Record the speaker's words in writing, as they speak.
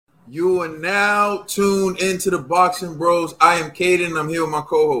You are now tuned into the Boxing Bros. I am Caden. I'm here with my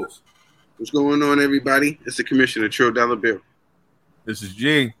co-host. What's going on, everybody? It's the Commissioner, $1 Bill. This is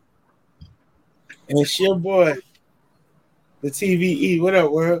G. And it's your boy, the TVE. What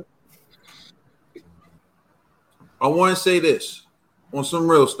up, world? I want to say this on some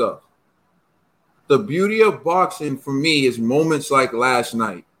real stuff. The beauty of boxing for me is moments like last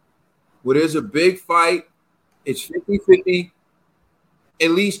night, where there's a big fight. It's 50-50. At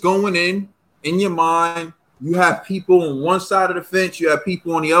least going in your mind, you have people on one side of the fence, you have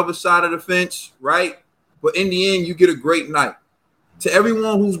people on the other side of the fence, right? But in the end, you get a great night. To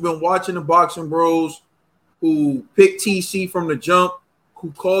everyone who's been watching the Boxing Bros, who picked TC from the jump,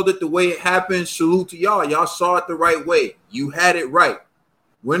 who called it the way it happened, salute to y'all. Y'all saw it the right way. You had it right.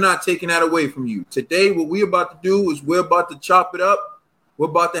 We're not taking that away from you. Today, what we're about to do is we're about to chop it up. We're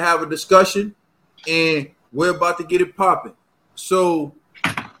about to have a discussion, and we're about to get it popping. So,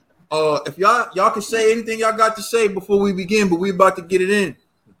 if y'all can say anything y'all got to say before we begin, but we about to get it in.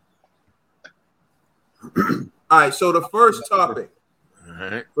 All right, so the first topic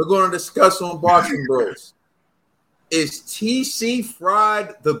we're going to discuss on Boxing Bros is TC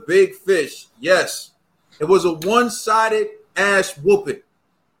fried the big fish. Yes, it was a one-sided ass whooping,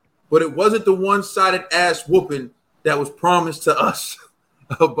 but it wasn't the one-sided ass whooping that was promised to us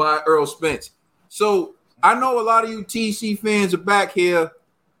by Earl Spence. So I know a lot of you TC fans are back here.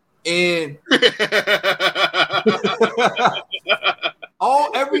 And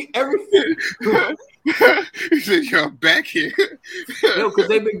every He said, "You're back here." because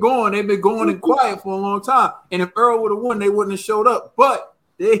they've been going in quiet for a long time. And if Earl would have won, they wouldn't have showed up. But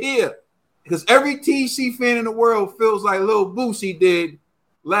they're here because every TC fan in the world feels like Lil Boosie did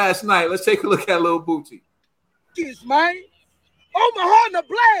last night. Let's take a look at Lil Boosie. Yes, man. Oh, my heart in a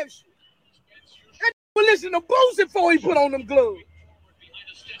blast. That listen to Boosie before he put on them gloves.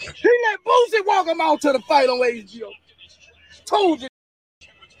 He let Boosie walk him out to the fight on HBO. Told you,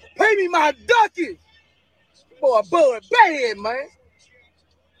 pay me my ducats. Boy, Bud bad, man.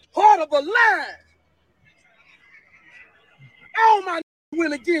 Heart of a lion. All my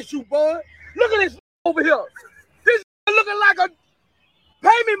went against you, Bud. Look at this over here. This looking like a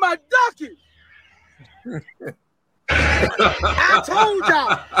pay me my ducats. I told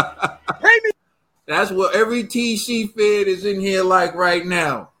y'all. Pay me. That's what every TC fan is in here like right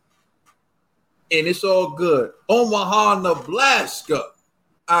now. And it's all good. Omaha, Nebraska.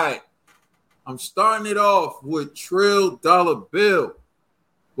 All right. I'm starting it off with Trill Dollar Bill.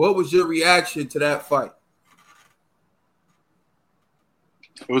 What was your reaction to that fight?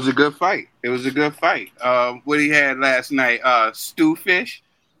 It was a good fight. What he had last night, stew fish.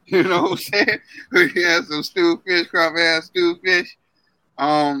 You know what I'm saying? He had some stew fish. Crawford had stew fish.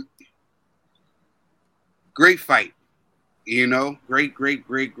 Great fight. You know, great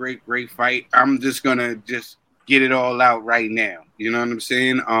fight. I'm just gonna get it all out right now. You know what I'm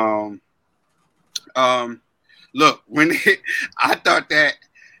saying? Look, I thought that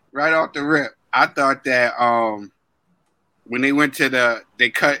right off the rip, when they went to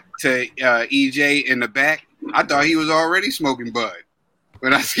they cut to EJ in the back, I thought he was already smoking bud.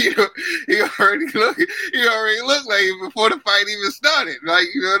 When I see him, he already looked like it before the fight even started. Like,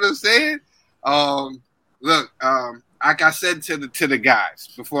 you know what I'm saying? Look, like I said to the guys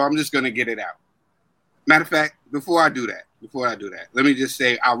before, I'm just gonna get it out. Matter of fact, before I do that, let me just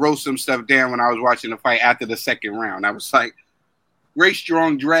say I wrote some stuff down when I was watching the fight after the second round. I was like, great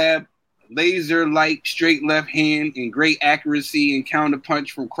strong jab, laser-like straight left hand, and great accuracy and counter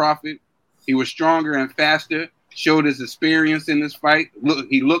punch from Crawford. He was stronger and faster, showed his experience in this fight. Look,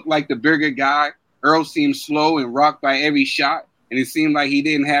 he looked like the bigger guy. Earl seemed slow and rocked by every shot, and it seemed like he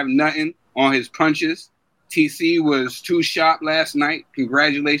didn't have nothing on his punches. TC was too sharp last night.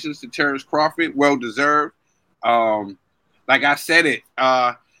 Congratulations to Terrence Crawford. Well deserved. Like I said it.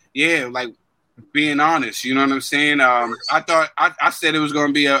 Like being honest, you know what I'm saying? I thought I said it was going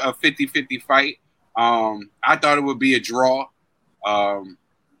to be a 50-50 fight. I thought it would be a draw. It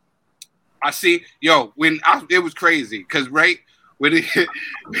was crazy because when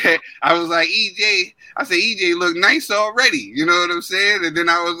I was like, EJ, I said, EJ looked nice already. You know what I'm saying? And then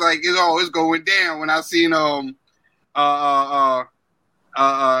I was like, it's going down when I seen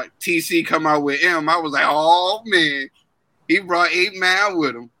TC come out with M. I was like, oh man, he brought 8 man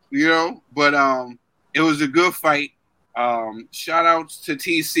with him, you know. But it was a good fight. Shout outs to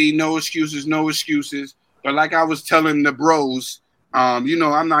TC. No excuses. But like I was telling the bros, I'm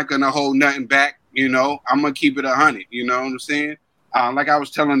not gonna hold nothing back. You know, I'm gonna keep it 100. You know what I'm saying? Like I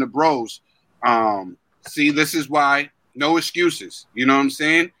was telling the bros, see, this is why no excuses. You know what I'm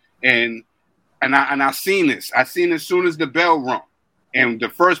saying? And I seen this. I seen as soon as the bell rung. and the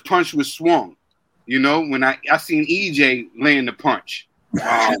first punch was swung. You know, when I seen EJ land the punch,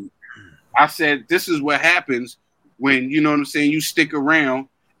 I said, this is what happens when, you know what I'm saying, you stick around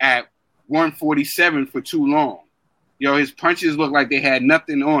at 147 for too long. Yo, his punches looked like they had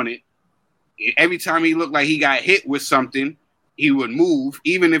nothing on it. Every time he looked like he got hit with something, he would move.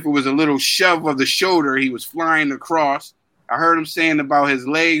 Even if it was a little shove of the shoulder, he was flying across. I heard him saying about his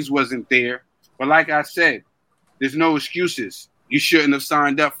legs wasn't there. But like I said, there's no excuses. You shouldn't have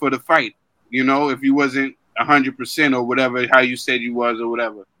signed up for the fight, you know, if you wasn't 100% or whatever, how you said you was or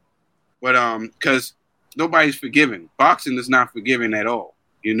whatever. But because nobody's forgiving. Boxing is not forgiving at all,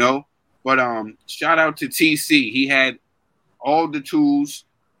 you know. But shout out to TC. He had all the tools.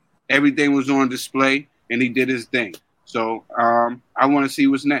 Everything was on display, and he did his thing. So I want to see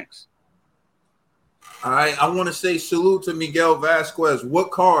what's next. All right, I want to say salute to Miguel Vasquez.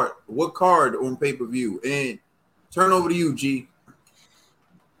 What card on pay-per-view? And turn over to you, G.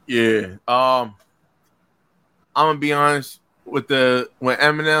 Yeah. I'm gonna be honest with when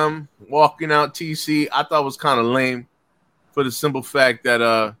Eminem walking out TC, I thought it was kind of lame for the simple fact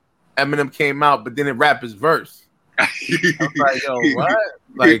that Eminem came out but didn't rap his verse. I was like, yo, what?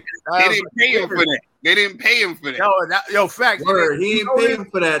 Like they didn't pay him for that. They didn't pay him for that. Yo, fact. Word, he didn't pay him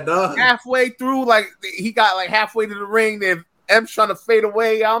for that, dog. Halfway through, like he got like halfway to the ring, then M's trying to fade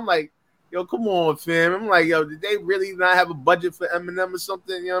away. I'm like, yo, come on, fam. I'm like, yo, did they really not have a budget for Eminem or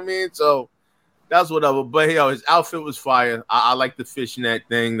something? You know what I mean? So that's whatever. But yo, his outfit was fire. I like the fishnet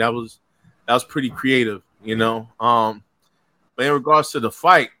thing. That was pretty creative, you know. But in regards to the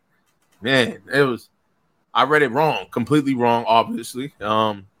fight, man, I read it wrong, completely wrong, obviously.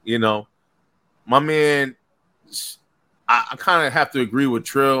 You know, my man, I kind of have to agree with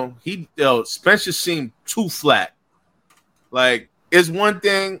Trill. Spence just seemed too flat. Like, it's one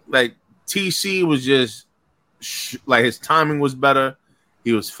thing, like, TC was just, like, his timing was better.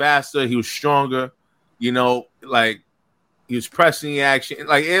 He was faster. He was stronger. You know, like, he was pressing the action.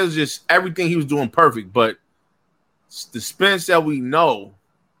 Like, it was just everything he was doing perfect. But the Spence that we know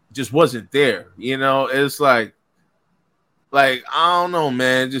just wasn't there. You know, it's like, I don't know,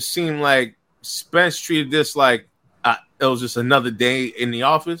 man. It just seemed like Spence treated this like it was just another day in the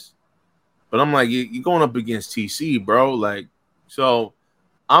office. But I'm like, you're going up against TC, bro. Like, so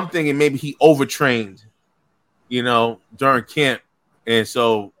I'm thinking maybe he overtrained, you know, during camp. And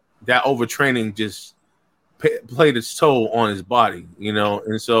so that overtraining just played its toll on his body, you know.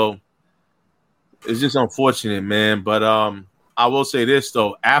 And so it's just unfortunate, man. But I will say this,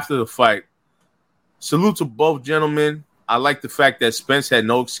 though. After the fight, salute to both gentlemen. I like the fact that Spence had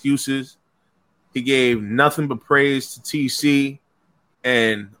no excuses. He gave nothing but praise to TC.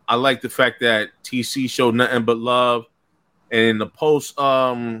 And I like the fact that TC showed nothing but love. And in the post,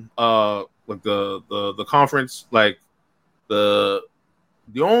 like the conference, like the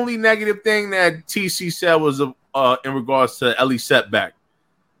only negative thing that TC said was in regards to Ellie's setback.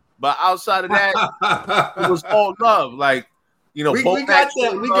 But outside of that, it was all love. Like, you know, we got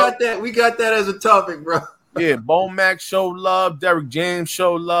that as a topic, bro. Yeah, Bo Mack showed love. Derrick James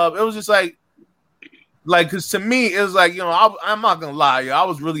showed love. It was just like, because to me, it was like, you know, I'm not gonna lie, I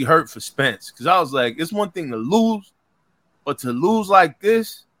was really hurt for Spence because I was like, it's one thing to lose, but to lose like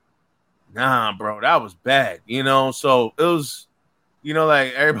this, nah, bro, that was bad, you know. So it was, you know,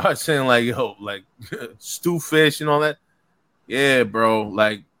 like everybody saying like, yo, like stew fish and all that. Yeah, bro,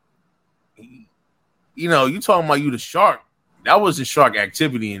 like, you know, you talking about you the shark. That wasn't shark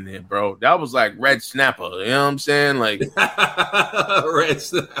activity in there, bro. That was like red snapper. You know what I'm saying? Like red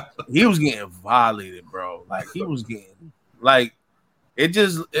snapper. He was getting violated, bro. Like he was getting like it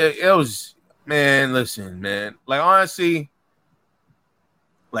was, man, listen, man. Like honestly,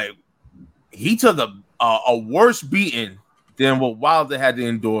 like he took a worse beating than what Wilder had to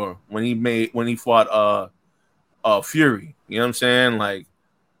endure when he fought Fury. You know what I'm saying? Like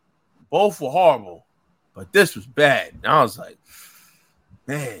both were horrible. But this was bad. And I was like,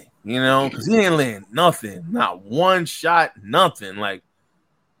 man, you know, because he didn't land nothing. Not one shot, nothing. Like,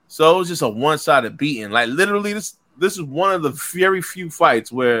 so it was just a one-sided beating. Like, literally, this is one of the very few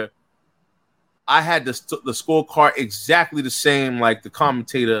fights where I had the scorecard exactly the same like the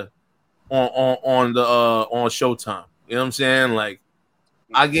commentator on Showtime. You know what I'm saying? Like,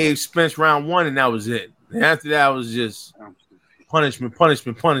 I gave Spence round 1, and that was it. And after that, was just punishment.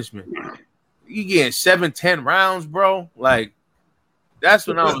 You getting 7-10 rounds, bro. Like, that's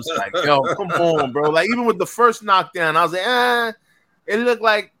when I was like, yo, come on, bro. Like, even with the first knockdown, I was like, it looked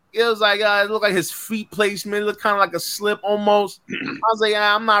like his feet placement. It looked kind of like a slip almost. I was like,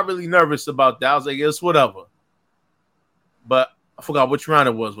 I'm not really nervous about that. I was like, it's whatever. But I forgot which round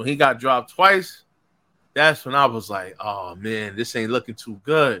it was. When he got dropped twice, that's when I was like, oh man, this ain't looking too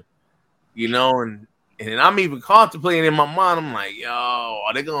good, you know. And I'm even contemplating in my mind. I'm like, yo,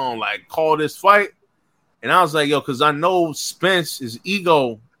 are they gonna like call this fight? And I was like, yo, because I know Spence's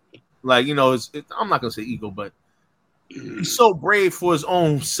ego, like, you know, I'm not gonna say ego, but he's so brave for his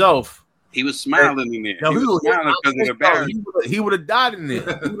own self. He was smiling in there. No, he was smiling because of the barrier. He would have died in there. He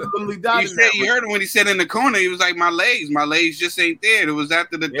would have literally died in there. You heard him when he said in the corner, he was like, my legs just ain't there. It was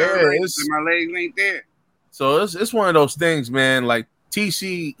after the third race, and my legs ain't there. So it's one of those things, man. Like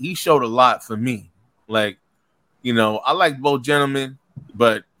TC, he showed a lot for me. Like, you know, I like both gentlemen,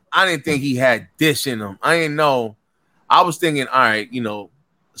 but I didn't think he had this in him. I didn't know. I was thinking, all right, you know,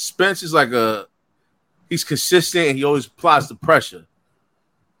 Spence is like he's consistent and he always applies the pressure.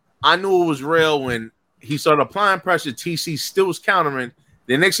 I knew it was real when he started applying pressure. TC still was countering.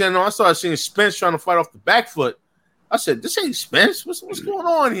 The next thing I know, I started seeing Spence trying to fight off the back foot. I said, this ain't Spence. What's going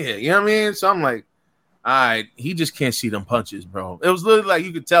on here? You know what I mean? So I'm like, all right, he just can't see them punches, bro. It was literally like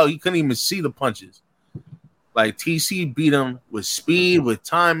you could tell he couldn't even see the punches. Like TC beat him with speed, with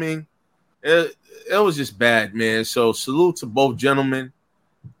timing. It was just bad, man. So salute to both gentlemen.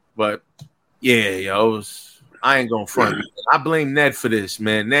 But yeah, yo, I ain't gonna front. I blame Ned for this,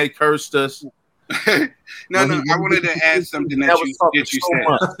 man. Ned cursed us. I wanted to add something that you said.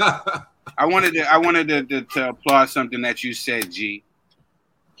 I wanted to applaud something that you said, G.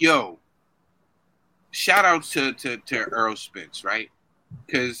 Yo, shout out to Earl Spence, right?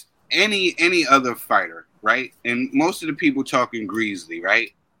 Because any other fighter, right? And most of the people talking Greasley,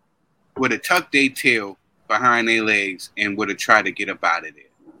 right? Would have tucked their tail behind their legs and would have tried to get up out of there.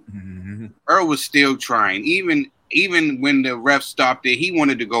 Mm-hmm. Earl was still trying. Even when the ref stopped it, he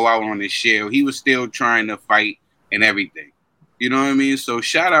wanted to go out on his shell. He was still trying to fight and everything. You know what I mean? So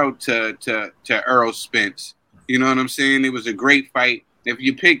shout out to Earl Spence. You know what I'm saying? It was a great fight. If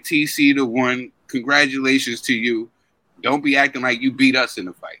you picked TC to win, congratulations to you. Don't be acting like you beat us in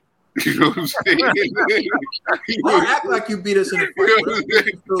the fight. You know what I'm saying? Don't act like you beat us in the fight.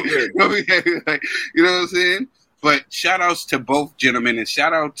 You know what I'm saying? But shout outs to both gentlemen and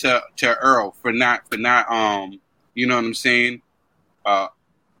shout out to Earl for not you know what I'm saying,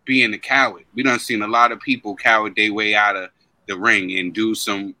 being a coward. We done seen a lot of people coward their way out of the ring and do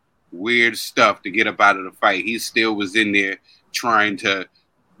some weird stuff to get up out of the fight. He still was in there trying to,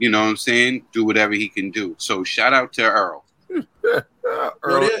 you know what I'm saying, do whatever he can do. So shout out to Earl. There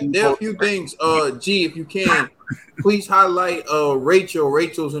are a few things. G, if you can, please highlight Rachel.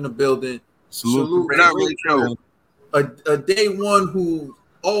 Rachel's in the building. Salute Rachel. A day one who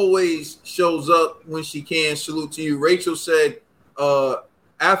always shows up when she can. Salute to you. Rachel said,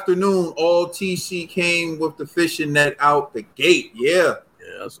 afternoon, all TC came with the fishing net out the gate. Yeah,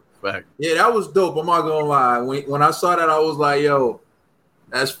 that's a fact. Yeah, that was dope. I'm not gonna lie. When I saw that, I was like, yo,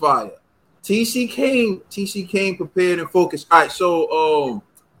 that's fire. TC came prepared and focused. All right, so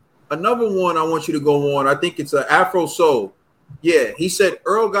another one I want you to go on. I think it's an Afro Soul. Yeah, he said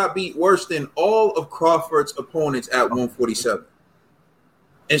Earl got beat worse than all of Crawford's opponents at 147.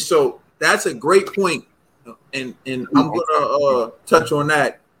 And so that's a great point. And I'm gonna touch on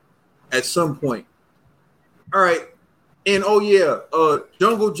that at some point. All right. And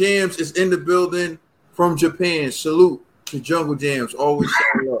Jungle Jams is in the building from Japan. Salute to Jungle Jams. Always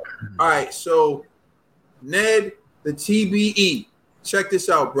shout up. All right, so Ned, the TBE. Check this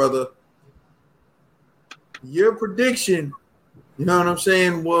out, brother. Your prediction, you know what I'm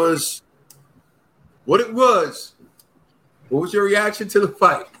saying, was what it was. What was your reaction to the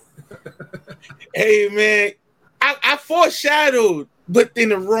fight? Hey man, I foreshadowed, but in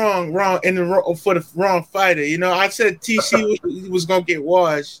the wrong for the wrong fighter. You know, I said TC was gonna get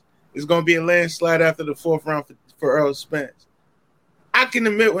washed. It's gonna be a landslide after the fourth round for Earl Spence. I can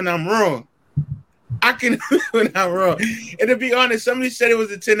admit when I'm wrong. And to be honest, somebody said it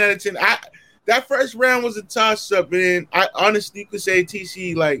was a 10 out of 10. That first round was a toss-up, and I honestly could say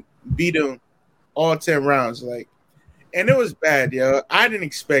TC like beat him all 10 rounds. Like, and it was bad, yo. I didn't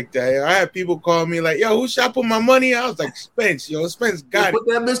expect that. Yo. I had people call me like, yo, who should I put my money on? I was like, Spence, yo. Spence got it. Put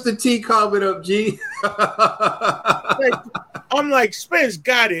that Mr. T comment up, G. I'm like, Spence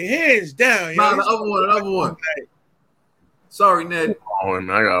got it, hands down. Nah, the other one. Sorry, Ned. Oh, man,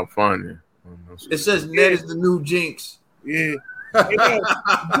 I gotta find it. It says Ned is the new Jinx. Yeah.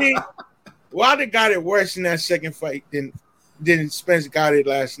 Wilder got it worse in that second fight than Spence got it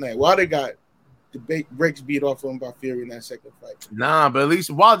last night. Wilder got the brakes beat off him by Fury in that second fight. Nah, but at least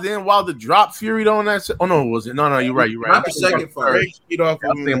Wilder dropped Fury on that. Oh no, was it? No, you're right. Not the second fight. Brakes beat off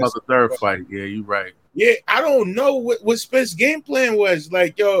him. I'm thinking about the third fight. Yeah, you're right. Yeah, I don't know what Spence's game plan was.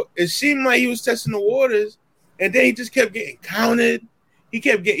 Like, yo, it seemed like he was testing the waters, and then he just kept getting counted. He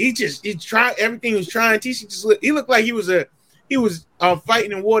kept getting. He tried everything. He was trying. TC he looked like he was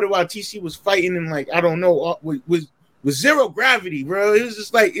fighting in water while TC was fighting in like I don't know with zero gravity, bro. It was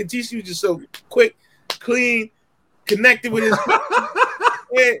just like TC was just so quick, clean, connected with his.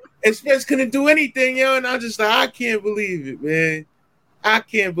 And Spence couldn't do anything, yo. And I'm just like, I can't believe it, man. I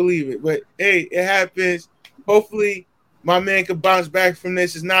can't believe it. But hey, it happens. Hopefully, my man can bounce back from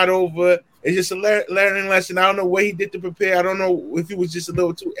this. It's not over. It's just a learning lesson. I don't know what he did to prepare. I don't know if he was just a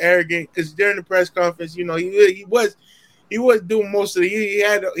little too arrogant because during the press conference, you know, he was doing most of it. He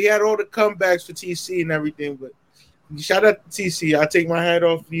had all the comebacks for TC and everything. But shout out to TC. I take my hat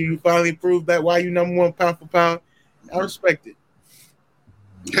off to you. You finally proved that why you number one pound for pound. I respect it.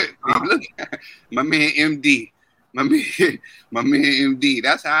 Look, my man MD. My man MD.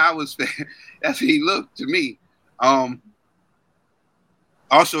 That's how I was. That's how he looked to me.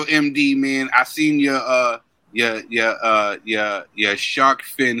 Also, MD, man, I seen your shark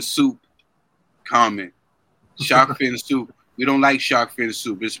fin soup comment. Shark fin soup. We don't like shark fin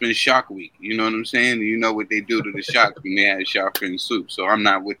soup. It's been Shark Week. You know what I'm saying? You know what they do to the sharks when they have shark fin soup. So I'm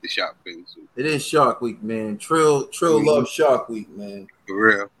not with the shark fin soup. It is Shark Week, man. Trill loves Shark Week, man. For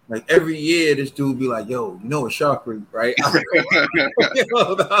real. Like every year, this dude be like, "Yo, you know it's Shark Week, right?"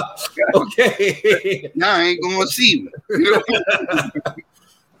 Okay. Now I ain't gonna see me.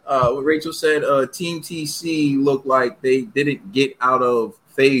 What Rachel said, Team TC looked like they didn't get out of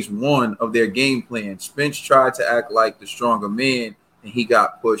phase one of their game plan. Spence tried to act like the stronger man, and he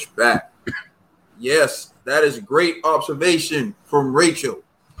got pushed back. Yes, that is a great observation from Rachel.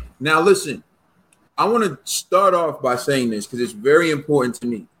 Now, listen, I want to start off by saying this because it's very important to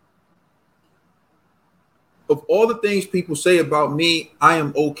me. Of all the things people say about me, I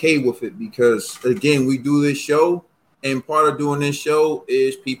am okay with it because, again, we do this show. And part of doing this show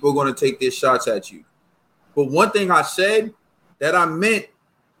is people are going to take their shots at you. But one thing I said that I meant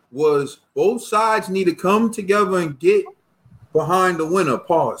was both sides need to come together and get behind the winner.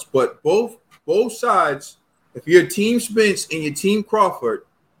 Pause. But both sides, if you're Team Spence and your Team Crawford,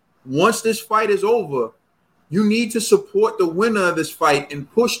 once this fight is over, you need to support the winner of this fight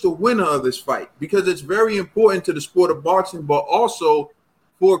and push the winner of this fight because it's very important to the sport of boxing, but also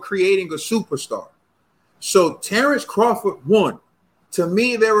for creating a superstar. So Terrence Crawford won. To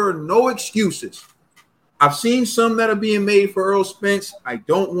me, there are no excuses. I've seen some that are being made for Earl Spence. I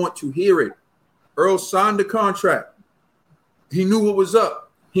don't want to hear it. Earl signed the contract. He knew what was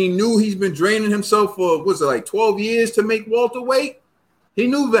up. He knew he's been draining himself for, 12 years to make welterweight? He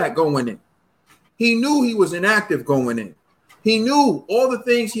knew that going in. He knew he was inactive going in. He knew all the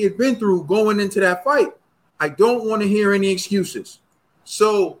things he had been through going into that fight. I don't want to hear any excuses.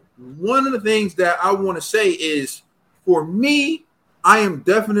 So one of the things that I want to say is, for me, I am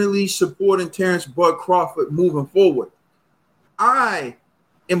definitely supporting Terrence Bud Crawford moving forward. I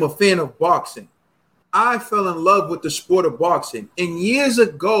am a fan of boxing. I fell in love with the sport of boxing. And years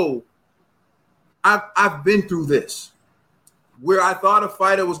ago, I've been through this, where I thought a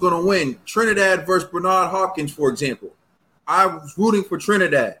fighter was going to win. Trinidad versus Bernard Hopkins, for example. I was rooting for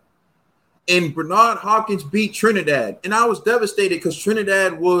Trinidad. And Bernard Hopkins beat Trinidad. And I was devastated because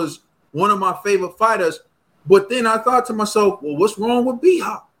Trinidad was one of my favorite fighters. But then I thought to myself, well, what's wrong with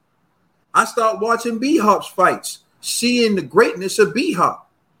B-Hop? I started watching B-Hop's fights, seeing the greatness of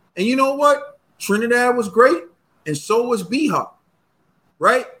B-Hop. And you know what? Trinidad was great, and so was B-Hop,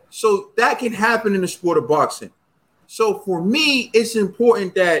 right? So that can happen in the sport of boxing. So for me, it's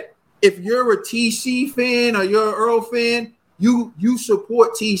important that if you're a TC fan or you're an Earl fan, you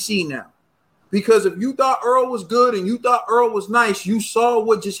support TC now. Because if you thought Earl was good and you thought Earl was nice, you saw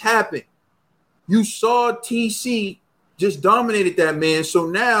what just happened. You saw TC just dominated that man. So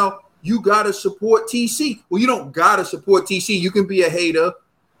now you got to support TC. Well, you don't got to support TC. You can be a hater.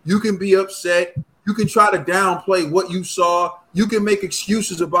 You can be upset. You can try to downplay what you saw. You can make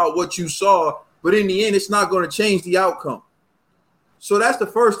excuses about what you saw. But in the end, it's not going to change the outcome. So that's the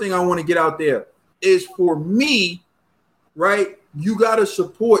first thing I want to get out there is for me, right? You got to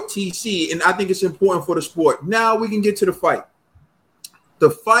support TC, and I think it's important for the sport. Now we can get to the fight. The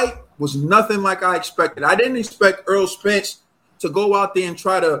fight was nothing like I expected. I didn't expect Earl Spence to go out there and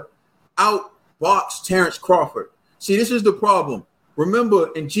try to outbox Terrence Crawford. See, this is the problem. Remember,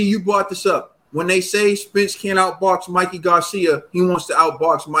 and G, you brought this up. When they say Spence can't outbox Mikey Garcia, he wants to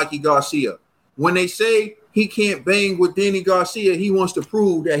outbox Mikey Garcia. When they say he can't bang with Danny Garcia, he wants to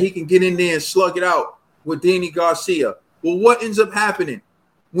prove that he can get in there and slug it out with Danny Garcia. Well, what ends up happening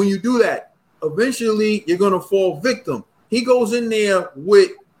when you do that? Eventually, you're going to fall victim. He goes in there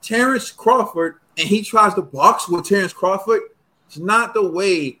with Terrence Crawford, and he tries to box with Terrence Crawford. It's not the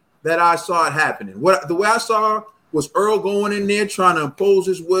way that I saw it happening. The way I saw Was Earl going in there trying to impose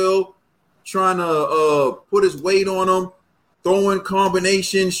his will, trying to put his weight on him, throwing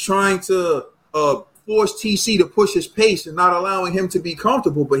combinations, trying to force TC to push his pace and not allowing him to be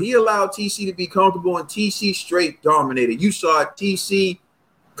comfortable? But he allowed TC to be comfortable, and TC straight dominated. You saw it. TC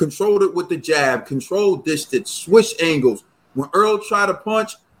controlled it with the jab, controlled distance, switch angles. When Earl tried to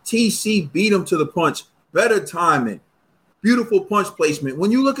punch, TC beat him to the punch. Better timing. Beautiful punch placement.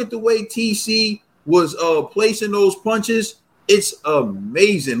 When you look at the way TC was placing those punches, it's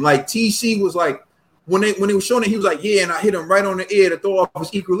amazing. Like TC was like, when he was showing it, he was like, yeah, and I hit him right on the ear to throw off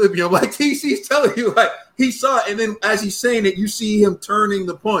his equilibrium. Like TC's telling you, like he saw it, and then as he's saying it, you see him turning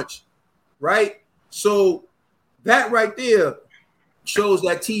the punch, right? So that right there shows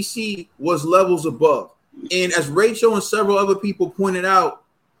that TC was levels above. And as Rachel and several other people pointed out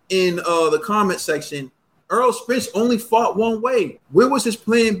in the comment section, Earl Spence only fought one way. Where was his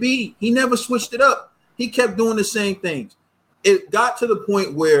plan B? He never switched it up. He kept doing the same things. It got to the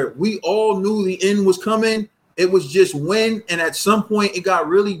point where we all knew the end was coming. It was just when, and at some point it got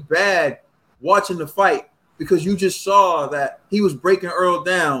really bad watching the fight because you just saw that he was breaking Earl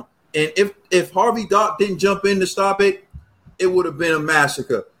down. And if Harvey Doc didn't jump in to stop it, it would have been a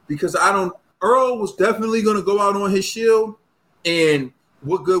massacre because Earl was definitely going to go out on his shield, and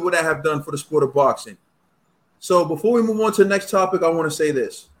what good would that have done for the sport of boxing? So before we move on to the next topic, I want to say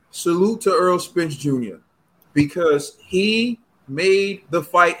this. Salute to Earl Spence Jr. because he made the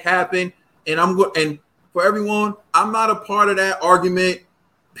fight happen. And for everyone, I'm not a part of that argument,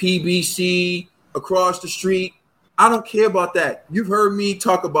 PBC, across the street. I don't care about that. You've heard me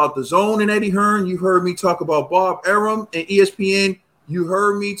talk about The Zone and Eddie Hearn. You've heard me talk about Bob Arum and ESPN. You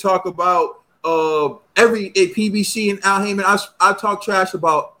heard me talk about every PBC and Al Heyman. I talk trash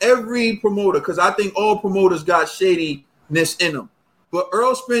about every promoter because I think all promoters got shadiness in them. But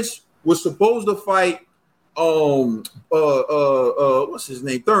Earl Spence was supposed to fight what's his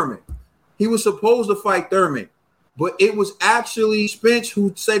name? Thurman. He was supposed to fight Thurman, but it was actually Spence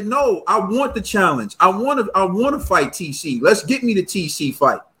who said, no, I want the challenge. I want to fight TC. Let's get me the TC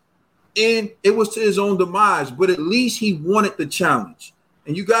fight. And it was to his own demise, but at least he wanted the challenge.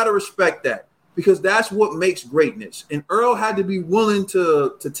 And you got to respect that, because that's what makes greatness. And Earl had to be willing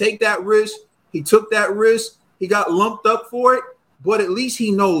to take that risk. He took that risk. He got lumped up for it, but at least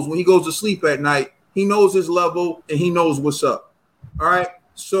he knows when he goes to sleep at night, he knows his level and he knows what's up. All right.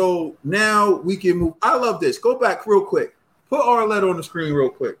 So now we can move. I love this. Go back real quick. Put Arlette on the screen real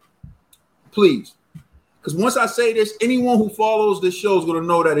quick, please. Because once I say this, anyone who follows this show is going to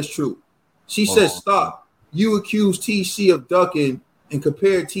know that it's true. She says, stop. You accused TC of ducking and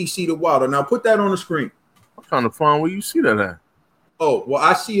compared TC to Wilder. Now put that on the screen. I'm trying to find where you see that at. Oh, well,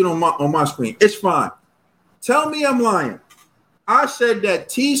 I see it on my screen. It's fine. Tell me I'm lying. I said that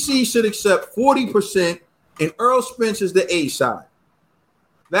TC should accept 40% and Earl Spence is the A side.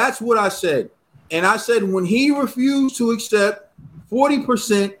 That's what I said. And I said when he refused to accept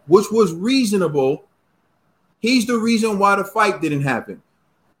 40%, which was reasonable, he's the reason why the fight didn't happen.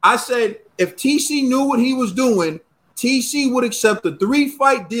 I said if TC knew what he was doing, TC would accept a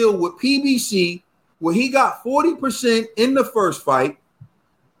 3-fight deal with PBC where he got 40% in the first fight,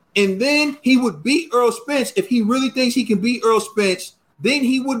 and then he would beat Earl Spence. If he really thinks he can beat Earl Spence, then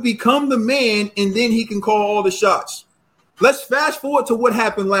he would become the man, and then he can call all the shots. Let's fast forward to what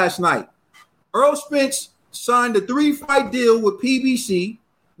happened last night. Earl Spence signed a 3-fight deal with PBC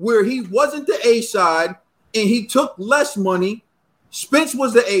where he wasn't the A side and he took less money. Spence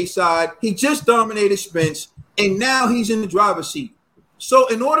was the A side. He just dominated Spence, and now he's in the driver's seat. So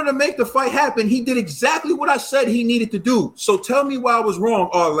in order to make the fight happen, he did exactly what I said he needed to do. So tell me why I was wrong,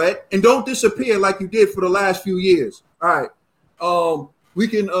 Arlette, and don't disappear like you did for the last few years. All right. We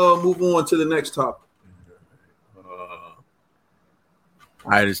can move on to the next topic. All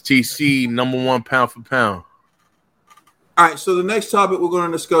right, it's TC #1 pound for pound. All right, so the next topic we're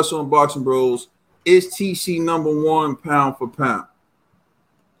going to discuss on Boxing Bros is TC #1 pound for pound.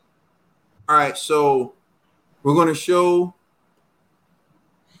 All right, so we're going to show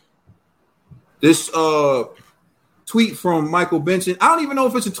this tweet from Michael Benson. I don't even know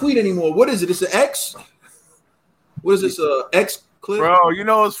if it's a tweet anymore. What is it? It's an X? What is this, X clip? Bro, you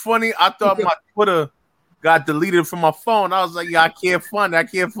know what's funny? I thought my Twitter got deleted from my phone. I was like, yeah, I can't find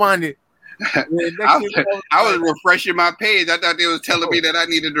it. I was refreshing my page. I thought they was telling me that I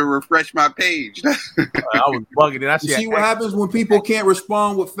needed to refresh my page. I was bugging it. You see what happens when people can't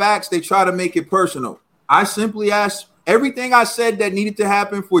respond with facts? They try to make it personal. I simply asked everything I said that needed to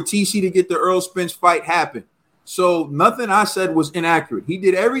happen for TC to get the Earl Spence fight happen. So nothing I said was inaccurate. He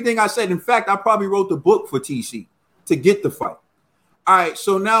did everything I said. In fact, I probably wrote the book for TC to get the fight. All right,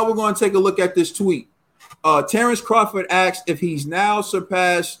 so now we're going to take a look at this tweet. Terrence Crawford asked if he's now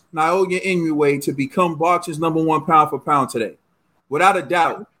surpassed Naoya Inoue to become boxing's number one pound for pound today. Without a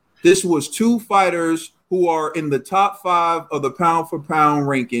doubt, this was two fighters who are in the top 5 of the pound for pound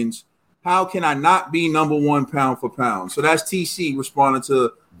rankings. How can I not be number one pound for pound? So that's TC responding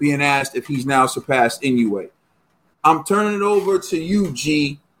to being asked if he's now surpassed Inoue. I'm turning it over to you,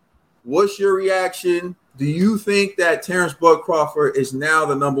 G. What's your reaction? Do you think that Terrence Bud Crawford is now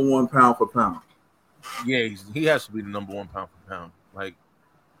the number one pound for pound? Yeah, he has to be the number one pound for pound. Like,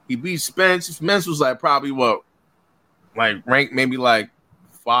 he beat Spence. Spence was like probably what? Like ranked maybe like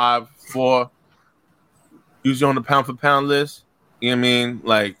 5, 4. Usually on the pound for pound list. You know what I mean?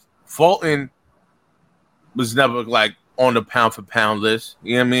 Like, Fulton was never like on the pound for pound list.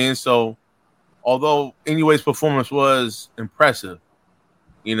 You know what I mean? So, although Inoue's performance was impressive,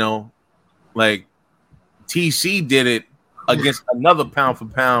 you know, like TC did it against another pound for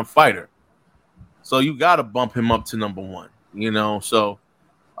pound fighter. So you got to bump him up to number one, you know? So,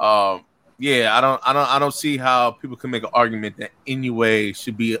 yeah, I don't see how people can make an argument that Inoue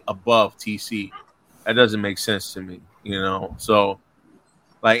should be above TC. That doesn't make sense to me, you know? So,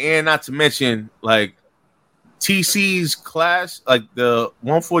 like, and not to mention, like, TC's class, like the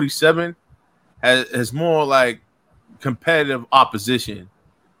 147, has more like competitive opposition,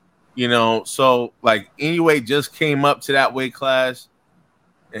 you know. So, like, Inoue just came up to that weight class,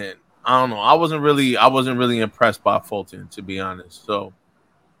 and I don't know. I wasn't really impressed by Fulton, to be honest. So,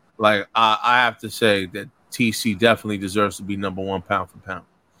 like, I have to say that TC definitely deserves to be number one pound for pound.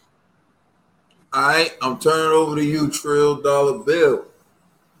 All right, I'm turning it over to you, Trill Dollar Bill.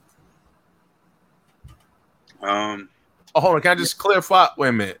 Hold on. Can I just clarify? Wait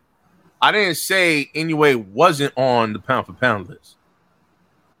a minute. I didn't say Inoue wasn't on the pound for pound list.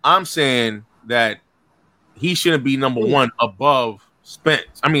 I'm saying that he shouldn't be number one above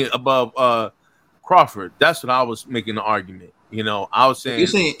Spence. I mean, above Crawford. That's what I was making the argument. You know, I was saying. You're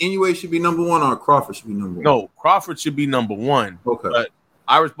saying Inoue should be number one or Crawford should be number one? No, Crawford should be number one. Okay. But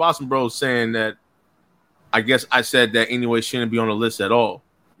Irish Boxing Bros saying that, I guess I said that Inoue shouldn't be on the list at all.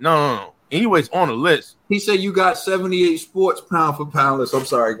 No. Inoue's on the list. He said you got 78 sports pound for pound list. I'm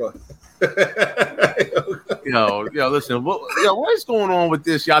sorry, go ahead. Yo, listen, what is going on with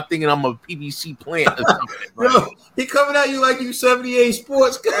this? Y'all thinking I'm a PVC plant or something? Right? Yo, he coming at you like you 78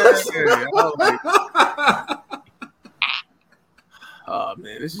 sports, guys. Oh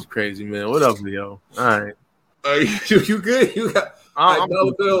man, this is crazy, man. What up, Leo? All right, you good? You got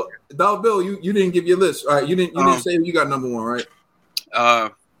Dollar Bill. You didn't give your list. All right, you didn't say you got number one, right?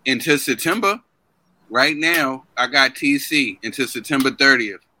 Until September, right now, I got TC until September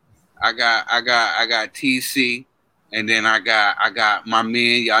 30th. I got TC, and then I got my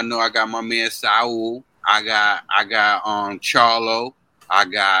man. Y'all know I got my man Saul. I got Charlo. I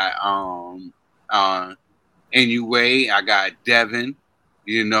got Inoue. I got Devin.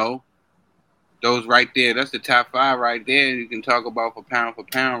 You know, those right there. That's the top 5 right there. You can talk about for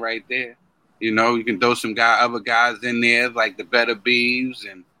pound right there. You know, you can throw some other guys in there like the Better Beeves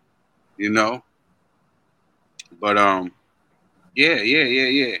and. You know, but yeah.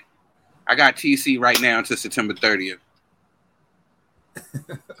 I got TC right now until September 30th.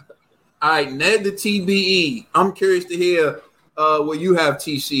 All right, Ned the TBE. I'm curious to hear where you have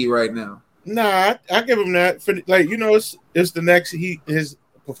TC right now. Nah, I give him that for it's the next. His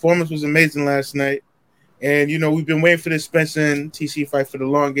performance was amazing last night, and we've been waiting for this Spencer and TC fight for the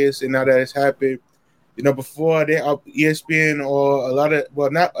longest, and now that it's happened. Before ESPN or a lot of, well,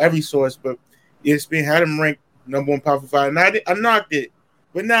 not every source, but ESPN had him ranked number one pound for pound. And I knocked it,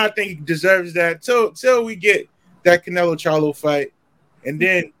 but now I think he deserves that till we get that Canelo Charlo fight, and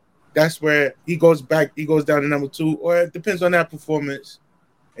then that's where he goes back. He goes down to number 2, or it depends on that performance,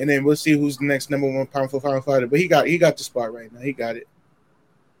 and then we'll see who's the next number one pound for pound fighter. But he got the spot right now. He got it.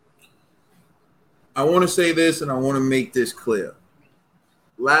 I want to say this, and I want to make this clear.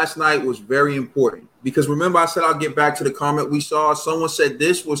 Last night was very important because remember I said I'll get back to the comment we saw. Someone said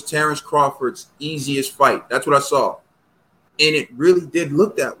this was Terrence Crawford's easiest fight. That's what I saw. And it really did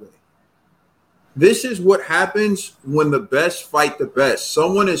look that way. This is what happens when the best fight the best.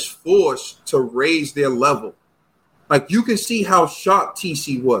 Someone is forced to raise their level. Like you can see how shocked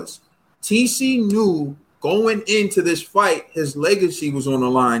TC was. TC knew going into this fight, his legacy was on the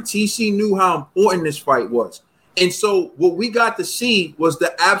line. TC knew how important this fight was. And so what we got to see was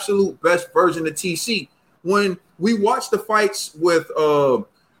the absolute best version of TC. When we watched the fights with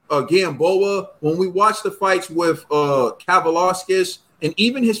Gamboa, when we watched the fights with Kavalauskas, and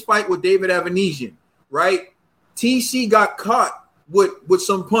even his fight with David Avanesian, right? TC got caught with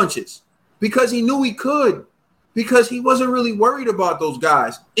some punches because he knew he could. because he wasn't really worried about those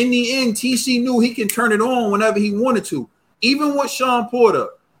guys. In the end, TC knew he can turn it on whenever he wanted to. Even with Sean Porter,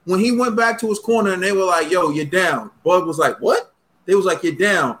 when he went back to his corner and they were like, yo, you're down. Bud was like, what? They was like, you're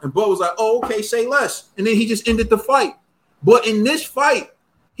down. And Bud was like, oh, okay, say less. And then he just ended the fight. But in this fight,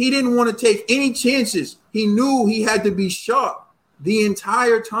 he didn't want to take any chances. He knew he had to be sharp the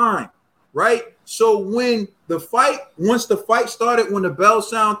entire time, right? So once the fight started, when the bell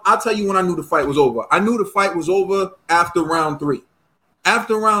sound, I'll tell you when I knew the fight was over. I knew the fight was over after round 3.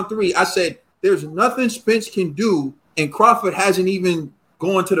 After round 3, I said, there's nothing Spence can do, and Crawford hasn't even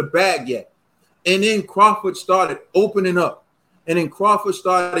gone to the bag yet. And then Crawford started opening up, and then Crawford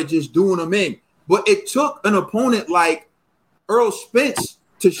started just doing them in. But it took an opponent like Earl Spence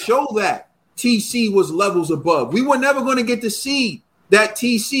to show that TC was levels above. We were never going to get to see that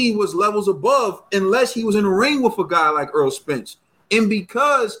TC was levels above unless he was in a ring with a guy like Earl Spence. And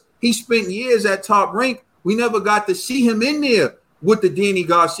because he spent years at Top Rank, we never got to see him in there with the Danny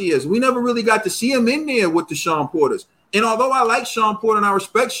Garcias. We never really got to see him in there with the Sean Porters. And although I like Sean Porter and I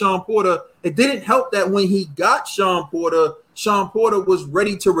respect Sean Porter, it didn't help that when he got Sean Porter was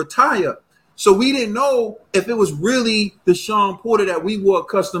ready to retire. So we didn't know if it was really the Sean Porter that we were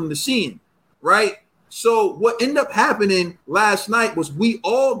accustomed to seeing, right? So what ended up happening last night was we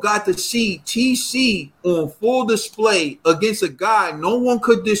all got to see TC on full display against a guy no one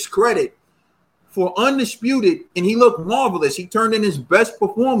could discredit for undisputed, and he looked marvelous. He turned in his best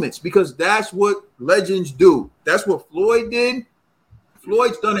performance because that's what legends do. That's what Floyd did.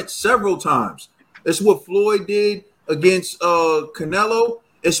 Floyd's done it several times. That's what Floyd did against Canelo.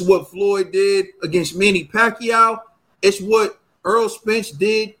 It's what Floyd did against Manny Pacquiao. It's what Earl Spence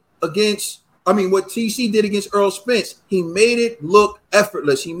did what TC did against Earl Spence. He made it look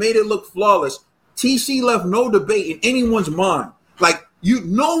effortless. He made it look flawless. TC left no debate in anyone's mind.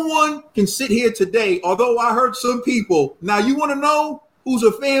 No one can sit here today, although I heard some people. Now, you want to know who's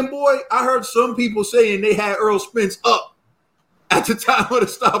a fanboy? I heard some people saying they had Earl Spence up at the time of the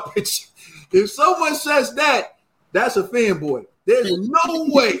stoppage. If someone says that, that's a fanboy. There's no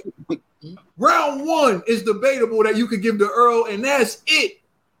way round 1 is debatable that you could give to Earl, and that's it,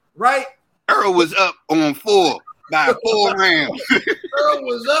 right? Earl was up on 4 by 4 rounds. Earl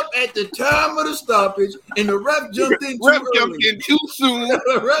was up at the time of the stoppage, and the ref jumped in too soon.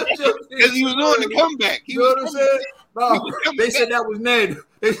 Because he was on the comeback. You know what I'm saying? No, they said that was Ned.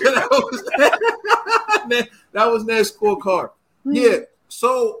 They said that was Ned. That was Ned's scorecard. Yeah.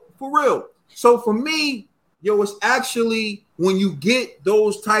 So for real. So for me, it's actually when you get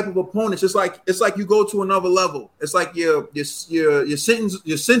those type of opponents, it's like you go to another level. It's like your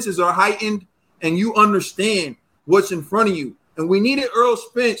senses are heightened, and you understand what's in front of you. And we needed Earl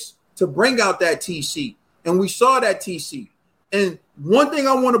Spence to bring out that TC, and we saw that TC. And one thing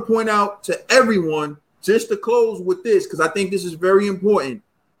I want to point out to everyone, just to close with this, because I think this is very important,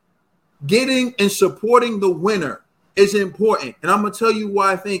 getting and supporting the winner is important. And I'm going to tell you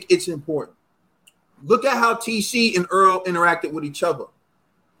why I think it's important. Look at how TC and Earl interacted with each other.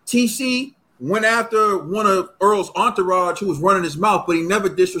 TC went after one of Earl's entourage who was running his mouth, but he never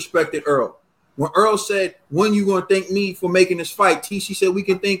disrespected Earl. When Earl said, when you going to thank me for making this fight? TC said, we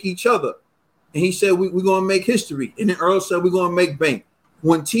can thank each other. And he said, we're going to make history. And then Earl said, we're going to make bank.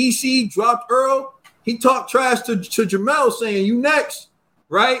 When TC dropped Earl, he talked trash to Jamel saying, you next,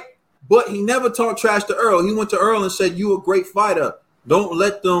 right? But he never talked trash to Earl. He went to Earl and said, you a great fighter. Don't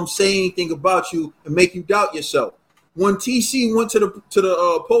let them say anything about you and make you doubt yourself. When TC went to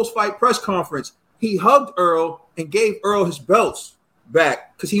the post-fight press conference, he hugged Earl and gave Earl his belts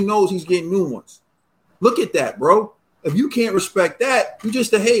back because he knows he's getting new ones. Look at that, bro. If you can't respect that, you're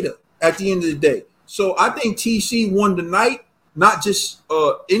just a hater at the end of the day. So I think TC won the night, not just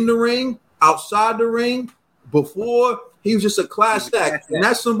in the ring, outside the ring, before. He was just a class act, and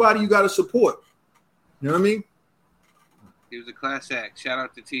that's somebody you got to support. You know what I mean? He was a class act. Shout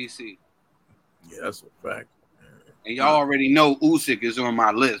out to TC. Yeah, that's a fact. And y'all already know Usyk is on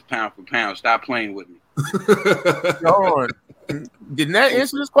my list, pound for pound. Stop playing with me. Did Ned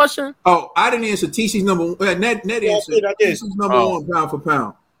answer this question? Oh, I didn't answer. TC's number one. Ned answered. TC's number 1 pound for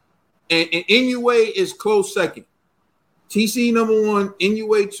pound. And Inoue is close second. TC number 1,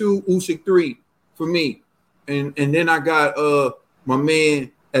 Inoue 2, Usyk 3 for me. And then I got my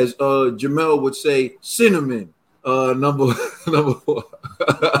man, as Jamel would say, Cinnamon, number 4.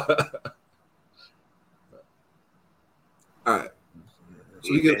 All right.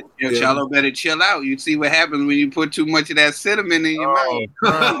 So Charlo better chill out. You see what happens when you put too much of that cinnamon in your mouth.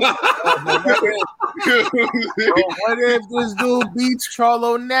 What if this dude beats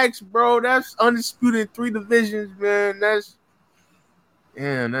Charlo next, bro? That's undisputed 3 divisions, man. That's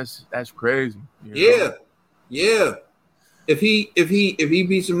crazy. Yeah. Yeah. If he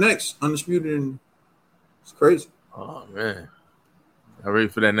beats him next, undisputed, and it's crazy. Oh man. Are you ready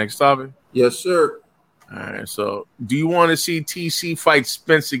for that next topic? Yes, sir. All right. So, do you want to see TC fight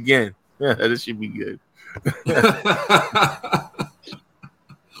Spence again? Yeah, this should be good.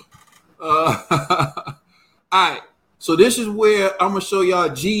 All right. So this is where I'm gonna show y'all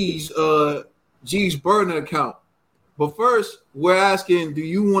G's burner account. But first, we're asking, do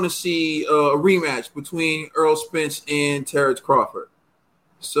you want to see a rematch between Errol Spence and Terrence Crawford?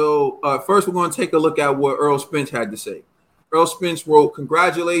 So first, we're going to take a look at what Errol Spence had to say. Errol Spence wrote,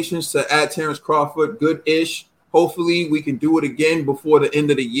 "Congratulations to Terrence Crawford. Good-ish. Hopefully, we can do it again before the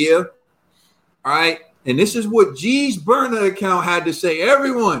end of the year." All right. And this is what G's burner account had to say.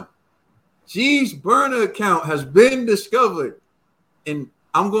 Everyone, G's burner account has been discovered. And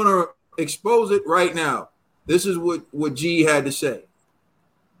I'm going to expose it right now. This is what G had to say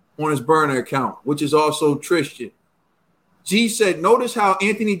on his burner account, which is also Tristan. G said, "Notice how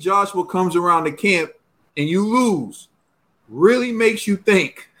Anthony Joshua comes around the camp and you lose. Really makes you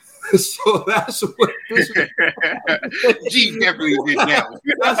think." So that's what G definitely did that.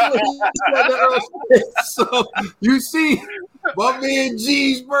 That's what he said to Earl Spence. So you see, my man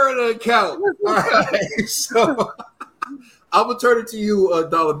G's burner account. All right. So I'm gonna turn it to you,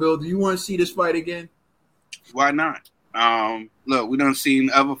 Dollar Bill. Do you want to see this fight again? Why not? Look, we done seen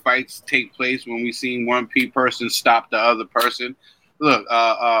other fights take place when we seen one person stop the other person. Look,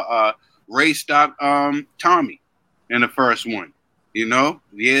 Ray stopped Tommy in the first one. You know,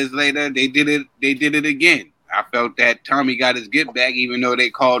 years later they did it again. I felt that Tommy got his get back, even though they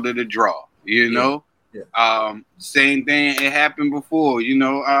called it a draw. You know, same thing. It happened before. You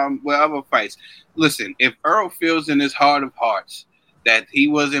know, with other fights. Listen, if Earl feels in his heart of hearts that he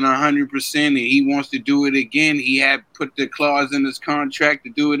wasn't 100% and he wants to do it again, he had put the clause in his contract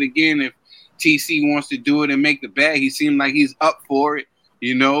to do it again. If TC wants to do it and make the bag, he seemed like he's up for it.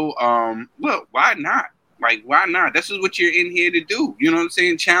 You know, look, why not? Like, why not? This is what you're in here to do. You know what I'm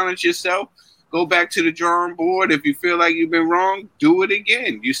saying? Challenge yourself. Go back to the drawing board. If you feel like you've been wrong, do it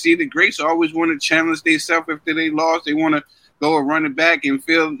again. You see, the greats always want to challenge themselves after they lost. They want to go and run it back and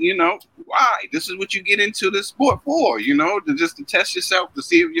feel, you know, why? This is what you get into the sport for, you know, to test yourself, to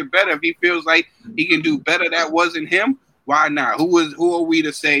see if you're better. If he feels like he can do better, that wasn't him, why not? Who are we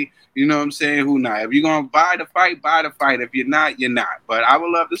to say, you know what I'm saying, who not? If you're going to buy the fight, buy the fight. If you're not, you're not. But I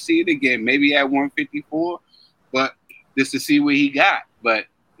would love to see it again, maybe at 154, but just to see what he got. But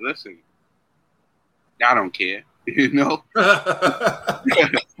listen, I don't care, you know?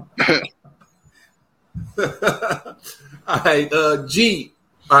 All right, G.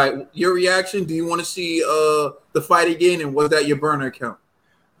 All right, your reaction? Do you want to see the fight again? And was that your burner account?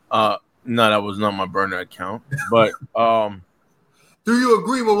 No, that was not my burner account. But do you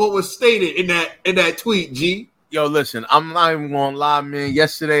agree with what was stated in that tweet, G? Yo, listen, I'm not even gonna lie, man.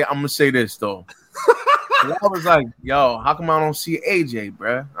 Yesterday, I'm gonna say this though. I was like, yo, how come I don't see AJ,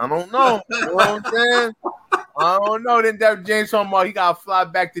 bruh? I don't know. You know what I'm saying? I don't know. Then Derek James talking about he gotta fly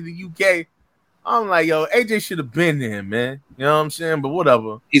back to the UK. I'm like, yo, AJ should have been there, man. You know what I'm saying? But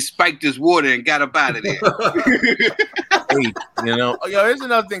whatever. He spiked his water and got up out of there. Hey, you know. Oh, yo, here's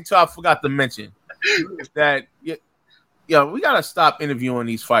another thing too I forgot to mention. That yo, we gotta stop interviewing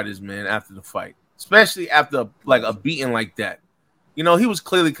these fighters, man, after the fight. Especially after like a beating like that. You know, he was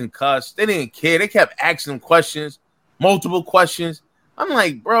clearly concussed. They didn't care. They kept asking him questions, multiple questions. I'm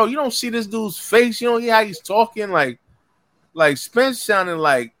like, bro, you don't see this dude's face. You don't hear how he's talking. Like Spence sounded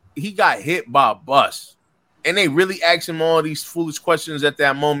like he got hit by a bus. And they really asked him all these foolish questions at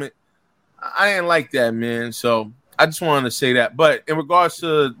that moment. I didn't like that, man. So I just wanted to say that. But in regards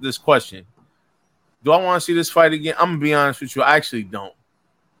to this question, do I want to see this fight again? I'm going to be honest with you. I actually don't.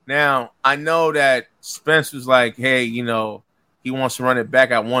 Now, I know that Spence was like, hey, you know, he wants to run it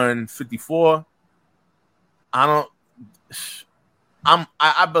back at 154. I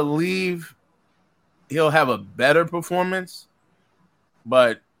believe he'll have a better performance,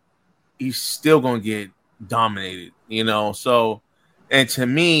 but he's still going to get dominated, you know? So, and to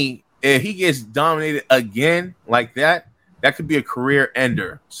me, if he gets dominated again like that, that could be a career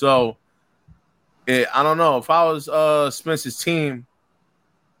ender. So, I don't know. If I was Spence's team,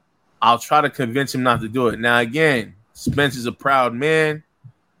 I'll try to convince him not to do it. Now, again, Spence is a proud man.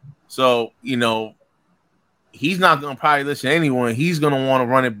 So, you know, he's not going to probably listen to anyone. He's going to want to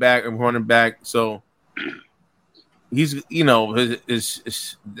run it back. So, he's, you know, it's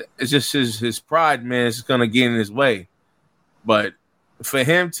just his pride, man. It's going to get in his way. But for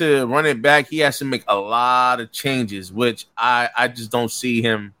him to run it back, he has to make a lot of changes, which I just don't see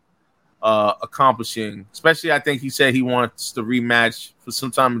him accomplishing. Especially, I think he said he wants the rematch for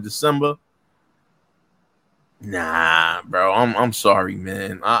sometime in December. Nah, bro. I'm sorry,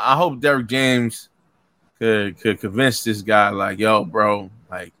 man. I hope Derrick James could convince this guy, like, yo, bro,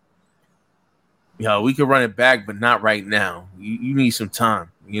 like, yo, we could run it back, but not right now. You need some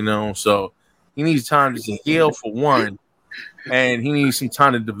time, you know. So he needs time to heal for one, and he needs some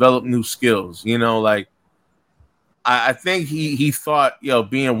time to develop new skills. You know, like I think he thought, yo,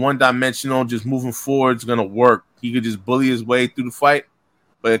 being one dimensional, just moving forward is gonna work. He could just bully his way through the fight.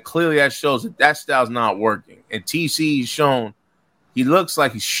 But clearly that shows that style's not working. And TC has shown he looks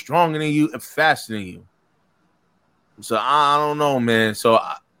like he's stronger than you and faster than you. So I don't know, man. So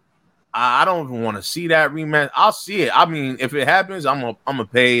I don't even want to see that rematch. I'll see it. I mean, if it happens, I'm gonna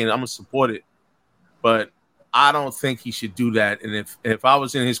pay and I'm gonna support it. But I don't think he should do that. And if I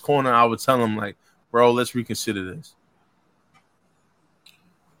was in his corner, I would tell him, like, bro, let's reconsider this.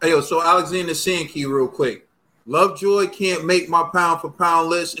 Hey, yo, so Alexander Sankey, real quick. Lovejoy can't make my pound for pound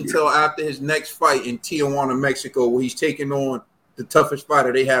list until after his next fight in Tijuana, Mexico, where he's taking on the toughest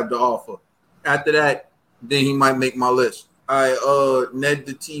fighter they have to offer. After that, then he might make my list. Ned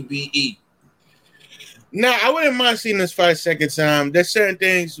the TBE. Nah, I wouldn't mind seeing this fight a second time. There's certain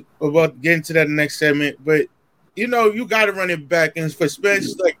things about getting to that next segment, but you know, you got to run it back. And for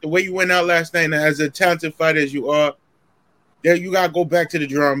Spence, like the way you went out last night, and as a talented fighter as you are, there you gotta go back to the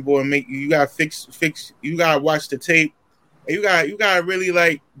drawing board and you gotta fix. You gotta watch the tape, and you gotta really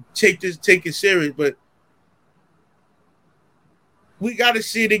like take it serious. But we gotta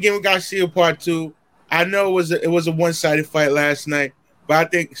see it again. We gotta see a part two. I know it was a one-sided fight last night, but I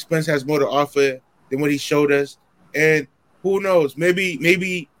think Spence has more to offer than what he showed us. And who knows?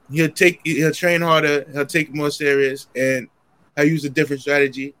 Maybe he'll train harder. He'll take it more serious, and he'll use a different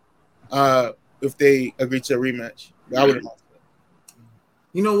strategy if they agree to a rematch. I wouldn't.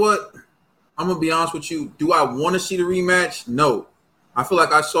 You know what? I'm going to be honest with you. Do I want to see the rematch? No. I feel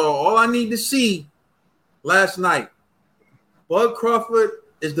like I saw all I need to see last night. Bud Crawford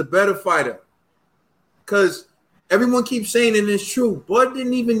is the better fighter. Because everyone keeps saying, and it's true, Bud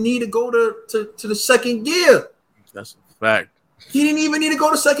didn't even need to go to the second gear. That's a fact. He didn't even need to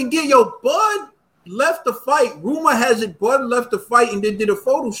go to second gear. Yo, Bud left the fight. Rumor has it Bud left the fight and then did a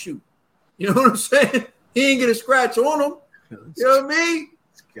photo shoot. You know what I'm saying? He didn't get a scratch on him. You know what I mean?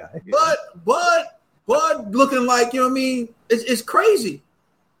 But Bud looking like, you know what I mean? It's crazy.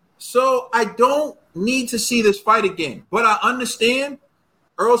 So I don't need to see this fight again. But I understand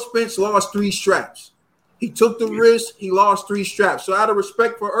Errol Spence lost 3 straps. He took the risk. He lost 3 straps. So out of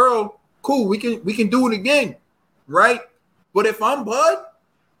respect for Earl, cool. We can do it again, right? But if I'm Bud,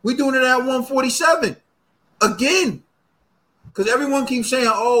 we're doing it at 147 again. Because everyone keeps saying,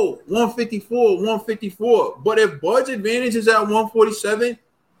 154. But if Bud's advantage is at 147,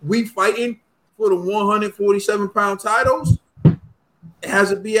 we fighting for the 147-pound titles, it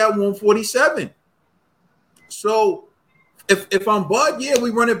has to be at 147. So if I'm Bud, yeah, we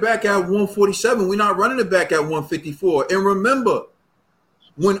run it back at 147. We're not running it back at 154. And remember,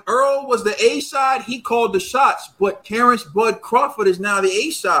 when Earl was the A side, he called the shots. But Terrence Bud Crawford is now the A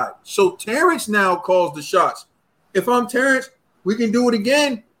side. So Terrence now calls the shots. If I'm Terrence, we can do it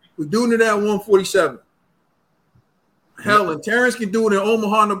again. We're doing it at 147. Hell, and Terrence can do it in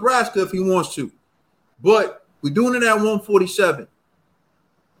Omaha, Nebraska if he wants to. But we're doing it at 147.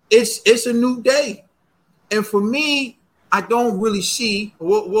 It's a new day. And for me, I don't really see.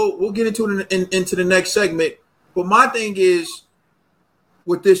 We'll get into it into the next segment. But my thing is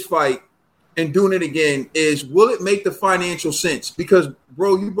with this fight and doing it again is, will it make the financial sense? Because,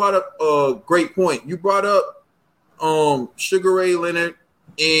 bro, you brought up a great point. You brought up Sugar Ray Leonard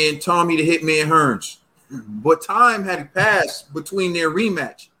and Tommy the Hitman Hearns. But time had passed between their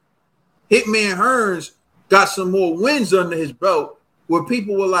rematch. Hitman Hearns got some more wins under his belt where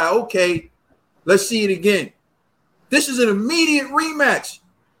people were like, okay, let's see it again. This is an immediate rematch.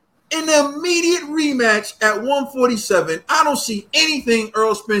 In the immediate rematch at 147, I don't see anything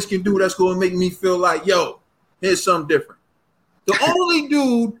Earl Spence can do that's going to make me feel like, yo, here's something different. The only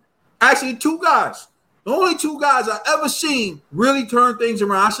dude, actually the only two guys I ever seen really turn things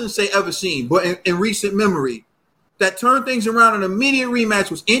around, I shouldn't say ever seen, but in recent memory, that turned things around in an immediate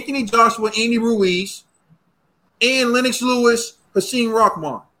rematch was Anthony Joshua, Andy Ruiz, and Lennox Lewis, Hakeem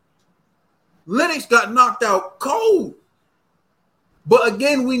Rahman. Lennox got knocked out cold. But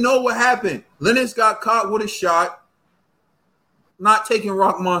again, we know what happened. Lennox got caught with a shot, not taking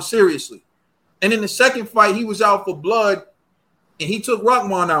Rahman seriously. And in the second fight, he was out for blood, and he took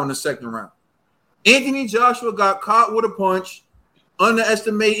Rahman out in the second round. Anthony Joshua got caught with a punch,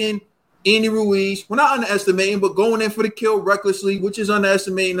 underestimating Andy Ruiz. Well, not underestimating, but going in for the kill recklessly, which is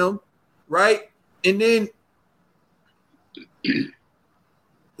underestimating him, right? And then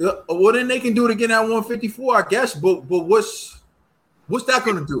Well, then they can do it again at 154, I guess. But what's that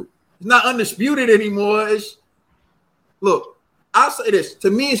going to do? It's not undisputed anymore. Look, I'll say this. To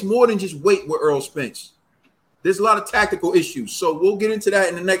me, it's more than just weight with Earl Spence. There's a lot of tactical issues. So we'll get into that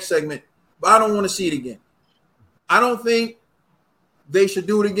in the next segment. But I don't want to see it again. I don't think they should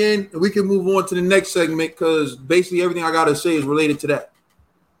do it again. And we can move on to the next segment because basically everything I got to say is related to that.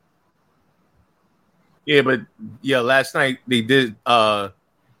 Yeah, but last night they did.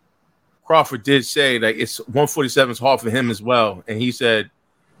 Crawford did say that it's 147 is hard for him as well, and he said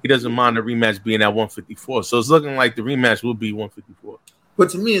he doesn't mind the rematch being at 154. So it's looking like the rematch will be 154. But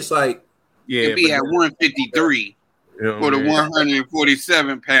to me, it's like it'd be at 153 for the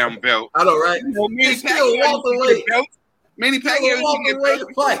 147-pound belt. I know, right? Well, Manny Pacquiao used to get belts.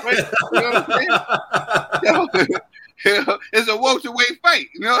 You know what I'm saying? It's a welterweight fight.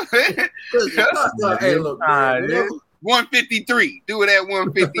 You know what I'm saying? Hey, look, man, 153. Do it at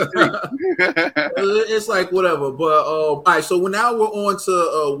 153. It's like whatever. But all right. So now we're on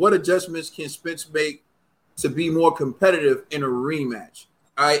to what adjustments can Spence make to be more competitive in a rematch.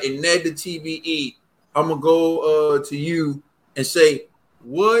 All right. And Ned the TBE, I'm gonna go to you and say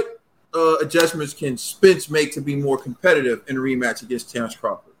what adjustments can Spence make to be more competitive in a rematch against Terrence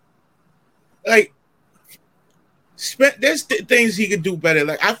Crawford? Like, there's things he could do better.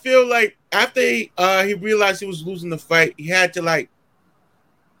 Like, I feel like after he realized he was losing the fight, he had to like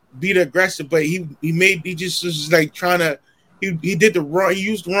be the aggressive, but he just was like trying to. He used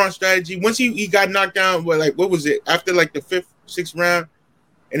the wrong strategy. Once he got knocked down, what was it? After like the 5th, 6th round,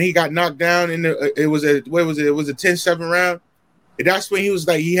 and he got knocked down, and it was a 10-7 round. And that's when he was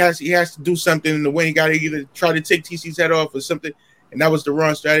like he has to do something in the way. He got to either try to take TC's head off or something, and that was the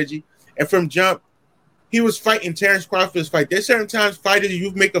wrong strategy. And from jump, he was fighting Terrence Crawford's fight. There's certain times fighters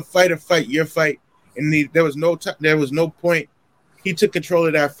you make a fighter fight your fight, and there was no point. He took control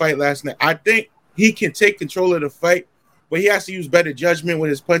of that fight last night. I think he can take control of the fight, but he has to use better judgment with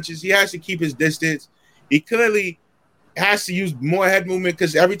his punches. He has to keep his distance. He clearly has to use more head movement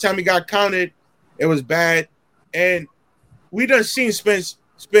because every time he got countered, it was bad. And we done seen Spence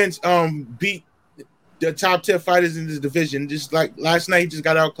beat the top 10 fighters in this division. Just like last night, he just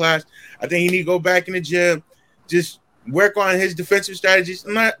got outclassed. I think he need to go back in the gym, just work on his defensive strategies.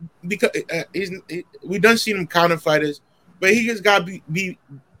 Not because we done seen him counter fighters, but he just got to be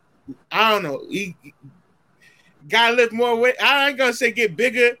I don't know. He got to lift more weight. I ain't gonna say get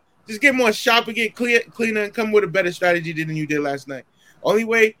bigger. Just get more sharp and get cleaner and come with a better strategy than you did last night. Only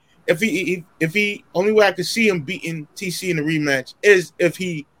way only way I could see him beating TC in the rematch is if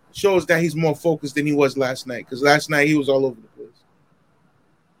he shows that he's more focused than he was last night. Because last night he was all over the place.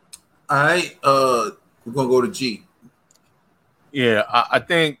 All right, we're gonna go to G. Yeah, I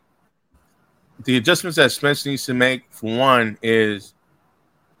think the adjustments that Spence needs to make, for one, is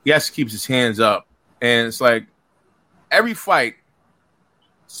he has to keep his hands up. And it's like every fight,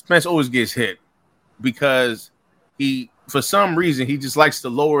 Spence always gets hit because for some reason, he just likes to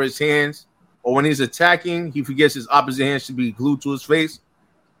lower his hands, or when he's attacking, he forgets his opposite hand should be glued to his face.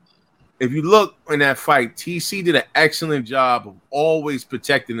 If you look in that fight, TC did an excellent job of always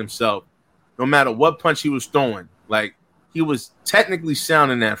protecting himself, no matter what punch he was throwing. Like, he was technically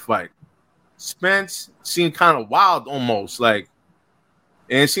sound in that fight. Spence seemed kind of wild almost, like,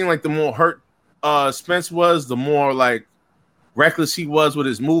 and it seemed like the more hurt Spence was, the more like reckless he was with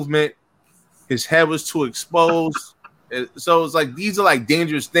his movement. His head was too exposed. So it's like these are like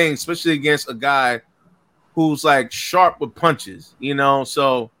dangerous things, especially against a guy who's like sharp with punches, you know.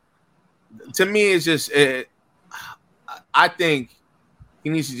 So to me, it's just I think he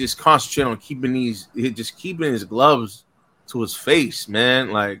needs to just concentrate on keeping his gloves to his face,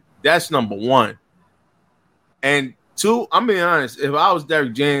 man. Like, that's number one. And two, I'm being honest, if I was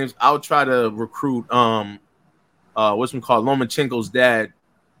Derek James, I would try to recruit what's him called, Lomachenko's dad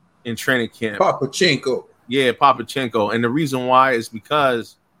in training camp. Papachenko. Yeah, Papachenko. And the reason why is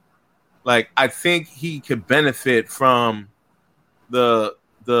because, like, I think he could benefit from those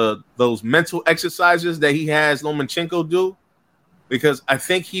mental exercises that he has Lomachenko do, because I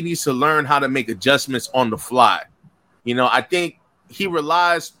think he needs to learn how to make adjustments on the fly. You know, I think he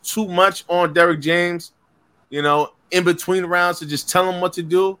relies too much on Derek James, you know, in between rounds to just tell him what to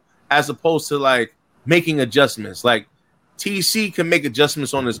do, as opposed to like making adjustments. Like, TC can make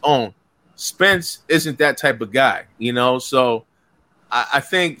adjustments on his own. Spence isn't that type of guy, you know. So I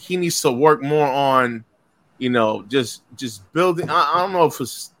think he needs to work more on, you know, just building. I don't know if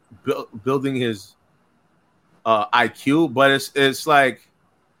it's building his IQ, but it's like,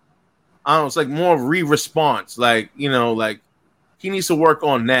 I don't know, it's like more response. Like, you know, like he needs to work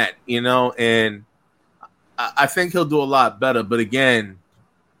on that, you know, and I think he'll do a lot better. But again,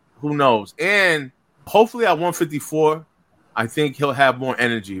 who knows? And hopefully at 154, I think he'll have more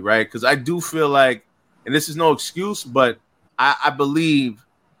energy, right? Because I do feel like, and this is no excuse, but I believe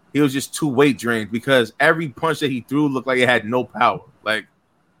he was just too weight drained because every punch that he threw looked like it had no power. Like,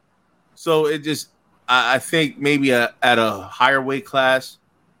 so it just, I think maybe at a higher weight class,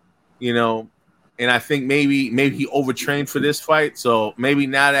 you know, and I think maybe he overtrained for this fight. So maybe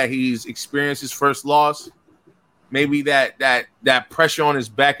now that he's experienced his first loss, maybe that pressure on his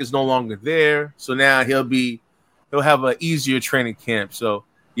back is no longer there. So now he'll have an easier training camp. So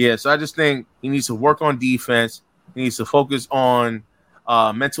yeah, so I just think he needs to work on defense. He needs to focus on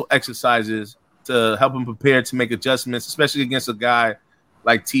mental exercises to help him prepare to make adjustments, especially against a guy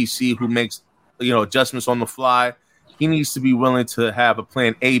like TC who makes, you know, adjustments on the fly. He needs to be willing to have a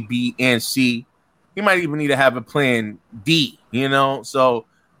plan A, B, and C. He might even need to have a plan D, you know? So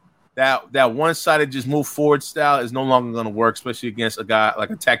that one-sided just move forward style is no longer going to work, especially against a guy like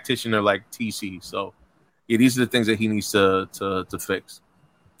a tactician or like TC. So yeah, these are the things that he needs to fix.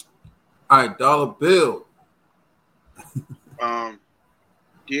 All right, Dollar Bill.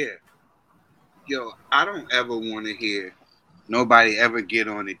 Yeah. Yo, I don't ever want to hear nobody ever get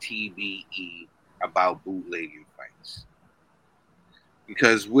on the TBE about bootlegging fights.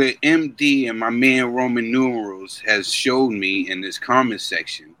 Because what MD and my man Roman Numerals has showed me in this comment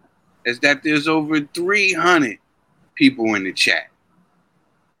section is that there's over 300 people in the chat.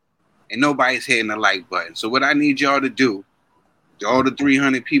 And nobody's hitting the like button. So what I need y'all to do, all the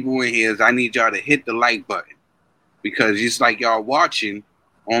 300 people in here, is I need y'all to hit the like button. Because it's like y'all watching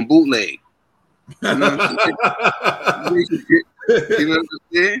on bootleg. You know what I'm saying? You know what I'm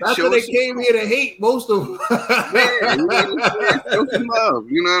saying? That's what they came here to hate, most of them. Yeah, you know what I'm saying? Show some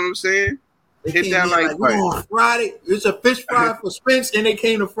love. You know what I'm saying? They hit that like button. Oh, Friday. It's a fish fry for Spence, and they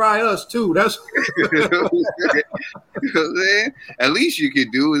came to fry us too. That's you know what I'm saying? At least you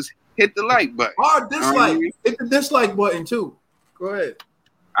can do is hit the like button. Or dislike. Hit the dislike button too. Go ahead.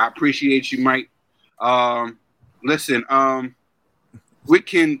 I appreciate you, Mike. Listen, what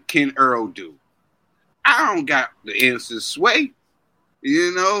can Earl do? I don't got the answers, Sway.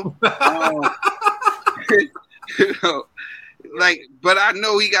 You know? You know, like, but I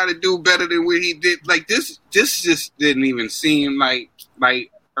know he got to do better than what he did. Like, this just didn't even seem like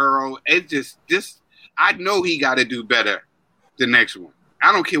Earl. It just I know he got to do better the next one.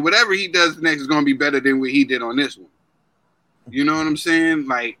 I don't care. Whatever he does next is going to be better than what he did on this one. You know what I'm saying?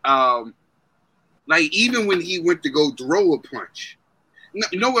 Like even when he went to go throw a punch,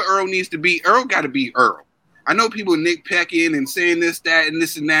 you know what Earl needs to be? Earl got to be Earl. I know people nitpicking and saying this, that, and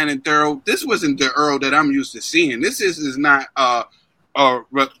this and that and thorough. This wasn't the Earl that I'm used to seeing. This is not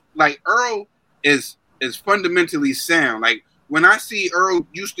like Earl is fundamentally sound. Like when I see Earl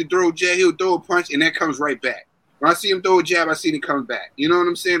used to throw a jab, he'll throw a punch and that comes right back. When I see him throw a jab, I see it come back. You know what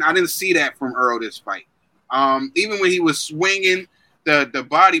I'm saying? I didn't see that from Earl this fight. Even when he was swinging the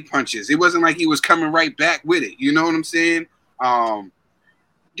body punches, it wasn't like he was coming right back with it. You know what I'm saying?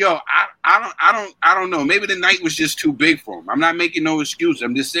 Yo, I don't know. Maybe the night was just too big for him. I'm not making no excuse.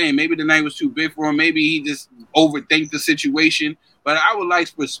 I'm just saying maybe the night was too big for him. Maybe he just overthinked the situation. But I would like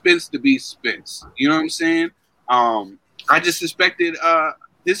for Spence to be Spence. You know what I'm saying? I just suspected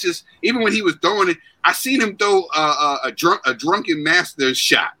this is even when he was throwing it. I seen him throw a drunken master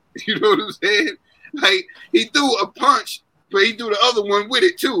shot. You know what I'm saying? Like he threw a punch, but he threw the other one with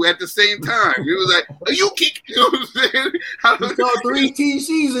it too at the same time. It was like, are you kick? You know what I'm saying? You saw 3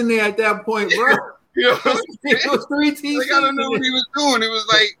 TCs in there at that point, bro. You know what I'm saying? It was 3 TCs. Like, I don't know what he was doing. It was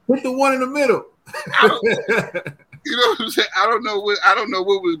like put the one in the middle. You know what I'm saying? I don't know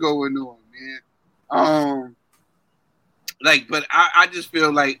what was going on, man. But I just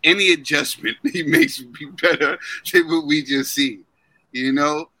feel like any adjustment he makes would be better than what we just see. You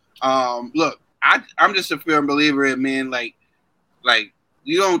know? Look, I'm just a firm believer in, man, like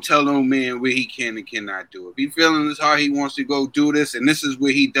you don't tell no man what he can and cannot do. If he's feeling his heart, he wants to go do this, and this is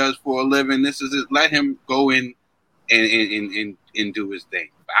what he does for a living. This is it. Let him go in and do his thing.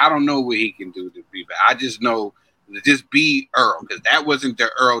 But I don't know what he can do to be. But I just know to just be Earl, because that wasn't the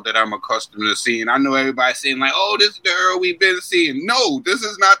Earl that I'm accustomed to seeing. I know everybody saying like, "Oh, this is the Earl we've been seeing." No, this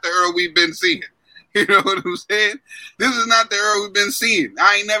is not the Earl we've been seeing. You know what I'm saying? This is not the Earl we've been seeing.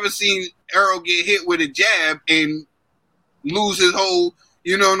 I ain't never seen Earl get hit with a jab and lose his whole,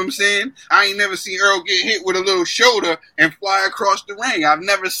 you know what I'm saying? I ain't never seen Earl get hit with a little shoulder and fly across the ring. I've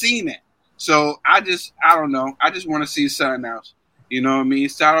never seen that. So I don't know. I just want to see something else. You know what I mean?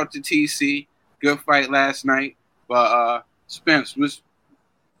 Shout out to TC. Good fight last night. But Spence, let's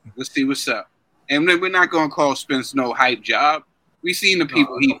see what's up. And we're not going to call Spence no hype job. We seen the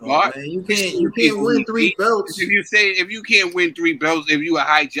people he fought. Man, you can't win 3 belts. If you can't win 3 belts, if you a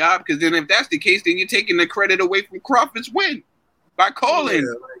high job, because then if that's the case, then you're taking the credit away from Crawford's win by calling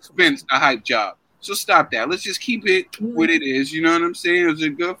Spence a hype job. So stop that. Let's just keep it what it is. You know what I'm saying? It was a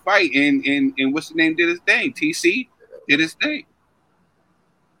good fight, and what's the name did his thing? TC did his thing.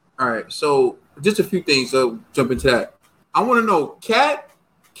 All right, so just a few things. Jump into that. I want to know, Cat,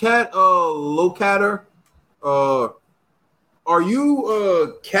 Locatter, are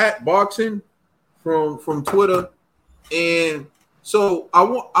you Cat Boxing from Twitter? And so I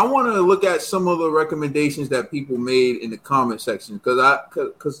want to look at some of the recommendations that people made in the comment section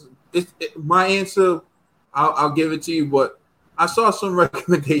because my answer, I'll give it to you, but I saw some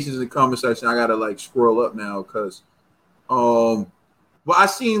recommendations in the comment section. I gotta like scroll up now because but I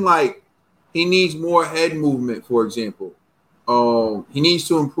seen like he needs more head movement, for example. He needs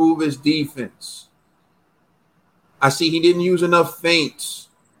to improve his defense. I see he didn't use enough feints.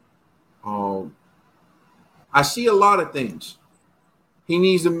 I see a lot of things. He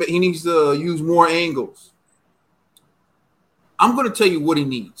needs to use more angles. I'm going to tell you what he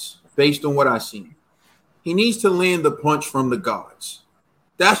needs based on what I've seen. He needs to land the punch from the guards.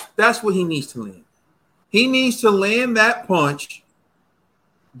 That's what he needs to land. He needs to land that punch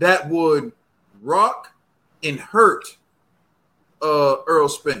that would rock and hurt Earl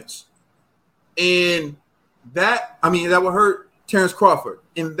Spence. And that would hurt Terrence Crawford.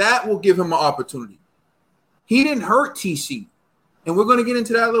 And that will give him an opportunity. He didn't hurt TC. And we're going to get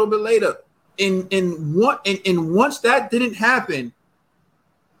into that a little bit later. And once that didn't happen,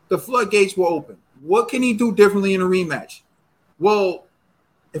 the floodgates were open. What can he do differently in a rematch? Well,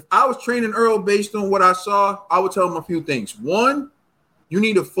 if I was training Earl based on what I saw, I would tell him a few things. 1, you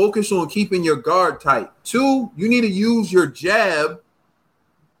need to focus on keeping your guard tight. 2, you need to use your jab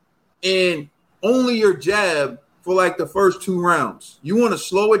and only your jab for like the first 2 rounds. You want to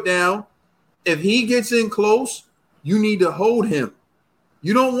slow it down. If he gets in close, you need to hold him.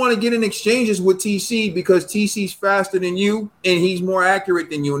 You don't want to get in exchanges with TC because TC's faster than you and he's more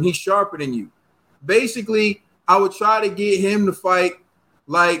accurate than you and he's sharper than you. Basically, I would try to get him to fight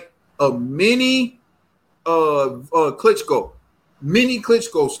like a mini Klitschko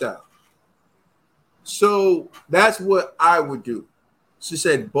style. So that's what I would do. She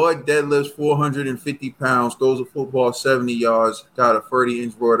said Bud deadlifts 450 pounds, throws a football 70 yards, got a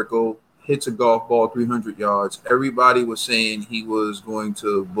 30-inch vertical, hits a golf ball 300 yards. Everybody was saying he was going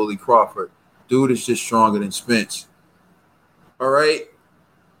to bully Crawford. Dude is just stronger than Spence. All right?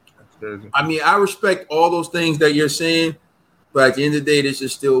 I mean, I respect all those things that you're saying, but at the end of the day, this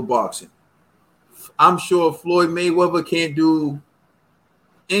is still boxing. I'm sure Floyd Mayweather can't do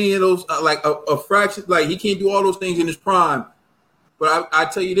any of those, like a fraction, like he can't do all those things in his prime. But I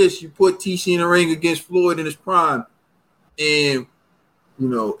tell you this, you put TC in the ring against Floyd in his prime, and you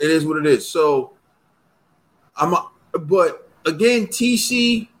know, it is what it is. So but again,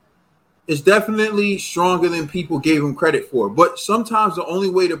 TC is definitely stronger than people gave him credit for. But sometimes the only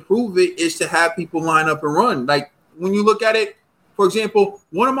way to prove it is to have people line up and run. Like when you look at it, for example,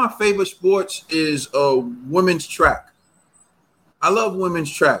 one of my favorite sports is women's track. I love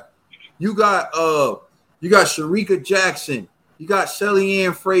women's track. You got Sharika Jackson, you got Shelly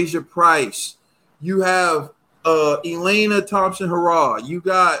Ann Fraser Price, you have Elena Thompson-Herah, you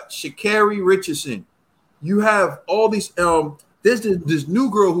got Sha'Carri Richardson, you have all these there's this new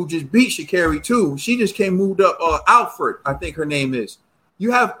girl who just beat Sha'Carri too. She just moved up, Alfred, I think her name is.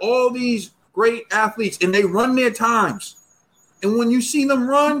 You have all these great athletes and they run their times. And when you see them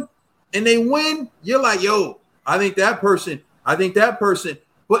run and they win, you're like, yo, I think that person.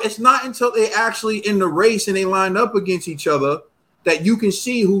 But it's not until they actually in the race and they line up against each other that you can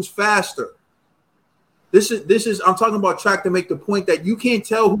see who's faster. This is I'm talking about track to make the point that you can't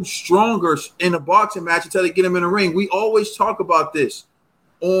tell who's stronger in a boxing match until they get them in the ring. We always talk about this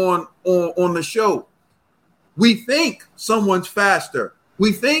on the show. We think someone's faster.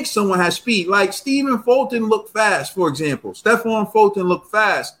 We think someone has speed. Like Stephen Fulton looked fast, for example. Stephon Fulton looked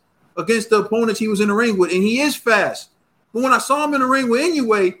fast against the opponents he was in the ring with, and he is fast. But when I saw him in the ring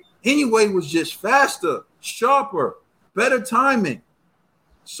with Inoue was just faster, sharper, better timing.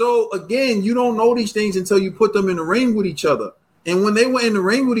 So, again, you don't know these things until you put them in the ring with each other. And when they were in the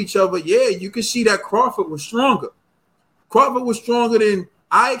ring with each other, yeah, you could see that Crawford was stronger. Crawford was stronger than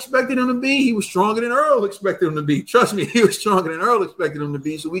I expected him to be. He was stronger than Earl expected him to be. Trust me, he was stronger than Earl expected him to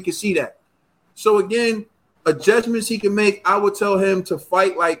be, so we could see that. So, again, adjustments he can make, I would tell him to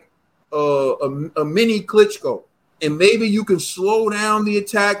fight like a mini Klitschko. And maybe you can slow down the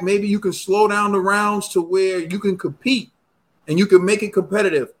attack. Maybe you can slow down the rounds to where you can compete and you can make it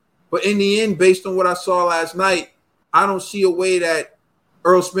competitive. But in the end, based on what I saw last night, I don't see a way that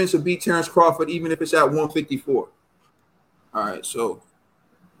Earl Spence will beat Terrence Crawford, even if it's at 154. All right, so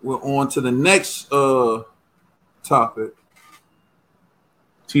we're on to the next topic.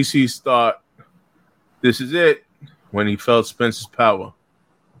 TC's thought, this is it, when he felt Spence's power.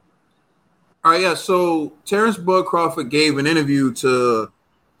 All right, yeah, so Terrence Bud Crawford gave an interview to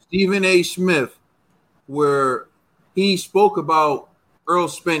Stephen A. Smith where he spoke about Earl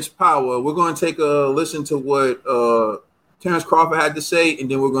Spence's power. We're going to take a listen to what Terrence Crawford had to say, and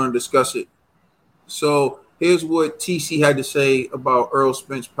then we're going to discuss it. So here's what TC had to say about Earl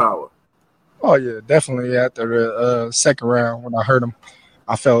Spence's power. Oh, yeah, definitely. After the second round, when I heard him,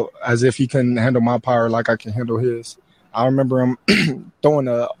 I felt as if he couldn't handle my power like I can handle his. I remember him throwing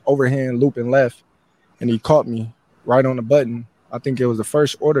an overhand looping left, and he caught me right on the button. I think it was the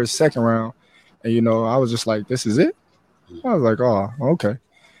first order, second round. And, you know, I was just like, this is it? I was like, oh, okay.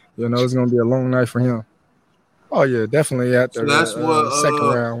 You know, it's going to be a long night for him. Oh, yeah, definitely after the second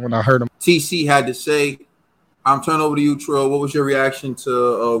round when I heard him. TC had to say. I'm turning over to you, Trill. What was your reaction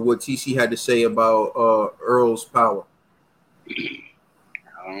to what TC had to say about Earl's power?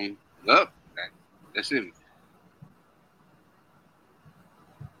 Look, that's it.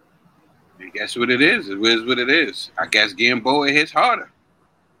 Guess what it is? It is what it is. I guess Gamboa hits harder.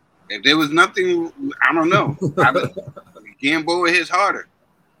 If there was nothing, I don't know. Gamboa hits harder.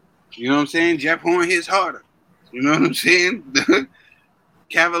 You know what I'm saying? Jeff Horn hits harder. You know what I'm saying?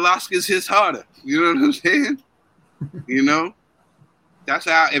 Kavaliauskas hits harder. You know what I'm saying? You know? That's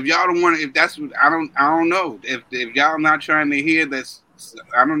how. If y'all don't want to, if that's what I don't know. If y'all not trying to hear that's,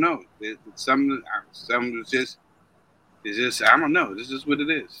 I don't know. Some it's just I don't know. This is what it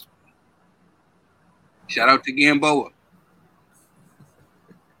is. Shout out to Gamboa.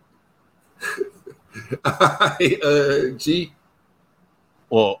 G.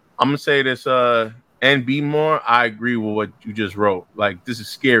 Well, I'm gonna say this. And be more. I agree with what you just wrote. Like, this is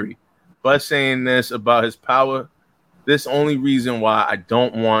scary. But saying this about his power, this only reason why I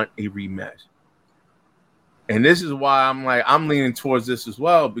don't want a rematch. And this is why I'm leaning towards this as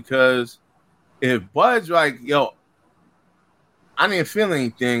well, because if Bud's like, yo, I didn't feel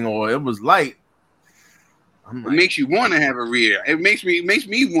anything, or it was light. It makes you want to have a rematch. It makes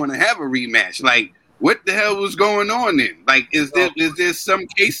me want to have a rematch. Like, what the hell was going on then? Like, is there some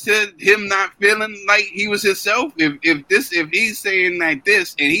case to him not feeling like he was himself? If he's saying like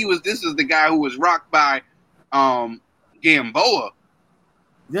this, and this is the guy who was rocked by Gamboa.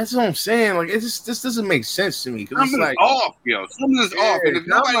 That's what I'm saying. Like, this doesn't make sense to me. Something's like off, yo. Something's off. And if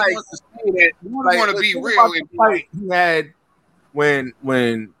nobody wants to say that, you want to be real. Fight he had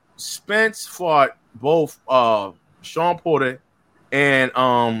when Spence fought both Sean Porter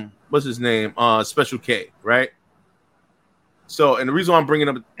and what's his name? Special K, right? So, and the reason why I'm bringing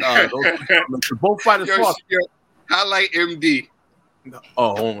up both fighters fought. Highlight MD.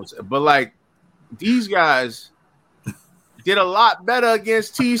 Oh, almost. But like, these guys did a lot better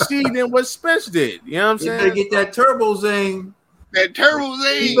against TC than what Spence did. You know what I'm saying? You better get that Turbo Zane. That Turbo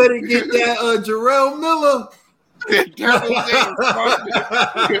Zane. You better get that Jarrell Miller. The Turbo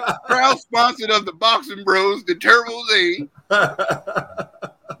Zane. Proud sponsored of the Boxing Bros, the Turbo Zane.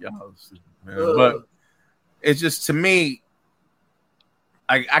 But it's just, to me,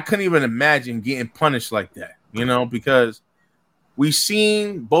 I couldn't even imagine getting punished like that, you know, because we've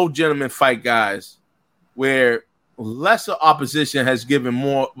seen both gentlemen fight guys where lesser opposition has given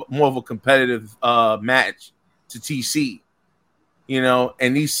more of a competitive match to TC, you know,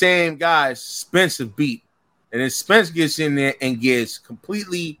 and these same guys Spence have beat, and then Spence gets in there and gets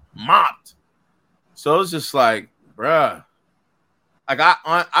completely mopped. So it's just like, bruh, like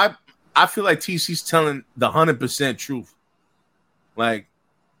I feel like TC's telling the 100% truth. Like,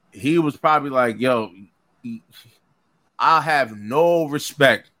 he was probably like, yo, I have no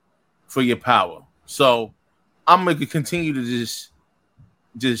respect for your power. So I'm going to continue to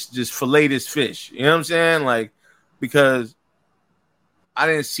just fillet this fish. You know what I'm saying? Like, because I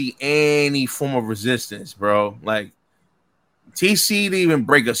didn't see any form of resistance, bro. Like, TC didn't even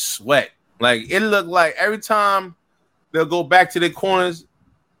break a sweat. Like, it looked like every time they'll go back to their corners,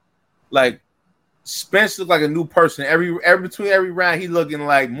 like, Spence looked like a new person. Between every round, he looking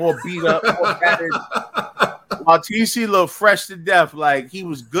like more beat up, more battered. While TC looked fresh to death, like he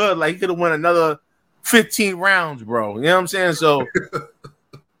was good. Like, he could have won another 15 rounds, bro. You know what I'm saying? So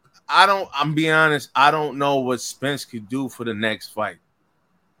I'm being honest, I don't know what Spence could do for the next fight.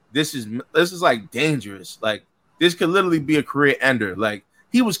 This is like dangerous. Like, this could literally be a career ender. Like,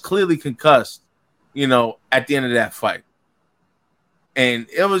 he was clearly concussed, you know, at the end of that fight. And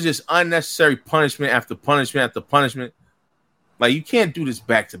it was just unnecessary punishment after punishment after punishment. Like, you can't do this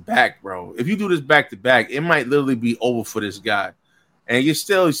back to back, bro. If you do this back to back, it might literally be over for this guy. And he's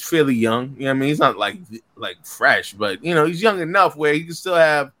fairly young. You know what I mean? He's not like fresh, but you know, he's young enough where he can still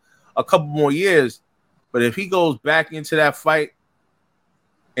have a couple more years. But if he goes back into that fight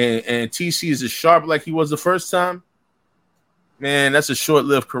and TC is as sharp like he was the first time, man, that's a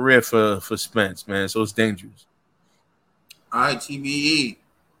short-lived career for Spence, man. So it's dangerous. All right, TBE.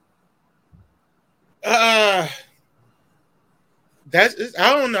 That's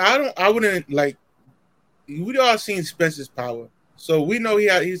I don't know. I wouldn't like. We all seen Spence's power, so we know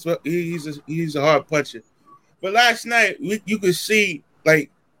he's a hard puncher. But last night you could see, like,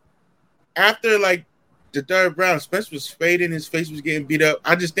 after like the third round, Spence was fading. His face was getting beat up.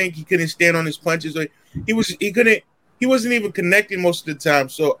 I just think he couldn't stand on his punches. Or he wasn't even connecting most of the time.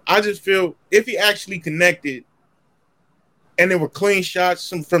 So I just feel if he actually connected and there were clean shots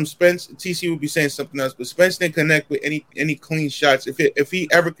from Spence, TC would be saying something else. But Spence didn't connect with any clean shots. If he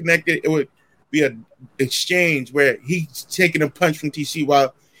ever connected, it would be an exchange where he's taking a punch from TC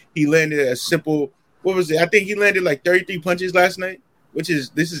while he landed a simple, what was it? I think he landed like 33 punches last night, which is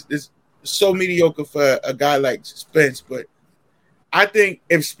so mediocre for a guy like Spence. But I think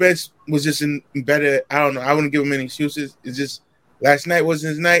if Spence was just in better, I don't know, I wouldn't give him any excuses. It's just last night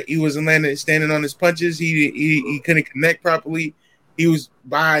wasn't his night. He wasn't standing on his punches. He couldn't connect properly. He was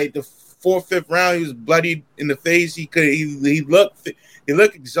by the 4th, 5th round. He was bloodied in the face. He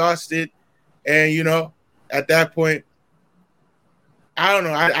looked exhausted, and you know, at that point, I don't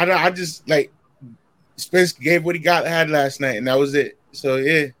know. I just like Spence gave what he had last night, and that was it. So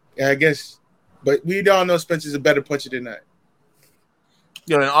yeah, I guess. But we all know Spence is a better puncher than that.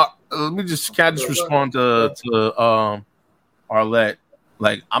 Yeah, let me just respond to Arlette.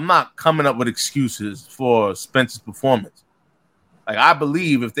 Like, I'm not coming up with excuses for Spence's performance. Like, I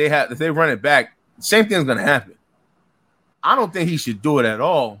believe if they run it back, the same thing's gonna happen. I don't think he should do it at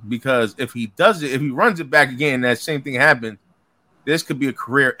all, because if he does it, if he runs it back again, and that same thing happens, this could be a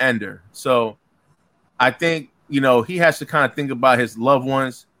career ender. So I think, you know, he has to kind of think about his loved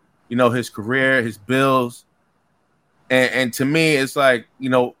ones, you know, his career, his bills. And to me, it's like, you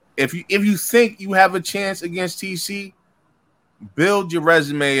know, if you think you have a chance against TC, build your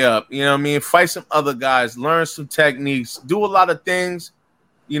resume up. You know what I mean? Fight some other guys, learn some techniques, do a lot of things,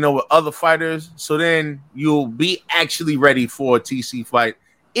 you know, with other fighters. So then you'll be actually ready for a TC fight,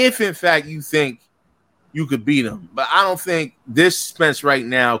 if in fact you think you could beat him. But I don't think this Spence right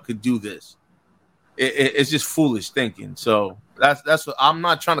now could do this. It's just foolish thinking. So that's what I'm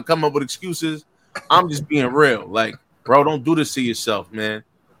not trying to come up with excuses. I'm just being real. Like, bro, don't do this to yourself, man.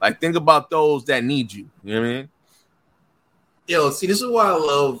 Like, think about those that need you. You know what I mean? Yo, see, this is why I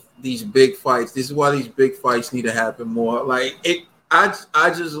love these big fights. This is why these big fights need to happen more. Like, I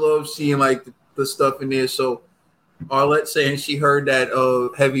just love seeing like the stuff in there. So, Arlette saying she heard that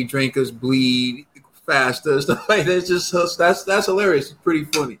heavy drinkers bleed faster, stuff like that. It's just that's hilarious. It's pretty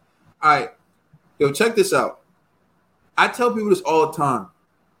funny. All right, yo, check this out. I tell people this all the time.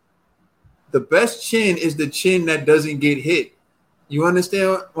 The best chin is the chin that doesn't get hit. You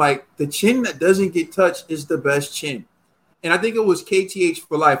understand? Like, the chin that doesn't get touched is the best chin. And I think it was KTH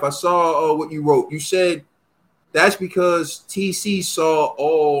for life. I saw what you wrote. You said that's because TC saw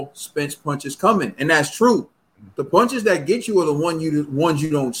all Spence punches coming. And that's true. The punches that get you are the ones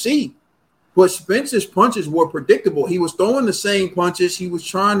you don't see. But Spence's punches were predictable. He was throwing the same punches. He was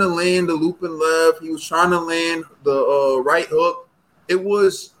trying to land the looping left. He was trying to land the right hook. It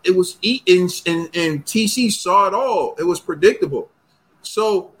was eating, and TC saw it all. It was predictable.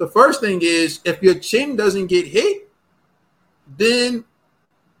 So the first thing is, if your chin doesn't get hit, then,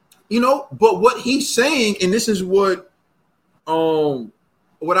 you know, but what he's saying, and this is what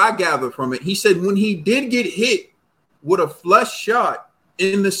I gather from it, he said when he did get hit with a flush shot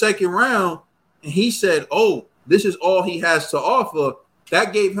in the second round, and he said, oh, this is all he has to offer,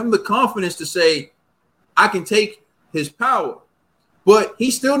 that gave him the confidence to say, I can take his power. But he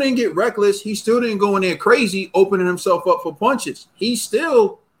still didn't get reckless. He still didn't go in there crazy, opening himself up for punches. He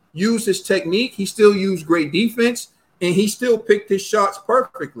still used his technique. He still used great defense, and he still picked his shots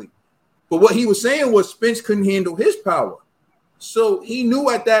perfectly. But what he was saying was Spence couldn't handle his power. So he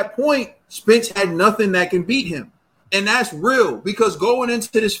knew at that point Spence had nothing that can beat him. And that's real, because going into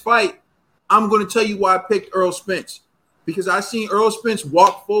this fight, I'm going to tell you why I picked Earl Spence. Because I seen Earl Spence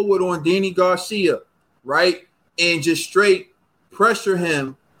walk forward on Danny Garcia, right? And just straight pressure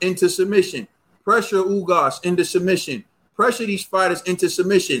him into submission, pressure Ugas into submission, pressure these fighters into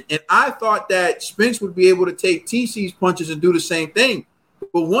submission. And I thought that Spence would be able to take TC's punches and do the same thing.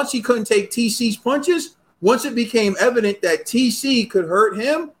 But once he couldn't take TC's punches, once it became evident that TC could hurt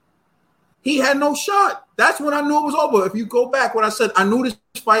him, he had no shot. That's when I knew it was over. If you go back, what I said, I knew this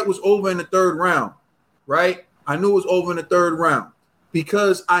fight was over in the third round, right? I knew it was over in the third round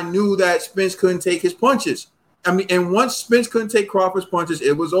because I knew that Spence couldn't take his punches. I mean, and once Spence couldn't take Crawford's punches,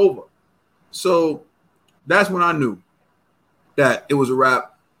 it was over. So that's when I knew that it was a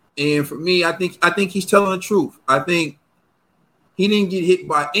wrap. And for me, I think he's telling the truth. I think he didn't get hit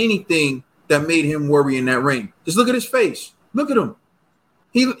by anything that made him worry in that ring. Just look at his face. Look at him.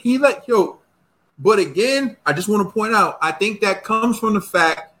 He let yo. But again, I just want to point out, I think that comes from the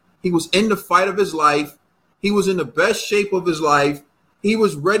fact he was in the fight of his life. He was in the best shape of his life. He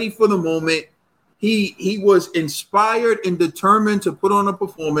was ready for the moment. He was inspired and determined to put on a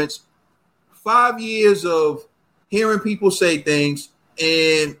performance. 5 years of hearing people say things,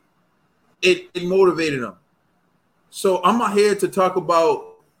 and it motivated him. So I'm not here to talk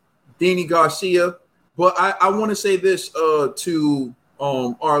about Danny Garcia, but I want to say this to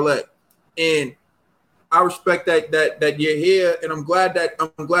Arlette, and I respect that you're here, and I'm glad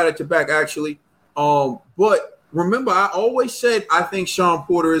that you're back actually. But remember, I always said I think Sean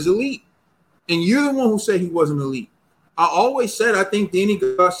Porter is elite, and you're the one who said he wasn't elite. I always said I think Danny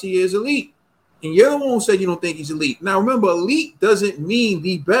Garcia is elite, and you're the one who said you don't think he's elite. Now remember, elite doesn't mean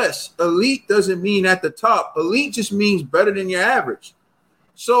the best. Elite doesn't mean at the top. Elite just means better than your average.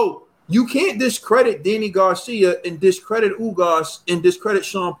 So you can't discredit Danny Garcia and discredit Ugas and discredit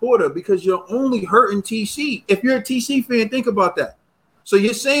Sean Porter because you're only hurting TC. If you're a TC fan, think about that. So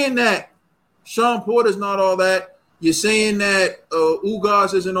you're saying that Sean Porter's not all that. You're saying that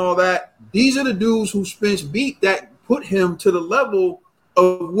Ugas isn't all that. These are the dudes who Spence beat that put him to the level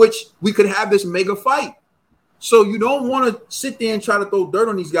of which we could have this mega fight. So you don't want to sit there and try to throw dirt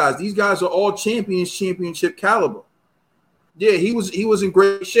on these guys. These guys are all championship caliber. Yeah, he was in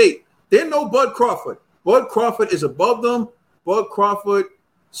great shape. They're no Bud Crawford. Bud Crawford is above them. Bud Crawford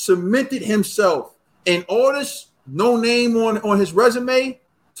cemented himself. And all this no name on his resume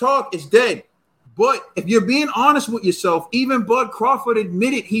talk is dead. But if you're being honest with yourself, even Bud Crawford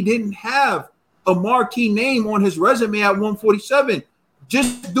admitted he didn't have a marquee name on his resume at 147.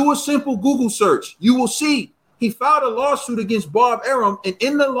 Just do a simple Google search. You will see he filed a lawsuit against Bob Arum. And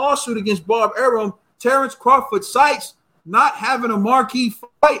in the lawsuit against Bob Arum, Terrence Crawford cites not having a marquee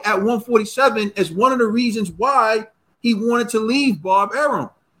fight at 147 as one of the reasons why he wanted to leave Bob Arum.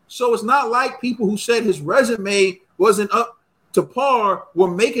 So it's not like people who said his resume wasn't up to par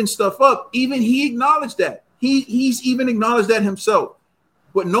were making stuff up. Even he acknowledged that. He's even acknowledged that himself.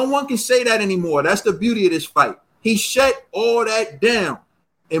 But no one can say that anymore. That's the beauty of this fight. He shut all that down.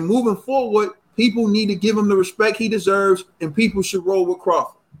 And moving forward, people need to give him the respect he deserves, and people should roll with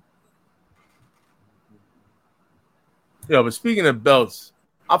Crawford. Yo, but speaking of belts,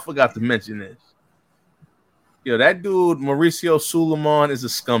 I forgot to mention this. Yo, that dude, Mauricio Suleiman, is a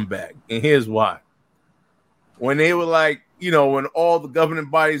scumbag. And here's why. When they were like, when all the governing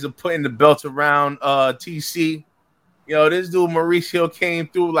bodies are putting the belts around TC, this dude Mauricio came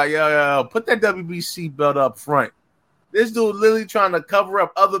through like, yo, put that WBC belt up front. This dude literally trying to cover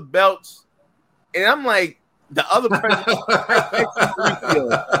up other belts. And I'm like, the other president,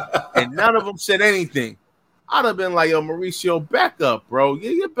 and none of them said anything. I'd have been like, yo, Mauricio, back up, bro.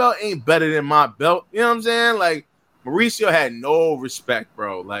 Your belt ain't better than my belt. You know what I'm saying? Like, Mauricio had no respect,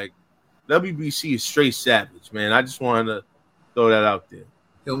 bro. Like, WBC is straight savage, man. I just wanted to throw that out there.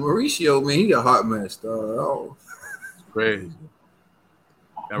 Yo, Mauricio, man, he a hot mess, dog. Oh. It's crazy.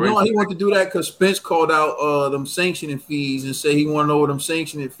 You know why he wanted to do that? Because Spence called out them sanctioning fees and said he want to know where them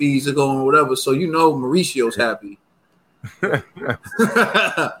sanctioning fees are going or whatever. So Mauricio's happy.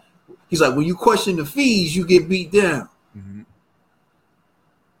 He's like, when you question the fees, you get beat down. Mm-hmm.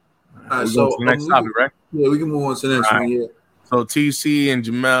 All right, so next topic, right? Yeah, we can move on to the next one. Yeah. So TC and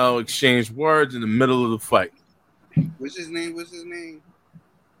Jamel exchanged words in the middle of the fight. What's his name?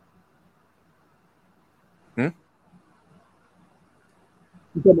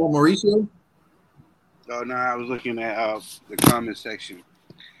 You talking about Mauricio? Oh no, I was looking at the comment section.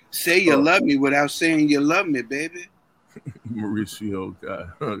 Say you love me without saying you love me, baby. Mauricio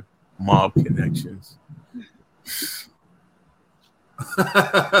got mob connections.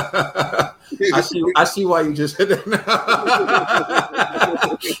 I see why you just said that now.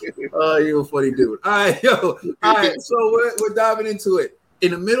 Oh, you're a funny dude. All right, so we're diving into it.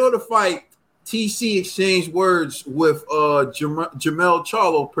 In the middle of the fight, TC exchanged words with Jamel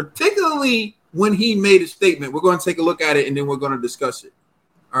Charlo, particularly when he made a statement. We're going to take a look at it, and then we're going to discuss it.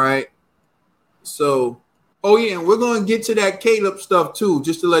 All right? So, and we're going to get to that Caleb stuff, too,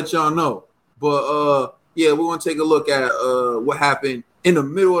 just to let y'all know. But, we're going to take a look at what happened in the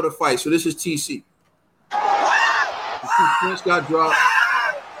middle of the fight. So this is TC. Spence got dropped.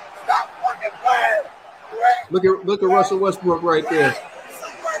 Look at Russell Westbrook right there.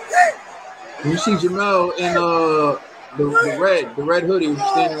 You see Jamel in the red hoodie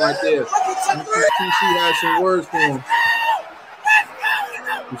standing right there. You see TC has some words for him.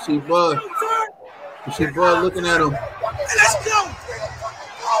 You see Bud looking at him.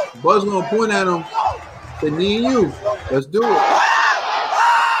 Bud's gonna point at him. Say, me and you, let's do it.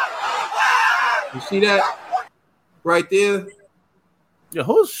 You see that right there? Yo,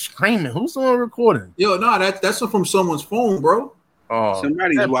 who's screaming? Who's on recording? Yo, no, that's from someone's phone, bro. Oh,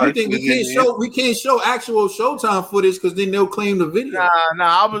 somebody's watching. We can't show actual Showtime footage because then they'll claim the video.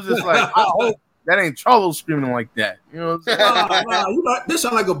 Nah. I was just like, I hope that ain't Charlo screaming like that. You know what I'm saying? Nah, this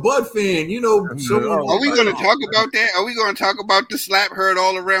sound like a Bud fan. You know, Are we going to talk about that? Are we going to talk about the slap heard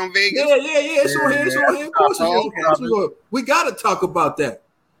all around Vegas? Yeah. It's on here. Of course it is. We got to talk about that.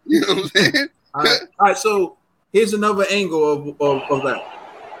 You know what I'm saying? All right. So here's another angle of that.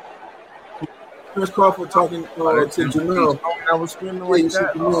 Here's Crawford talking to Jamel. I was screaming like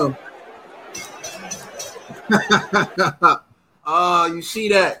that. You see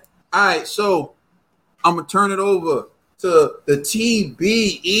that? All right, so I'm gonna turn it over to the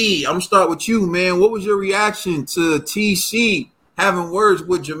TBE. I'm gonna start with you, man. What was your reaction to TC having words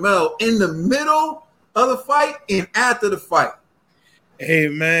with Jamel in the middle of the fight and after the fight? Hey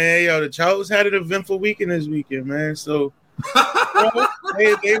man, yo, the Charlos had an eventful weekend this weekend, man. So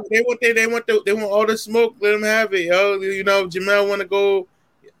they want all the smoke. Let them have it, yo. You know, Jamel want to go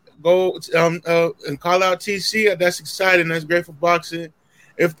and call out TC. That's exciting. That's great for boxing.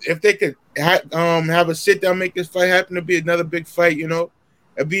 If they could have a sit down, make this fight happen to be another big fight, you know,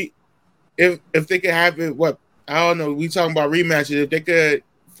 it'd be if they could have it. What I don't know. We talking about rematches. If they could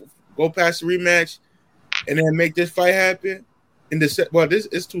go past the rematch and then make this fight happen in December. Well, this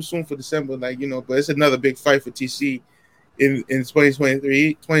is too soon for December, like, you know, but it's another big fight for TC in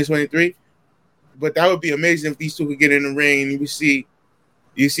 2023. But that would be amazing if these two could get in the ring and you see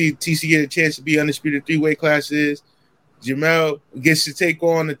TC get a chance to be undisputed 3-weight classes. Jamel gets to take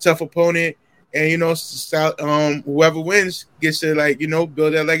on a tough opponent, and you know, whoever wins gets to, like, you know,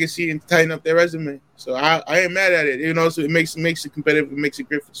 build their legacy and tighten up their resume. So I ain't mad at it, you know. So it makes it competitive. It makes it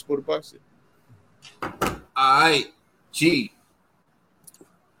great for the sport of boxing. All right, G.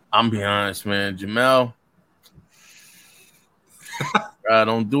 I'm being honest, man. Jamel,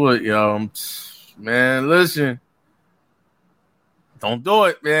 don't do it, yo. Man, listen. Don't do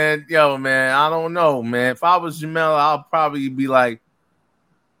it, man. Yo, man, I don't know, man. If I was Jamel, I'll probably be like,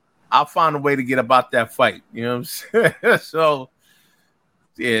 I'll find a way to get about that fight. You know what I'm saying? So,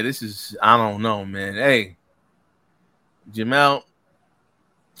 yeah, I don't know, man. Hey, Jamel,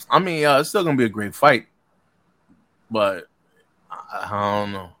 I mean, it's still going to be a great fight. But, I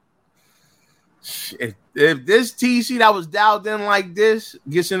don't know. If this TC that was dialed in like this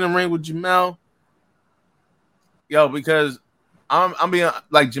gets in the ring with Jamel, yo, because I'm being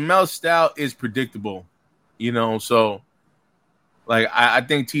like, Jamel's style is predictable, you know. So, like, I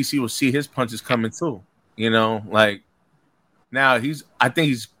think TC will see his punches coming too, you know. Like, now I think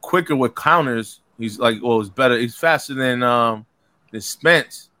he's quicker with counters. He's like, well, it's better. He's faster than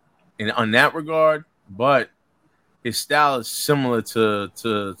Spence, on that regard. But his style is similar to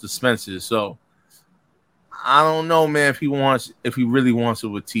Spence's. So, I don't know, man, if he really wants it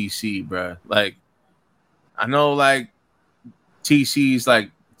with TC, bro. Like, I know, like, TC's like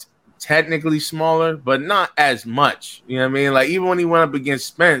technically smaller, but not as much. You know what I mean? Like, even when he went up against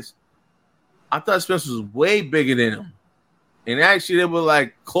Spence, I thought Spence was way bigger than him. And actually, they were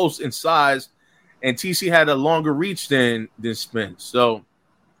like close in size, and TC had a longer reach than Spence. So,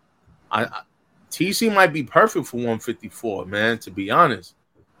 TC might be perfect for 154, man, to be honest.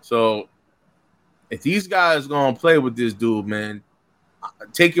 So, if these guys gonna play with this dude, man,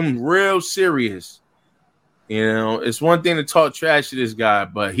 take him real serious. You know, it's one thing to talk trash to this guy,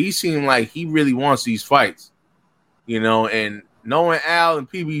 but he seemed like he really wants these fights. You know, and knowing Al and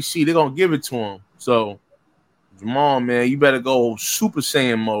PBC, they're going to give it to him. So, Jamal, man, you better go Super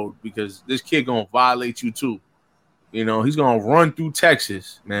Saiyan mode because this kid going to violate you too. You know, he's going to run through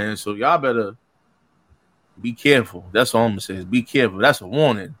Texas, man. So, y'all better be careful. That's all I'm going to say is be careful. That's a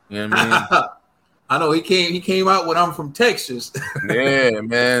warning. You know what I mean? I know he came out when I'm from Texas. Yeah,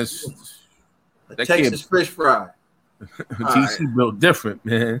 man. That Texas fish fry. TC right. Built different,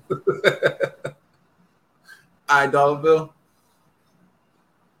 man. All right, Dollar Bill.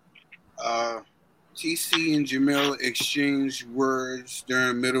 TC and Jamel exchanged words during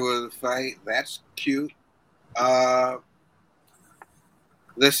the middle of the fight. That's cute.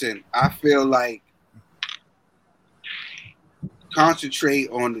 Listen, I feel like concentrate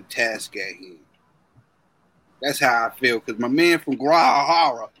on the task at hand. That's how I feel, because my man from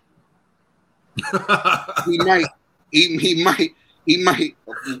Guadalajara, He might.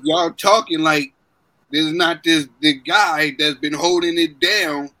 Y'all talking like there's not the guy that's been holding it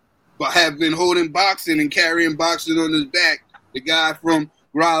down, but have been holding boxing and carrying boxing on his back. The guy from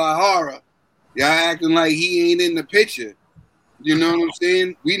Guadalajara. Y'all acting like he ain't in the picture. You know what I'm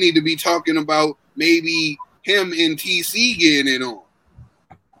saying? We need to be talking about maybe him and TC getting it on.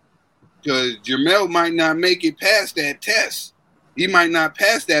 Because Jamel might not make it past that test. He might not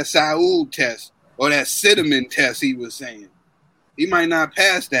pass that Saul test or that cinnamon test he was saying. He might not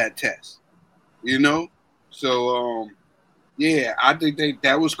pass that test. You know? So, yeah, I think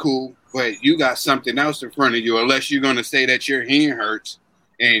that was cool. But you got something else in front of you, unless you're going to say that your hand hurts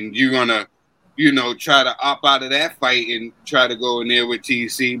and you're going to, try to opt out of that fight and try to go in there with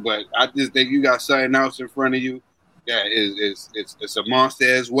TC. But I just think you got something else in front of you that it's a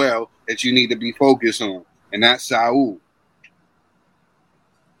monster as well that you need to be focused on, and that's Saul.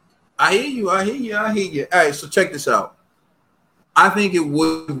 I hear you. All right, so check this out. I think it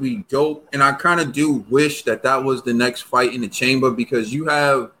would be dope, and I kind of do wish that was the next fight in the chamber, because you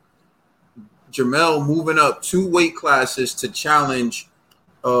have Jamel moving up 2 weight classes to challenge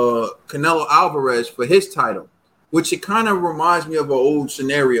Canelo Alvarez for his title, which it kind of reminds me of an old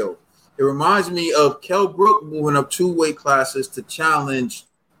scenario. It reminds me of Kell Brook moving up 2 weight classes to challenge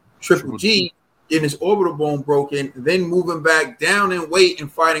Triple G, getting his orbital bone broken, then moving back down in weight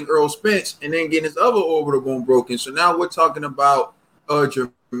and fighting Earl Spence, and then getting his other orbital bone broken. So now we're talking about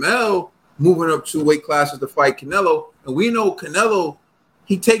Jamel moving up 2 weight classes to fight Canelo, and we know Canelo,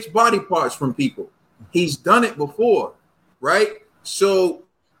 he takes body parts from people. He's done it before, right? So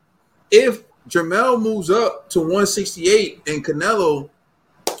if Jamel moves up to 168 and Canelo,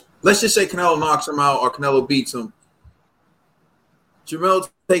 let's just say Canelo knocks him out or Canelo beats him, Jamel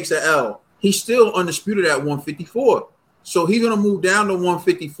takes an L. He's still undisputed at 154. So he's going to move down to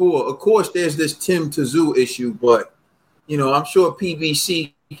 154. Of course, there's this Tim Tszyu issue, but, I'm sure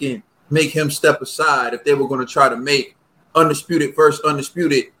PBC can make him step aside if they were going to try to make undisputed versus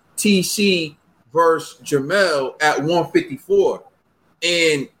undisputed TC versus Jamel at 154.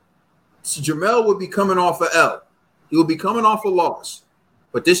 And Jamel would be coming off a L. He will be coming off a loss.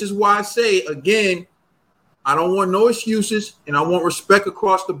 But this is why I say, again, I don't want no excuses, and I want respect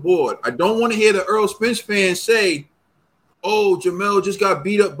across the board. I don't want to hear the Earl Spence fans say, oh, Jamel just got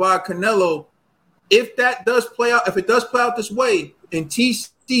beat up by Canelo. If that does play out, if it does play out this way, and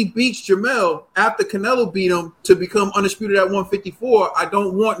TC beats Jamel after Canelo beat him to become undisputed at 154, I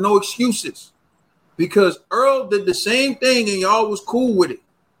don't want no excuses. Because Earl did the same thing and y'all was cool with it.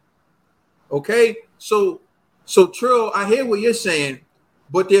 Okay? So Trill, I hear what you're saying,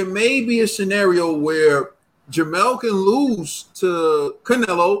 but there may be a scenario where Jamel can lose to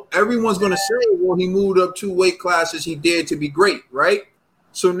Canelo. Everyone's going to say, well, he moved up 2 weight classes. He dared to be great, right?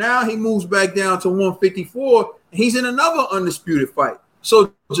 So now he moves back down to 154. And he's in another undisputed fight.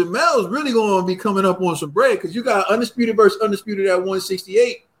 So Jamel's really going to be coming up on some bread, because you got undisputed versus undisputed at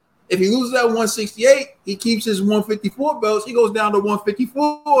 168. If he loses at 168, he keeps his 154 belts. He goes down to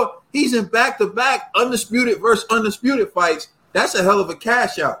 154. He's in back-to-back undisputed versus undisputed fights. That's a hell of a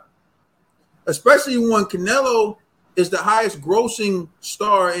cash out, especially when Canelo is the highest grossing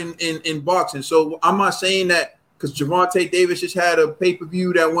star in boxing. So I'm not saying that because Gervonta Davis just had a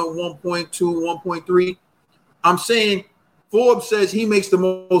pay-per-view that went 1.2, 1.3. I'm saying Forbes says he makes the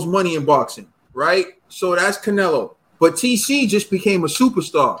most money in boxing, right? So that's Canelo. But TC just became a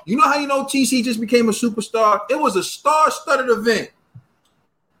superstar. You know how you know TC just became a superstar? It was a star-studded event.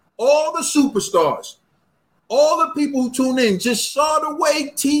 All the superstars, all the people who tuned in just saw the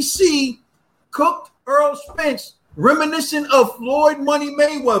way TC cooked Earl Spence, reminiscent of Floyd Money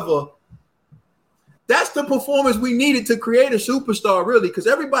Mayweather. That's the performance we needed to create a superstar, really, because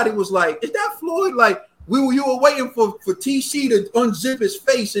everybody was like, is that Floyd? Like, you were waiting for TC to unzip his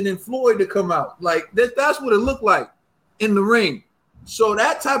face and then Floyd to come out. Like, that's what it looked like in the ring. So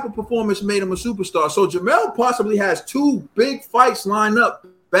that type of performance made him a superstar. So Jamel possibly has 2 big fights lined up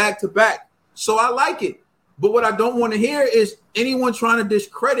back to back. So I like it. But what I don't want to hear is anyone trying to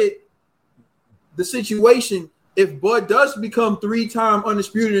discredit the situation. If Bud does become 3-time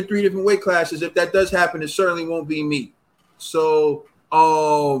undisputed in 3 different weight classes, if that does happen, it certainly won't be me. So,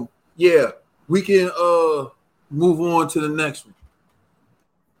 yeah, we can move on to the next one.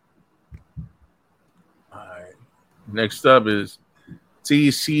 All right. Next up is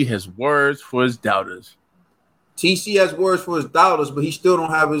TC has words for his doubters. TC has words for his doubters, but he still don't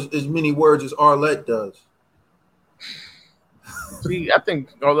have as many words as Arlette does. See, I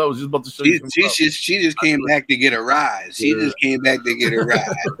think Arlette was just about to show you. She just came back to get a rise. She just came back to get a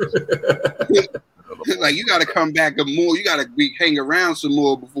rise. Like you got to come back more. You got to be hang around some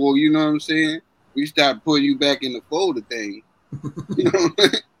more before you know what I'm saying. We start putting you back in the fold of things. You know.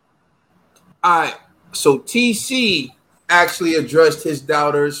 All right. So TC actually addressed his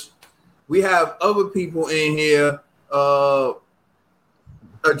doubters. We have other people in here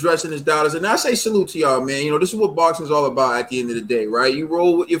addressing his doubters, and I say salute to y'all, man. You know, this is what boxing is all about at the end of the day, right? You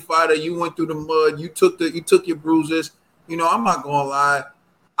roll with your fighter, you went through the mud, you took your bruises. You know, I'm not gonna lie,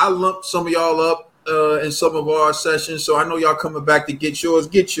 I lumped some of y'all up in some of our sessions, so I know y'all coming back to get yours.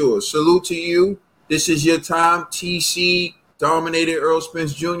 Get yours. Salute to you. This is your time. TC dominated Earl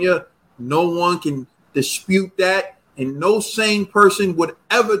Spence Jr. No one can dispute that, and no sane person would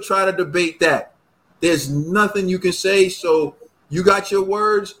ever try to debate that. There's nothing you can say. So you got your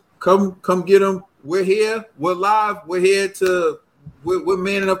words. Come get them. We're here. We're live. We're here to. We're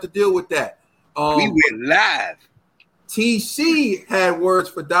man enough to deal with that. We went live. TC had words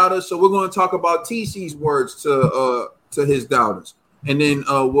for doubters, so we're going to talk about TC's words to his doubters, and then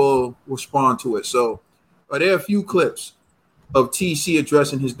we'll respond to it. So, there are a few clips of TC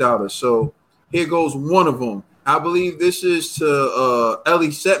addressing his doubters. So here goes one of them. I believe this is to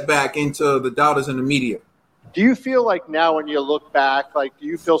Ellie's setback into the doubters in the media. Do you feel like now when you look back, like do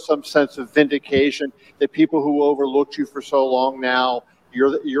you feel some sense of vindication that people who overlooked you for so long now,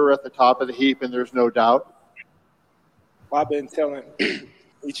 you're at the top of the heap and there's no doubt? I've been telling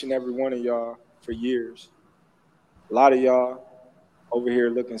each and every one of y'all for years. A lot of y'all over here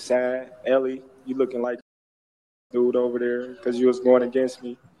looking sad. Ellie, you looking like dude over there because you was going against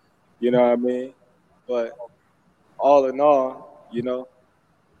me. You know what I mean? But all in all, you know,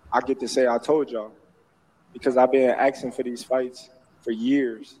 I get to say I told y'all because I've been asking for these fights for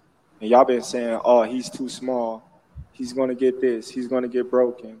years. And y'all been saying, oh, he's too small. He's going to get this. He's going to get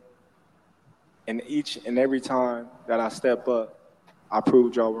broken. And each and every time that I step up, I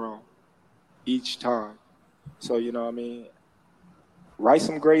proved y'all wrong. Each time. So, you know what I mean? Write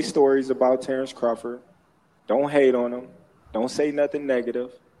some great stories about Terrence Crawford. Don't hate on him. Don't say nothing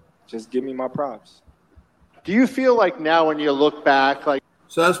negative. Just give me my props. Do you feel like now when you look back, like...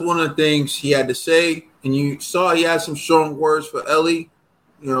 So that's one of the things he had to say. And you saw he had some strong words for Ellie.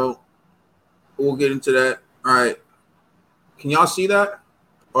 You know, we'll get into that. All right. Can y'all see that?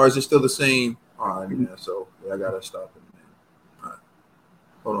 Or is it still the same? All right, yeah, so I got to stop it, man. All right.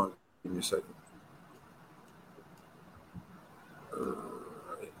 Hold on. Give me a second.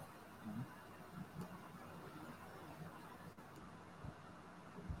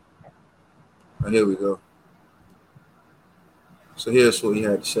 Here we go. So here's what he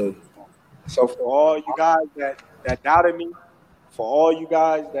had to say. So for all you guys that doubted me, for all you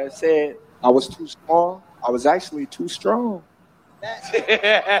guys that said I was too small, I was actually too strong.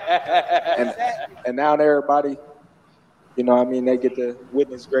 and now everybody, you know what I mean, they get to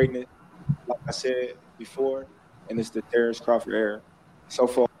witness greatness, like I said before, and it's the Terrence Crawford era. So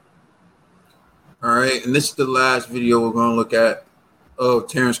for all right, and this is the last video we're going to look at of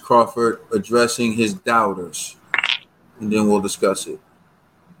Terrence Crawford addressing his doubters, and then we'll discuss it.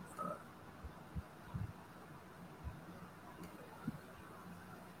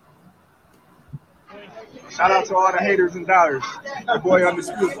 Shout out to all the haters and doubters. The boy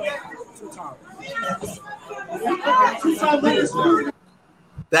undisputed.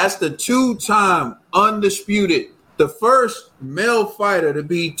 That's the two-time undisputed. The first male fighter to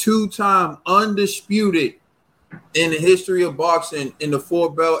be two-time undisputed in the history of boxing in the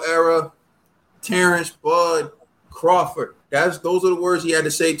four-belt era, Terrence Bud Crawford. Those are the words he had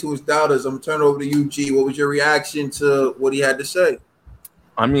to say to his doubters. I'm turning over to you, G. What was your reaction to what he had to say?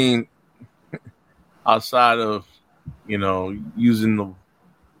 I mean, outside of, you know, using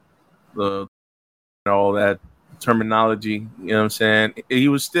the all that terminology, you know what I'm saying? He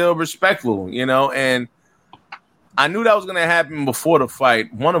was still respectful, you know, and I knew that was going to happen before the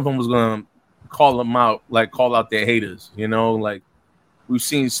fight. One of them was going to call them out, like call out their haters, you know, like we've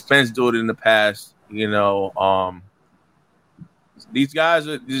seen Spence do it in the past, you know. These guys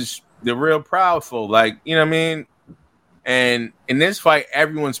are just, they're real proudful, like, you know what I mean? And in this fight,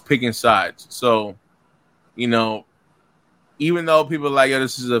 everyone's picking sides. So, you know, even though people are like, yo,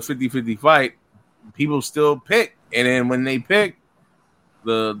 this is a 50-50 fight, people still pick. And then when they pick,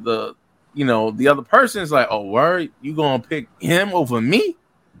 the you know, the other person is like, oh, word, you going to pick him over me?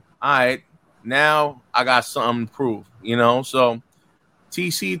 All right, now I got something to prove, you know? So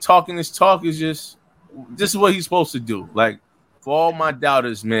TC talking this talk is just, this is what he's supposed to do. Like, for all my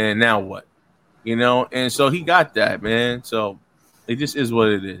doubters, man, now what? You know? And so he got that, man. So it just is what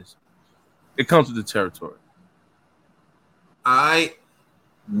it is. It comes with the territory. I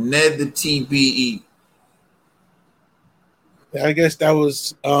Ned the TBE. I guess that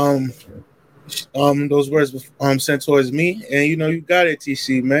was those words sent towards me, and you got it,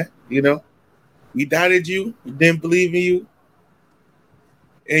 TC, man. We doubted you, we didn't believe in you,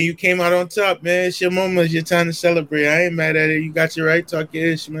 and you came out on top, man. It's your moment, it's your time to celebrate. I ain't mad at it. You got your right, talk your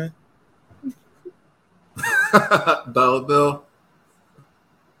ish, man. Dollar Bill.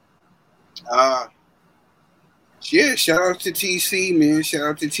 Yeah, shout out to TC, man. Shout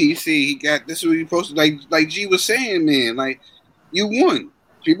out to TC. He got this. Is what he posted. Like G was saying, man. Like, you won.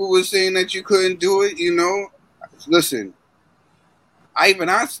 People were saying that you couldn't do it. Listen. I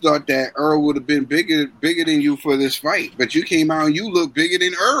thought that Earl would have been bigger than you for this fight, but you came out and you look bigger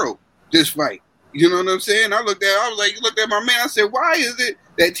than Earl this fight. You know what I'm saying? I looked at my man. I said, why is it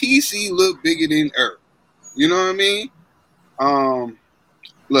that TC look bigger than Earl? You know what I mean?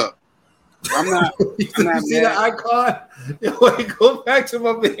 Look. I'm not you see mad. The icon? Wait, go back to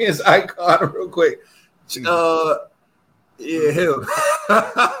my man's icon real quick. Yeah, him.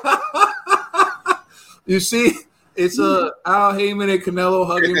 You see, it's Al Heyman and Canelo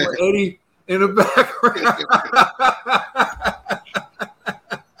hugging with Eddie in the background.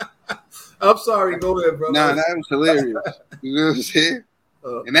 I'm sorry, go ahead, bro. Nah, that was hilarious. You know what I'm saying?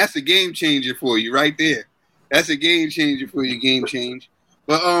 And that's a game changer for you right there. That's a game changer for you, game change.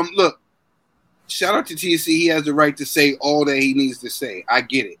 But look. Shout out to TC. He has the right to say all that he needs to say. I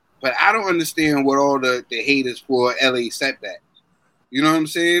get it, but I don't understand what all the haters for LA setback. You know what I'm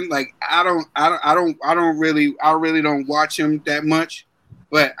saying? Like I really don't watch him that much,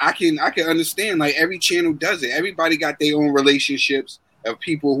 but I can understand. Like every channel does it. Everybody got their own relationships of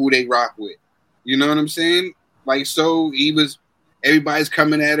people who they rock with. You know what I'm saying? Like so everybody's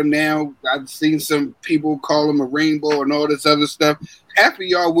coming at him now. I've seen some people call him a rainbow and all this other stuff. Half of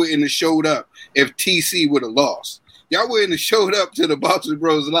y'all wouldn't have showed up if TC would have lost. Y'all wouldn't have showed up to the Boxing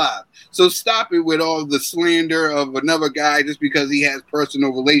Bros Live. So stop it with all the slander of another guy just because he has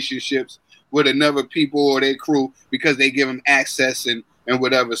personal relationships with another people or their crew because they give him access and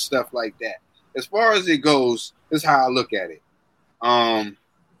whatever stuff like that. As far as it goes, this is how I look at it.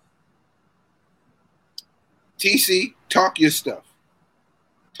 TC, talk your stuff.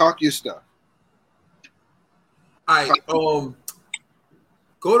 Talk your stuff. All right.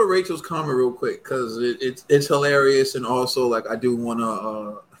 Go to Rachel's comment real quick because it's hilarious, and also like I do want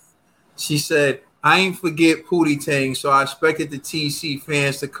to. She said, "I ain't forget Pootie Tang, so I expected the TC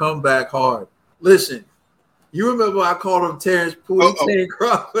fans to come back hard." Listen, you remember I called him Terrence Pootie Tang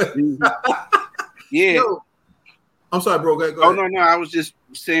Crawford? Yeah. Yo, I'm sorry, bro. Go ahead. No. I was just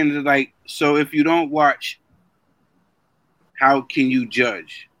saying that, like, so if you don't watch, how can you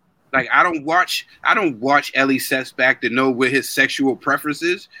judge? Like, I don't watch Ellie Sessback to know what his sexual preference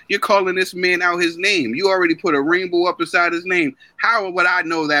is. You're calling this man out his name. You already put a rainbow up beside his name. How would I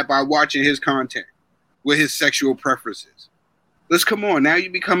know that by watching his content, what his sexual preferences? Let's come on. Now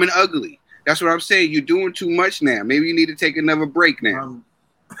you're becoming ugly. That's what I'm saying. You're doing too much now. Maybe you need to take another break now.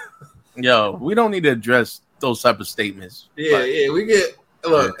 Yo, we don't need to address those type of statements. Yeah, we get.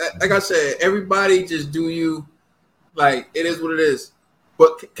 Look, like I said, everybody just do you. Like, it is what it is.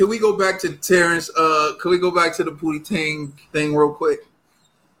 But can we go back to Terrence? Can we go back to the Pootie Tang thing real quick?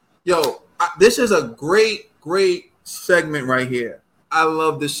 Yo, this is a great segment right here. I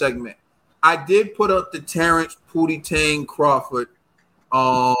love this segment. I did put up the Terrence Pootie Tang Crawford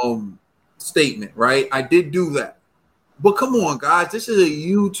statement, right? I did do that. But come on, guys. This is a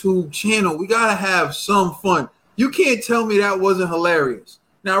YouTube channel. We got to have some fun. You can't tell me that wasn't hilarious.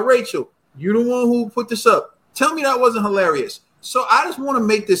 Now, Rachel, you the one who put this up. Tell me that wasn't hilarious. So I just want to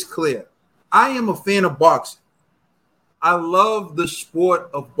make this clear. I am a fan of boxing. I love the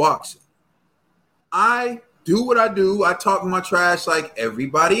sport of boxing. I do what I do. I talk my trash like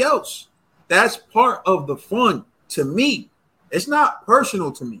everybody else. That's part of the fun to me. It's not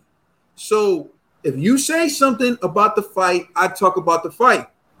personal to me. So if you say something about the fight, I talk about the fight.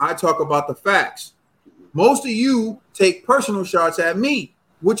 I talk about the facts. Most of you take personal shots at me,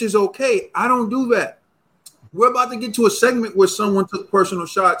 which is okay. I don't do that. We're about to get to a segment where someone took personal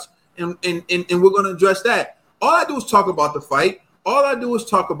shots, and we're going to address that. All I do is talk about the fight. All I do is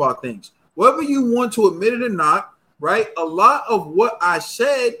talk about things. Whether you want to admit it or not, right? A lot of what I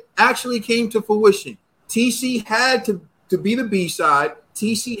said actually came to fruition. TC had to be the B-side.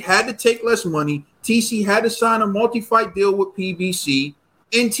 TC had to take less money. TC had to sign a multi-fight deal with PBC.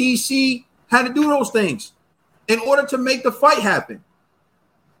 And TC had to do those things in order to make the fight happen.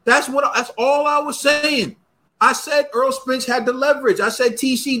 That's all I was saying. I said Earl Spence had the leverage. I said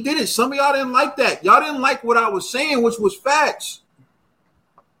TC did it. Some of y'all didn't like that. Y'all didn't like what I was saying, which was facts.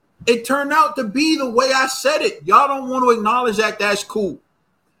 It turned out to be the way I said it. Y'all don't want to acknowledge that. That's cool.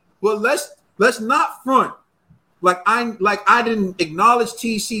 But let's not front. Like I didn't acknowledge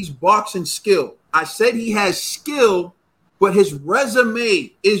TC's boxing skill. I said he has skill, but his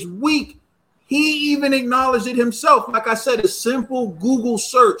resume is weak. He even acknowledged it himself. Like I said, a simple Google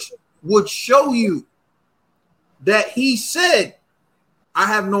search would show you that he said, I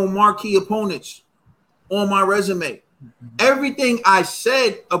have no marquee opponents on my resume. Everything I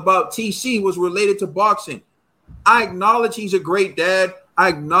said about TC was related to boxing. I acknowledge he's a great dad. I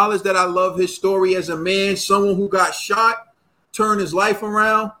acknowledge that I love his story as a man, someone who got shot, turned his life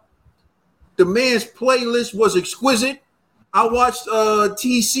around. The man's playlist was exquisite. I watched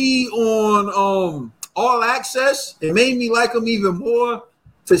TC on All Access. It made me like him even more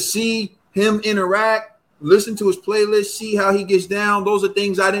to see him interact, listen to his playlist, see how he gets down. Those are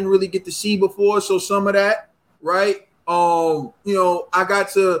things I didn't really get to see before. So some of that, right? I got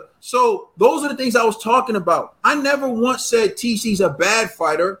to. So those are the things I was talking about. I never once said TC's a bad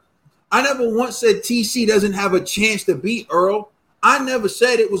fighter. I never once said TC doesn't have a chance to beat Earl. I never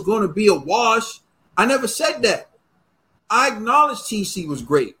said it was going to be a wash. I never said that. I acknowledged TC was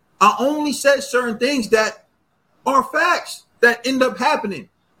great. I only said certain things that are facts that end up happening.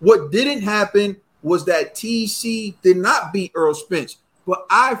 What didn't happen was that TC did not beat Earl Spence. But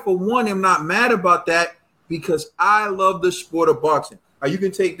I, for one, am not mad about that because I love the sport of boxing. You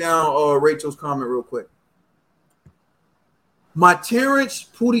can take down Rachel's comment real quick. My Terrence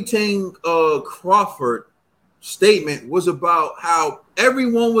Pootie Crawford statement was about how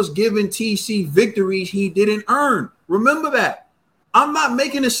everyone was giving TC victories he didn't earn. Remember that. I'm not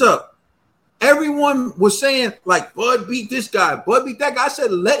making this up. Everyone was saying, like, Bud beat this guy, Bud beat that guy. I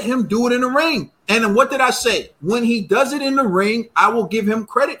said, let him do it in the ring. And then what did I say? When he does it in the ring, I will give him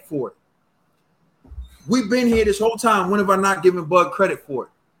credit for it. We've been here this whole time. When have I not given Bud credit for it?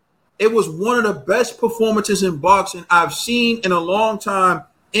 It was one of the best performances in boxing I've seen in a long time,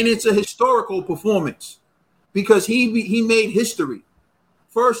 and it's a historical performance because he made history.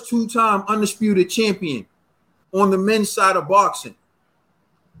 First two-time undisputed champion on the men's side of boxing.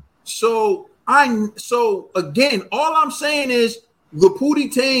 So again, all I'm saying is the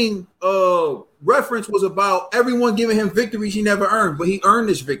Pootie Tang reference was about everyone giving him victories he never earned, but he earned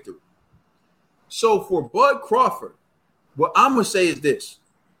this victory. So for Bud Crawford, what I'm going to say is this.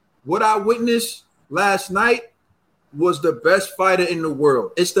 What I witnessed last night was the best fighter in the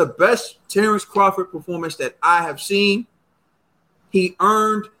world. It's the best Terrence Crawford performance that I have seen. He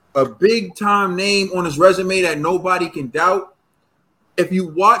earned a big-time name on his resume that nobody can doubt. If you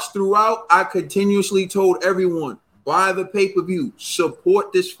watch throughout, I continuously told everyone, buy the pay-per-view,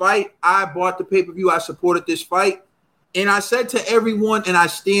 support this fight. I bought the pay-per-view. I supported this fight. And I said to everyone, and I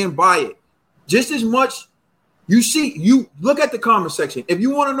stand by it, just as much, you look at the comment section. If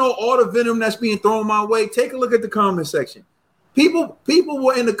you want to know all the venom that's being thrown my way, take a look at the comment section. People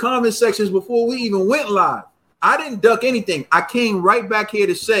were in the comment sections before we even went live. I didn't duck anything. I came right back here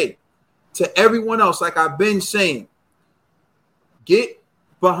to say to everyone else, like I've been saying, get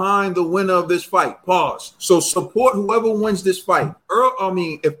behind the winner of this fight. Pause. So support whoever wins this fight.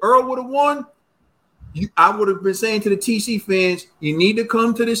 If Earl would have won, I would have been saying to the TC fans, you need to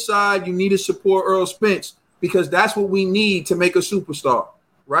come to this side. You need to support Earl Spence because that's what we need to make a superstar,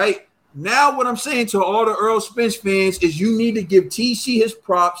 right? Now what I'm saying to all the Earl Spence fans is you need to give TC his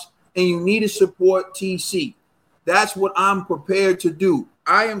props and you need to support TC. That's what I'm prepared to do.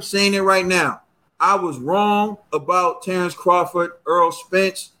 I am saying it right now. I was wrong about Terrence Crawford, Earl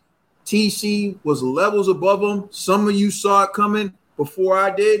Spence. TC was levels above him. Some of you saw it coming before I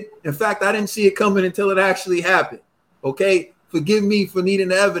did. In fact, I didn't see it coming until it actually happened. Okay? Forgive me for needing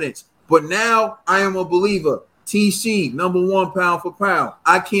the evidence. But now I am a believer. TC, number one pound for pound.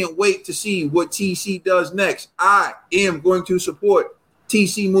 I can't wait to see what TC does next. I am going to support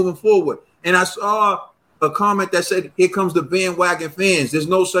TC moving forward. And I saw a comment that said, here comes the bandwagon fans. There's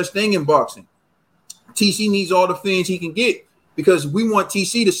no such thing in boxing. TC needs all the fans he can get because we want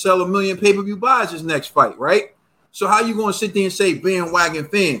TC to sell 1 million pay-per-view buys his next fight, right? So how you going to sit there and say bandwagon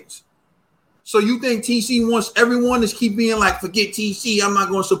fans? So you think TC wants everyone to keep being like, forget TC, I'm not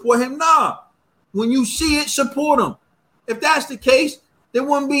going to support him? Nah. When you see it, support him. If that's the case, there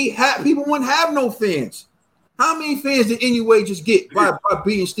wouldn't be people wouldn't have no fans. How many fans did Anyway just get by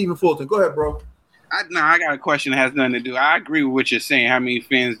beating Stephen Fulton? Go ahead, bro. I got a question that has nothing to do. I agree with what you're saying. How many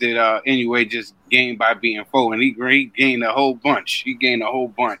fans did Anyway just gain by beating Fulton? He gained a whole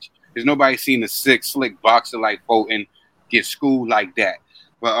bunch. There's nobody seen a slick boxer like Fulton get schooled like that.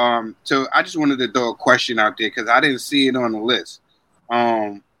 But so I just wanted to throw a question out there because I didn't see it on the list.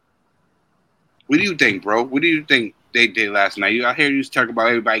 What do you think, bro? What do you think they did last night? I hear you talk about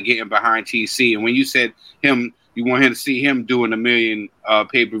everybody getting behind TC, and when you said him, you want him to see him doing 1 million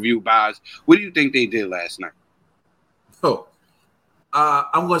pay-per-view buys. What do you think they did last night? Oh,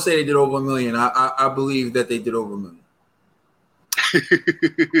 I'm going to say they did over $1 million. I believe that they did over $1 million. I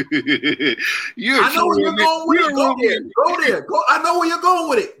know where you're going with it. Go there. Go. I know where you're going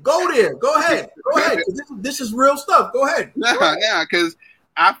with it. Go there. Go ahead. This is real stuff. Go ahead. Nah, because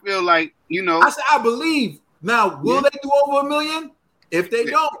I feel like, you know. I said I believe. Now, will they do over $1 million? If they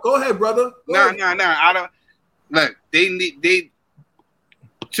don't, go ahead, brother. Nah. I don't. Look, they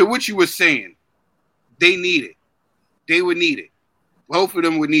to what you were saying, they need it. They would need it. Both of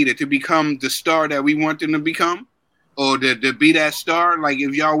them would need it to become the star that we want them to become, or to be that star. Like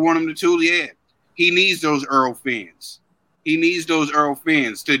if y'all want him to, yeah. He needs those Earl fans. He needs those Earl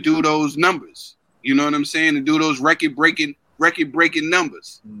fans to do those numbers. You know what I'm saying? To do those record breaking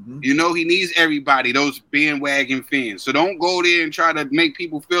numbers. Mm-hmm. You know, he needs everybody, those bandwagon fans. So don't go there and try to make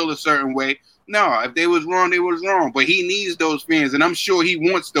people feel a certain way. No, if they was wrong, they was wrong. But he needs those fans, and I'm sure he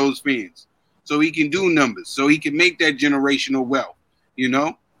wants those fans so he can do numbers, so he can make that generational wealth. You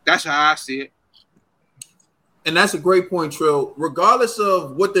know, that's how I see it. And that's a great point, Trill. Regardless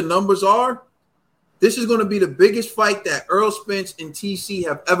of what the numbers are, this is going to be the biggest fight that Earl Spence and TC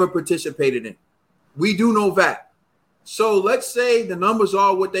have ever participated in. We do know that. So let's say the numbers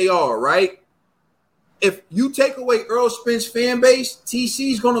are what they are, right? If you take away Earl Spence fan base,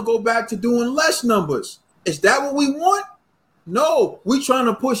 TC is going to go back to doing less numbers. Is that what we want? No, we're trying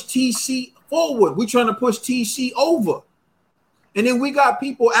to push TC forward. We're trying to push TC over. And then we got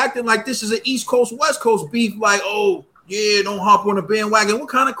people acting like this is an East Coast, West Coast beef, like, oh, yeah, don't hop on a bandwagon. What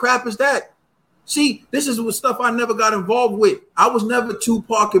kind of crap is that? See, this is what stuff I never got involved with. I was never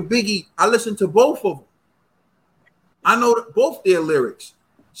Tupac and Biggie. I listened to both of them. I know both their lyrics.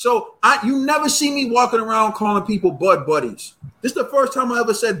 So you never see me walking around calling people Bud Buddies. This is the first time I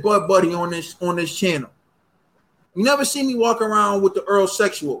ever said Bud Buddy on this channel. You never see me walk around with the Earl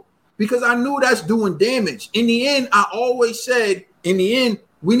Sexual because I knew that's doing damage. In the end, I always said, in the end,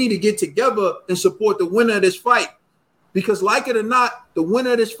 we need to get together and support the winner of this fight. Because like it or not, the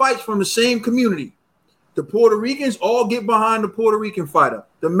winner of this fight's from the same community. The Puerto Ricans all get behind the Puerto Rican fighter.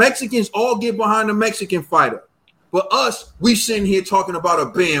 The Mexicans all get behind the Mexican fighter. But us, we sitting here talking about a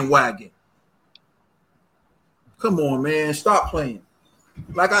bandwagon. Come on, man. Stop playing.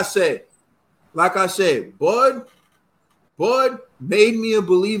 Like I said, Bud made me a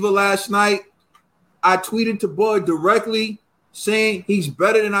believer last night. I tweeted to Bud directly saying he's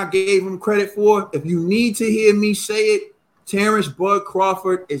better than I gave him credit for. If you need to hear me say it, Terrence Bud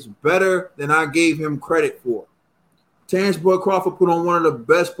Crawford is better than I gave him credit for. Terrence Bud Crawford put on one of the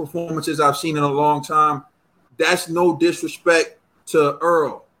best performances I've seen in a long time. That's no disrespect to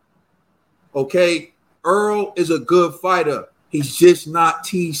Earl. Okay? Earl is a good fighter. He's just not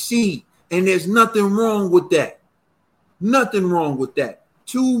TC. And there's nothing wrong with that. Nothing wrong with that.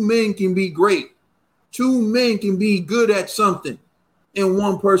 Two men can be great. Two men can be good at something. And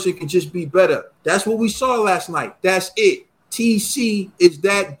one person can just be better. That's what we saw last night. That's it. TC is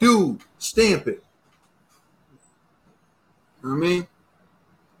that dude. Stamp it. You know what I mean?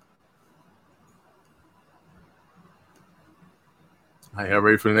 Are y'all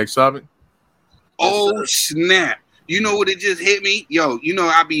ready for the next topic? Oh, snap. You know what it just hit me? Yo, you know,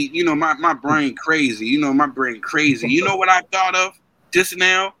 my brain crazy. You know, my brain crazy. You know what I thought of just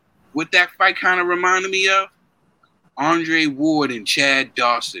now? What that fight kind of reminded me of? Andre Ward and Chad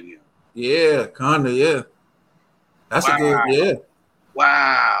Dawson. Yo. Yeah, kind of, yeah. That's a good, yeah.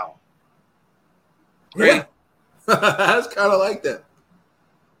 Wow. Great. Yeah. That's kind of like that.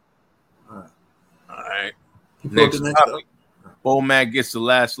 All right. Next topic. Bo Mac gets the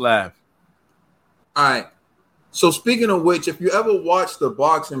last laugh. All right. So speaking of which, if you ever watch the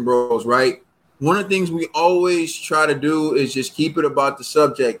Boxing Bros, right, one of the things we always try to do is just keep it about the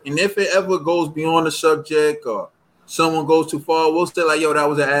subject. And if it ever goes beyond the subject or someone goes too far, we'll say like, yo, that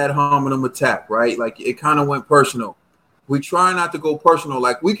was an ad hominem attack, right? Like it kind of went personal. We try not to go personal.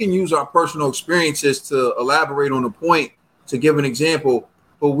 Like we can use our personal experiences to elaborate on a point, to give an example,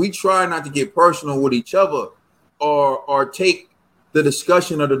 but we try not to get personal with each other or take the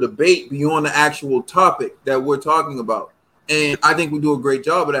discussion or the debate beyond the actual topic that we're talking about. And I think we do a great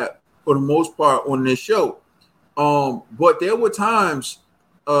job of that for the most part on this show. But there were times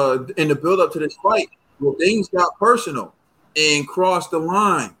in the build up to this fight where things got personal and crossed the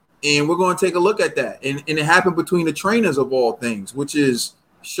line. And we're going to take a look at that. And it happened between the trainers of all things, which is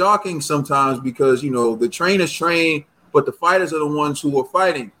shocking sometimes because, you know, the trainers train, but the fighters are the ones who are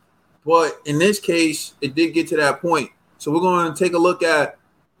fighting. But in this case, it did get to that point. So we're going to take a look at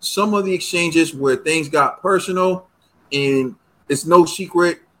some of the exchanges where things got personal. And it's no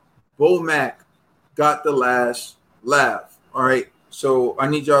secret, Bo Mac got the last laugh. All right. So I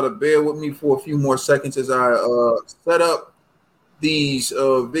need y'all to bear with me for a few more seconds as I set up these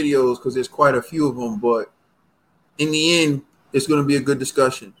videos because there's quite a few of them. But in the end, it's going to be a good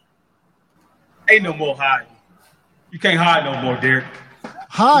discussion. Ain't no more hiding. You can't hide no more, Derek.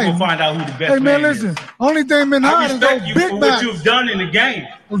 Hide. We'll find out who the best Hey, man, man listen. is. Only thing been I hiding is respect those you Big for Macs. what you've done in the game.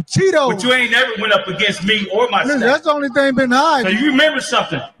 Cheetos. But you ain't never went up against me or my Listen, staff. that's the only thing been So hiding. you remember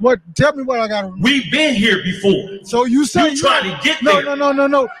something. What? Tell me what I got to remember. We've been here before. So you say You trying to get no, there.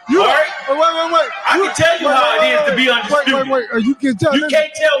 No. You, All right? Wait. I can tell you how it is to be undisputed. Wait. You can tell. You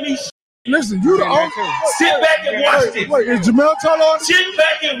can't tell me. Listen, you the only. Sit back and watch this. Wait, is Jamel Charlo on? Sit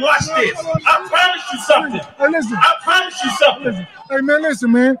back and watch this. I promise you something. Hey, listen. I promise you something. Hey, man,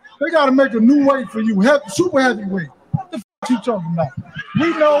 listen, man. They got to make a new weight for you. Super heavyweight. What the f*** you talking about? We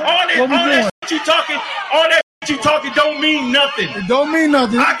know All that you talking don't mean nothing. It don't mean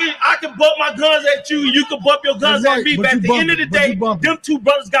nothing. I can bump my guns at you. You can bump your guns That's at me. right, But at the but end of the day, them two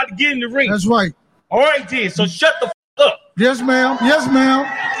brothers got to get in the ring. That's right. All right, then. So shut the f*** up. Yes, ma'am.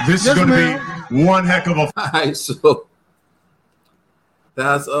 This is going to be one heck of a. All right, so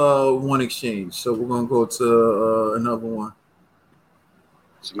that's one exchange. So we're gonna go to another one.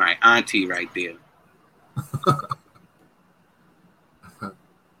 It's my auntie right there.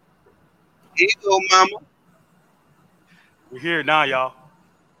 Here you go, mama. We're here now, y'all.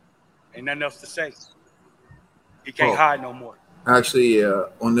 Ain't nothing else to say. He can't hide no more. Actually,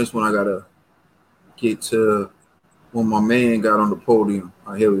 on this one, I gotta get to when my man got on the podium.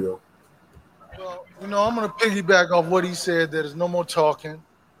 All right, here we go. Well, I'm going to piggyback off what he said. There's no more talking,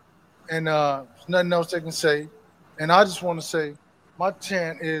 and there's nothing else they can say. And I just want to say, my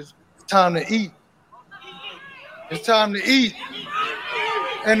chant is it's time to eat. It's time to eat.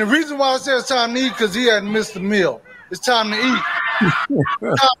 And the reason why I say it's time to eat because he hadn't missed a meal. It's time to eat.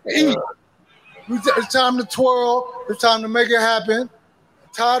 It's time to eat. It's time to twirl. It's time to make it happen.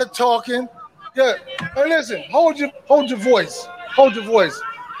 Tired of talking. Yeah. Hey, listen. Hold your voice. Hold your voice.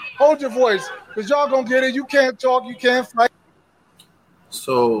 Hold your voice. Because y'all going to get it. You can't talk. You can't fight.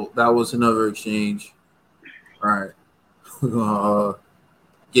 So that was another exchange. All right. We're going to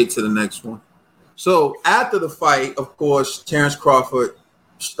get to the next one. So after the fight, of course, Terrence Crawford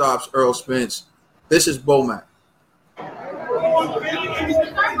stops Earl Spence. This is Bomac.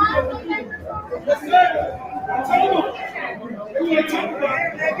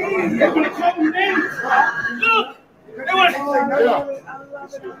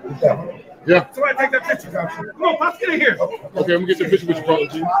 Yeah. Somebody take that picture. Come on, Pops, get in here. Okay, I'm gonna get the picture with you, brother.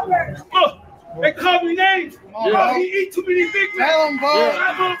 Look, they call me names. Yeah. He eat too many Big Macs. Tell him, boy.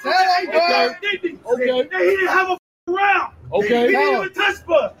 Okay. He didn't have a round. Okay. He didn't even touch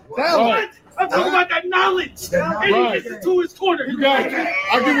Bud. Right. I'm talking about that knowledge. And he Right. gets to his corner. You got it.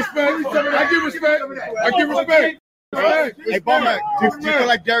 I give respect. Hey, Bomac, do you feel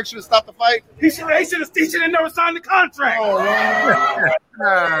like Derek should have stopped the fight? He should have never signed the contract. All right.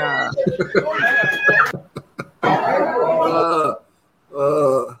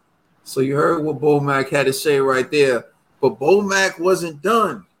 So you heard what Bomac had to say right there, but Bomac wasn't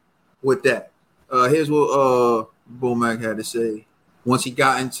done with that. Here's what Bomac had to say once he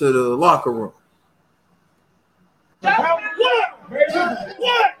got into the locker room. What?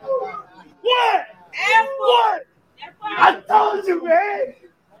 I told you, man.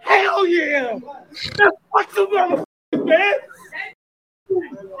 Hell yeah. That's what you motherfuckers, man.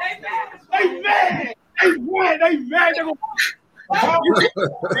 They mad. They're gonna...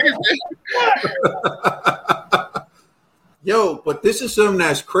 Yo, but this is something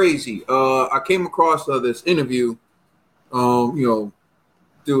that's crazy. I came across this interview. Through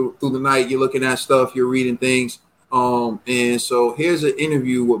the night, you're looking at stuff, you're reading things. And so here's an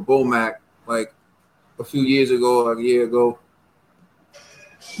interview with Bomac, like a few years ago, like a year ago.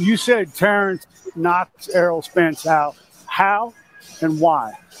 You said Terrence knocked Errol Spence out. How and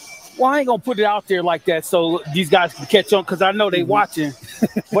why? Well, I ain't gonna put it out there like that so these guys can catch on because I know they watching.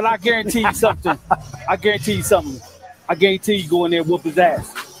 But I guarantee you something. I guarantee you go in there and whoop his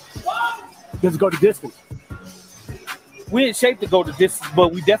ass. Let's go the distance. We in shape to go the distance,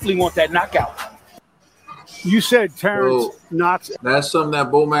 but we definitely want that knockout. You said Terrence knocks. That's something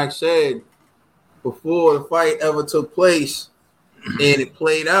that Bomac said before the fight ever took place, and it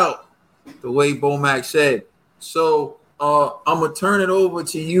played out the way Bomac said. So I'm gonna turn it over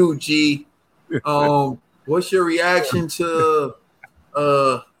to you, G. What's your reaction to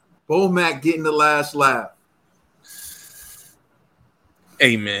Bomac getting the last laugh?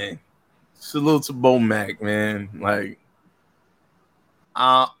 Hey man, salute to Bomac, man. Like,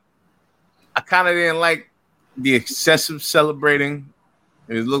 I kind of didn't like the excessive celebrating.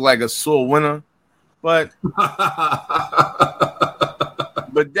 It looked like a sore winner, but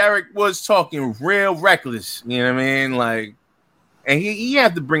But Derek was talking real reckless. You know what I mean? Like, and he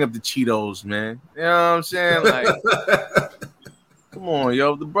had to bring up the Cheetos, man. You know what I'm saying? Like, come on,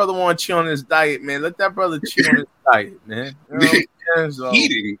 yo. The brother want to cheat on his diet, man. Let that brother cheat on his diet, man. You know what I'm saying?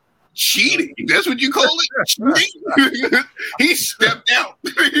 So, Cheating. That's what you call it? He stepped out.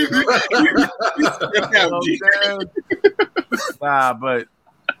 He stepped out, G. Nah, but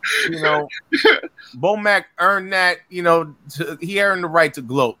you know, Bomac earned that. You know, he earned the right to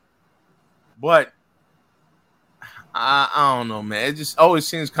gloat. But I don't know, man. It just always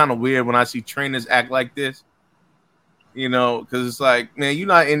seems kind of weird when I see trainers act like this. You know, because it's like, man, you're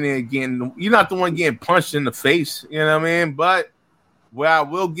not in there you're not the one getting punched in the face. You know what I mean? But where I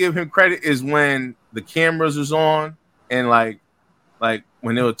will give him credit is when the cameras was on and like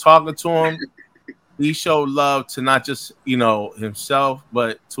when they were talking to him, he showed love to not just, you know, himself,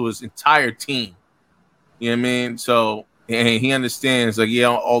 but to his entire team. You know what I mean? So, and he understands, like, yeah,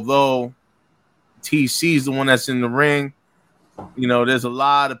 although TC is the one that's in the ring, you know, there's a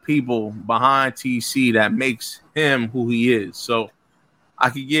lot of people behind TC that makes him who he is. So I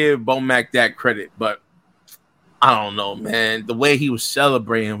could give Bomac that credit, but I don't know, man. The way he was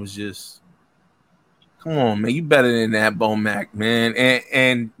celebrating was just, come on, man. You better than that, Bomac, man.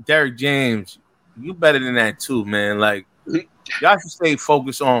 And Derek James, you better than that too, man. Like, y'all should stay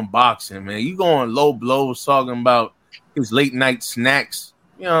focused on boxing, man. You going low blows talking about his late night snacks.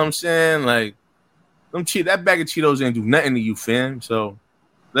 You know what I'm saying? Like, that bag of Cheetos ain't do nothing to you, fam. So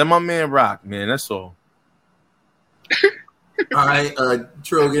let my man rock, man. That's all. All right,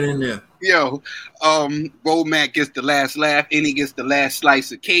 Trill, get in there. Yo, Bomac gets the last laugh, and he gets the last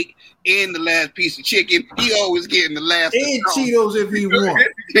slice of cake, and the last piece of chicken. He always getting the last. And Cheetos if he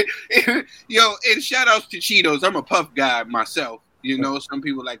want. Yo, and shout outs to Cheetos. I'm a puff guy myself. You know, some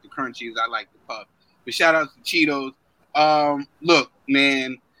people like the crunchies. I like the puff. But shout outs to Cheetos. Look,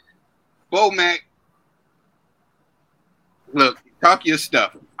 man, Bomac. Look, talk your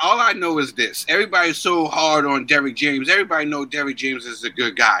stuff. All I know is this. Everybody's so hard on Derek James. Everybody know Derek James is a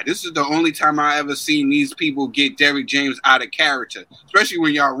good guy. This is the only time I ever seen these people get Derek James out of character, especially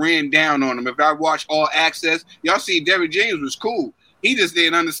when y'all ran down on him. If I watch All Access, y'all see Derek James was cool. He just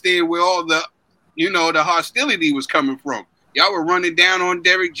didn't understand where all the, you know, the hostility was coming from. Y'all were running down on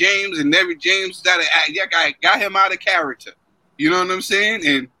Derek James, and Derek James got him out of character. You know what I'm saying?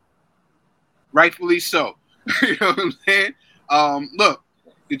 And rightfully so. You know what I'm saying? Look,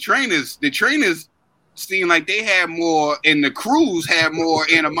 the trainers seem like they had more, and the crews had more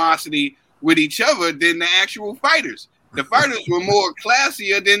animosity with each other than the actual fighters. The fighters were more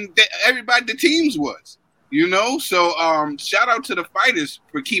classier than everybody, the teams was, you know? So shout out to the fighters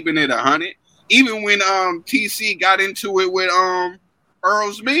for keeping it 100. Even when TC got into it with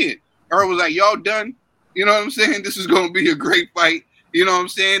Earl's man. Earl was like, y'all done? You know what I'm saying? This is going to be a great fight. You know what I'm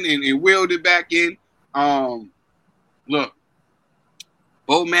saying? And wheeled it back in. Look,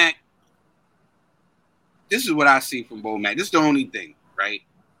 Bomac, this is what I see from Bomac. This is the only thing, right?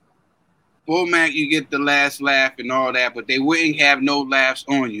 Bomac, you get the last laugh and all that, but they wouldn't have no laughs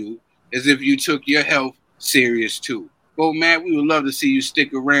on you as if you took your health serious too. Bomac, we would love to see you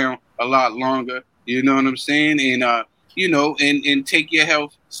stick around a lot longer. You know what I'm saying? And you know, and take your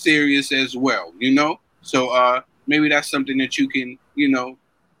health serious as well. You know, so maybe that's something that you can, you know,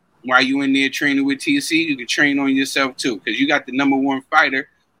 while you in there training with TC, you can train on yourself too, because you got the number one fighter,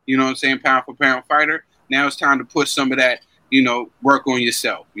 you know what I'm saying, pound for pound fighter. Now it's time to put some of that, you know, work on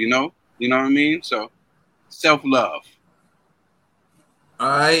yourself, you know what I mean? So self-love. All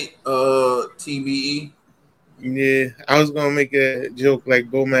right, TBE. Yeah, I was gonna make a joke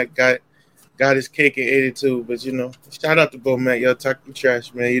like Bomac got his cake and ate it too, but you know, shout out to Bomac, y'all talking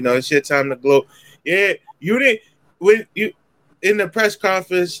trash, man. You know, it's your time to glow. Yeah, you didn't when you in the press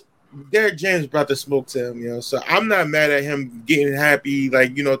conference. Derek James brought the smoke to him, you know. So I'm not mad at him getting happy,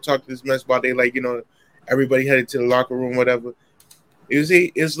 like, you know, talk this mess about they, like, you know, everybody headed to the locker room, whatever.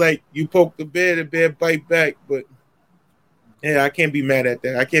 It's like you poke the bear bite back, but yeah, I can't be mad at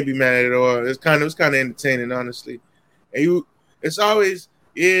that. I can't be mad at it at all. It's kind of entertaining, honestly. And it's always,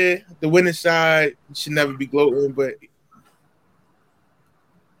 yeah, the winning side should never be gloating, but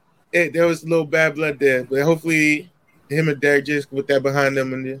there was a little bad blood there. But hopefully him and Derek just put that behind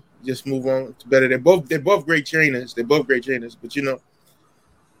them and just move on to better. They're both great trainers. But you know,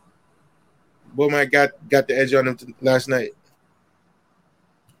 Bomac got the edge on him last night.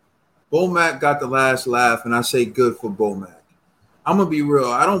 Bomac got the last laugh, and I say good for Bomac. I'm gonna be real.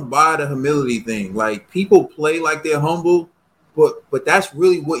 I don't buy the humility thing. Like, people play like they're humble, but that's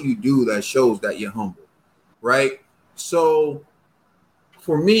really what you do that shows that you're humble, right? So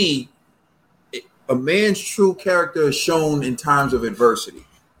for me, a man's true character is shown in times of adversity.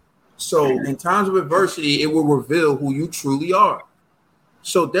 So in times of adversity, it will reveal who you truly are.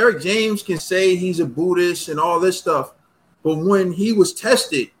 So Derek James can say he's a Buddhist and all this stuff, but when he was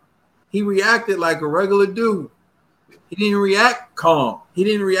tested, he reacted like a regular dude. He didn't react calm. He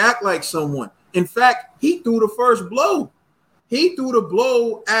didn't react like someone. In fact, he threw the first blow. He threw the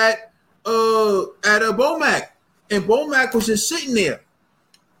blow at Bomac, and Bomac was just sitting there.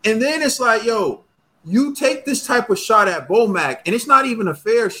 And then it's like, yo, you take this type of shot at Bomac, and it's not even a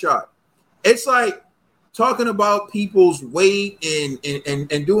fair shot. It's like talking about people's weight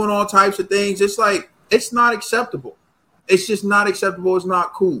and doing all types of things. It's like, it's not acceptable. It's just not acceptable. It's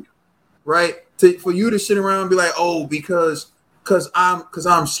not cool, right? For you to sit around and be like, oh, because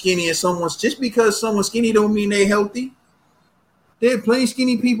I'm skinny and just because someone's skinny don't mean they're healthy. There are plenty of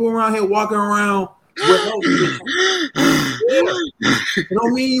skinny people around here walking around with healthy. It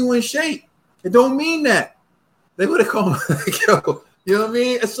don't mean you in shape. It don't mean that. They would have called yo, you know what I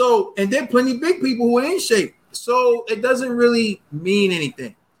mean? So, and there are plenty of big people who are in shape. So it doesn't really mean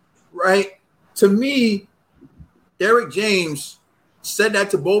anything, right? To me, Derek James said that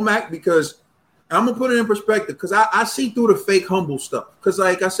to Bomac because I'm gonna put it in perspective because I see through the fake humble stuff. Because,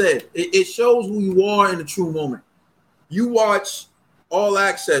 like I said, it shows who you are in the true moment. You watch All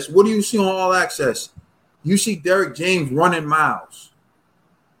Access. What do you see on All Access? You see Derek James running miles.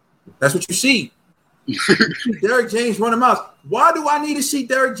 That's what you see. You see Derek James running miles. Why do I need to see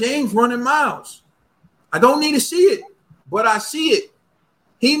Derek James running miles? I don't need to see it, but I see it.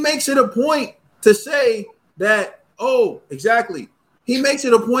 He makes it a point to say that, oh, exactly. He makes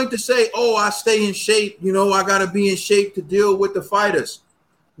it a point to say, oh, I stay in shape. You know, I got to be in shape to deal with the fighters.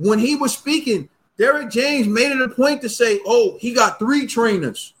 When he was speaking, Derek James made it a point to say, oh, he got 3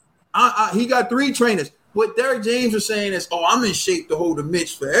 trainers. He got 3 trainers. What Derek James was saying is, oh, I'm in shape to hold a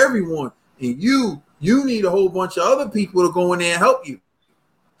mitch for everyone. And you need a whole bunch of other people to go in there and help you.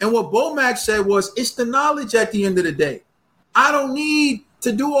 And what Bomac said was, it's the knowledge at the end of the day. I don't need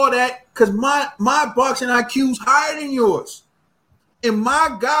to do all that because my boxing IQ is higher than yours. And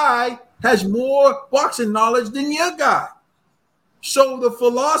my guy has more boxing knowledge than your guy. So the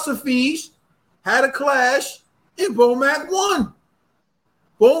philosophies had a clash and Bomac won.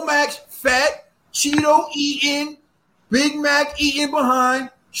 Bomac's fat, Cheeto eating, Big Mac eating behind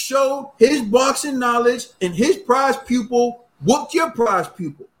showed his boxing knowledge, and his prize pupil whooped your prize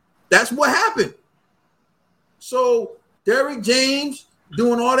pupil. That's what happened. So Derek James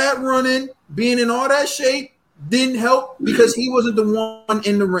doing all that running, being in all that shape, didn't help because he wasn't the one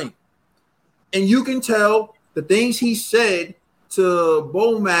in the ring. And you can tell the things he said to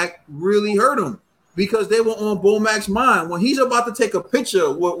Bomac really hurt him because they were on Bomac's mind. When he's about to take a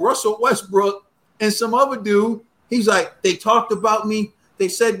picture with Russell Westbrook and some other dude, he's like, they talked about me. They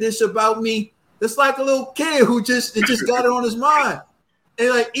said this about me. It's like a little kid who just got it on his mind. And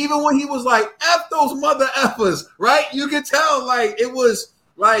like, even when he was like, F those mother effers, right? You could tell like it was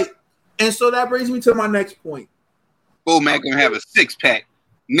like, and so that brings me to my next point. Bomac gonna have a 6-pack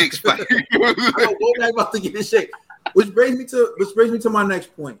next fight. I know Bomac about to get in shape. Which brings me to my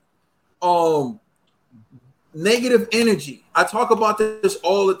next point. Negative energy. I talk about this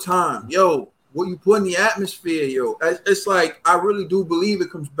all the time. Yo, what you put in the atmosphere, yo. It's like I really do believe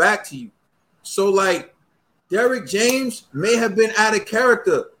it comes back to you. So like Derek James may have been out of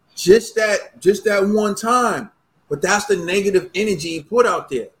character just that one time, but that's the negative energy he put out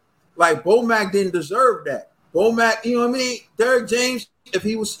there. Like Bomac didn't deserve that. Bomac, you know what I mean? Derek James, if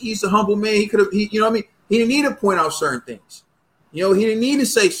he's a humble man, he could have, you know what I mean? He didn't need to point out certain things. You know, he didn't need to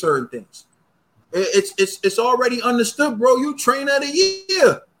say certain things. It's already understood, bro. You trainer of the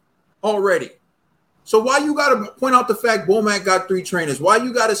year already. So why you got to point out the fact Bomac got 3 trainers? Why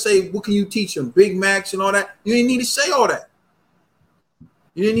you got to say, what can you teach him? Big Macs and all that? You didn't need to say all that.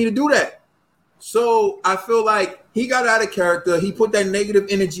 You didn't need to do that. So I feel like he got out of character. He put that negative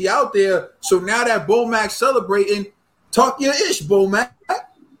energy out there. So now that Bomac's celebrating, talk your ish, Bomac.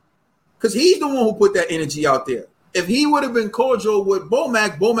 Because he's the one who put that energy out there. If he would have been cordial with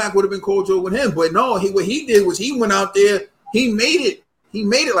Bomac, Bomac would have been cordial with him. But no, what he did was he went out there, he made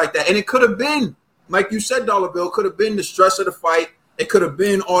it like that. And it could have been, like you said, Dollar Bill, could have been the stress of the fight. It could have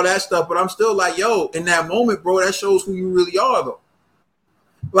been all that stuff. But I'm still like, yo, in that moment, bro, that shows who you really are, though.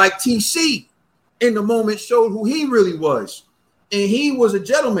 Like TC in the moment showed who he really was. And he was a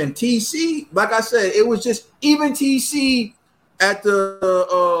gentleman. TC, like I said, it was just even TC at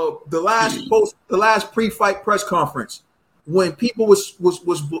the last pre-fight press conference when people was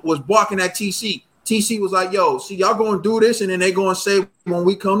barking at TC. TC was like, yo, see, y'all gonna do this, and then they gonna say when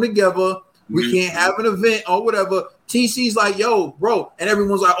we come together, we can't have an event or whatever. TC's like, yo, bro, and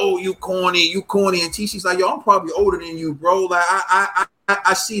everyone's like, oh, you corny. And TC's like, yo, I'm probably older than you, bro. Like, I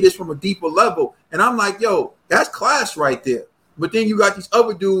I see this from a deeper level, and I'm like, yo, that's class right there. But then you got these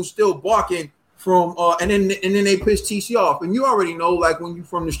other dudes still barking from, and then they piss TC off, and you already know, like when you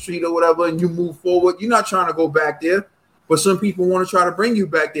from the street or whatever, and you move forward, you're not trying to go back there, but some people want to try to bring you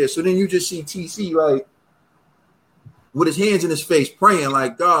back there. So then you just see TC like with his hands in his face, praying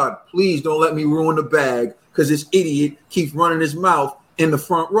like, God, please don't let me ruin the bag because this idiot keeps running his mouth in the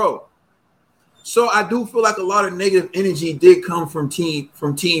front row. So I do feel like a lot of negative energy did come from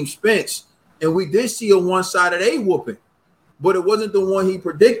Team Spence, and we did see a one-sided A-whooping, but it wasn't the one he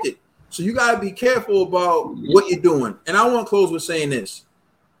predicted. So you got to be careful about what you're doing. And I want to close with saying this.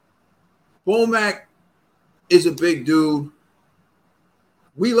 Bomac is a big dude.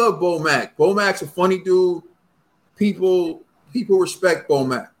 We love Bomac. Bomac's a funny dude. People respect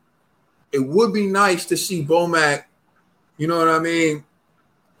Bomac. It would be nice to see Bomac, you know what I mean,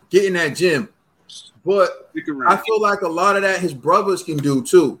 get in that gym. But I feel like a lot of that his brothers can do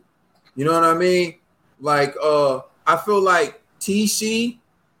too. You know what I mean? Like I feel like TC,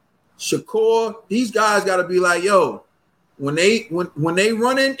 Shakur, these guys got to be like, yo, when they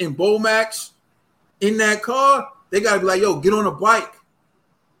running in Bomac's in that car, they got to be like, yo, get on a bike,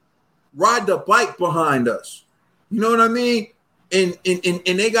 ride the bike behind us. You know what I mean? And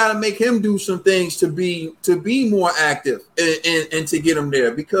they got to make him do some things to be more active and to get him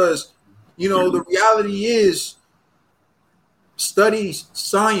there, because you know the reality is studies,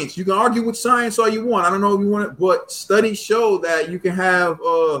 science. You can argue with science all you want. I don't know if you want it, but studies show that you can have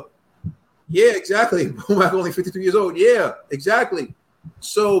yeah, exactly. Bomac only 53 years old. Yeah, exactly.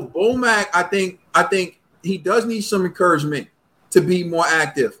 So Bomac, I think he does need some encouragement to be more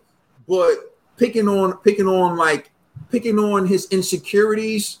active. But picking on his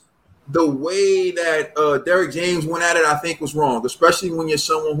insecurities, the way that Derek James went at it, I think was wrong, especially when you're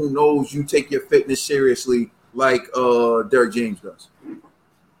someone who knows you take your fitness seriously like Derek James does.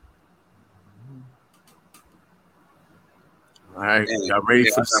 All right, y'all ready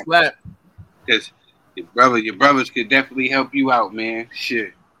for the slap? Because your brothers could definitely help you out, man.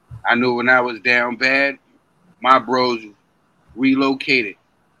 Shit. I knew when I was down bad, my bros relocated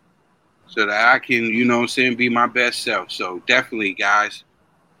so that I can, you know what I'm saying, be my best self. So definitely, guys,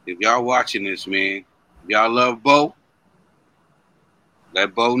 if y'all watching this, man, if y'all love Bo,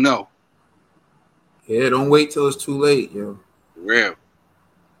 let Bo know. Yeah, don't wait till it's too late, yo. For real.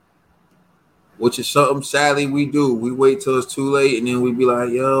 Which is something sadly we do. We wait till it's too late, and then we be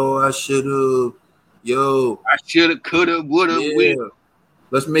like, yo, I should have. Yo. I should have, could have, would have. Yeah.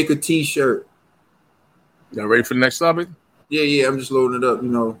 Let's make a T-shirt. Y'all ready for the next topic? Yeah, I'm just loading it up. You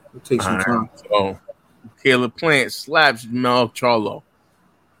know, it takes some time. So, Caleb Plant slaps Mel Charlo.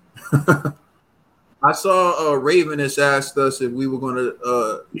 I saw Raven has asked us if we were going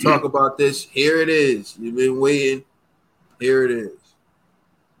to talk about this. Here it is. You've been waiting. Here it is.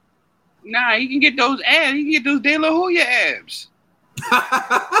 Nah, he can get those abs. He can get those De La Hoya abs.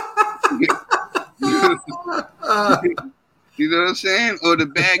 You know what I'm saying? Or the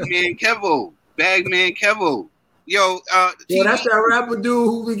Bagman Kevo. Yo, yeah, that's that rapper dude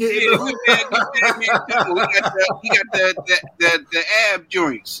who we getting. Bagman Kevo. He got the ab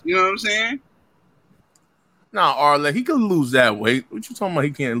joints. You know what I'm saying? Nah, Arla, he could lose that weight. What you talking about?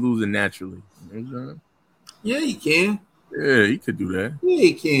 He can't lose it naturally. You know what I'm saying? Yeah, he can. Yeah, he could do that. Yeah,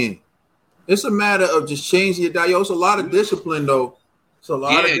 he can. It's a matter of just changing your diet. Yo, it's a lot of discipline, though. It's a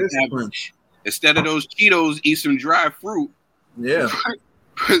lot of discipline. Instead of those Cheetos, eat some dry fruit. Yeah.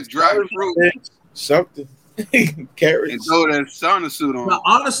 Dry fruit. Something. Carrots. And throw that sauna suit on. Now,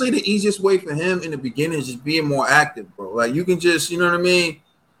 honestly, the easiest way for him in the beginning is just being more active, bro. Like, you can just, you know what I mean?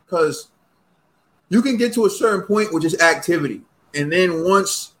 Because you can get to a certain point with just activity. And then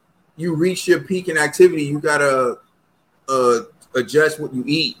once you reach your peak in activity, you got to adjust what you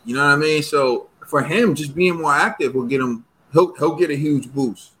eat. You know what I mean? So for him, just being more active will get him, he'll get a huge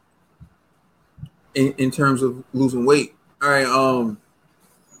boost in terms of losing weight. All right. All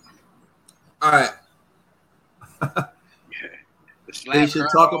right. They should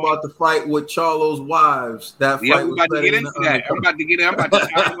talk about the fight with Charlo's wives. That fight I'm about to get into that. I'm about to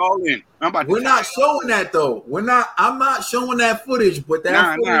tie it all in. We're not showing that though. I'm not showing that footage, but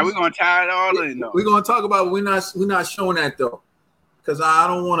that footage, we're gonna tie it all in though. We're gonna talk about it. We're not showing that though. Because I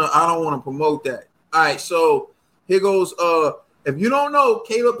don't wanna promote that. All right, so here goes. If you don't know,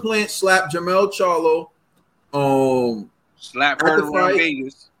 Caleb Plant slapped Jermell Charlo. Slap her around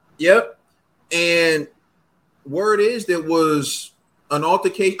Vegas. Yep. And word is there was an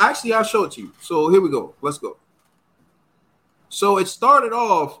altercation. Actually, I'll show it to you. So here we go. Let's go. So it started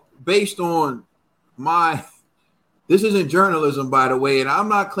off based on this isn't journalism, by the way, and I'm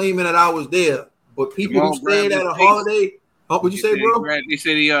not claiming that I was there, but people who stayed at a holiday. what'd you say, bro? They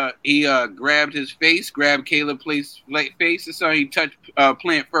said he grabbed his face, grabbed Caleb's face, and so he touched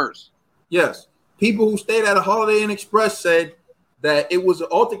Plant first. Yes. People who stayed at a Holiday Inn Express said that it was an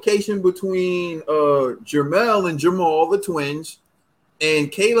altercation between Jermell and Jamal, the twins,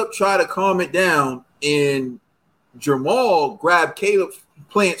 and Caleb tried to calm it down, and Jamal grabbed Caleb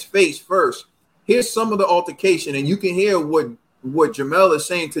Plant's face first. Here's some of the altercation, and you can hear what Jamel is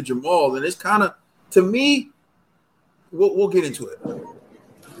saying to Jamal, and it's kind of, to me, we'll get into it.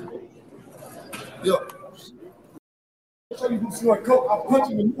 Yo, I'll tell you who's smart coke. I'll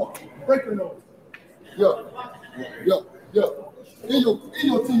punch him in the mouth. Break your nose. Yo. In your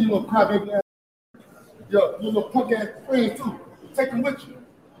team, you little crybaby ass. Yo, you little punk ass friends too. Take them with you.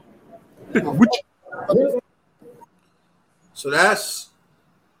 So that's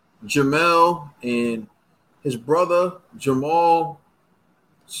Jamel and his brother Jamal.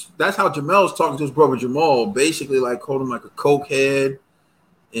 That's how Jamel's talking to his brother Jamal, basically like called him like a cokehead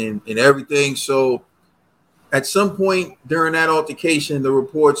and everything. So at some point during that altercation, the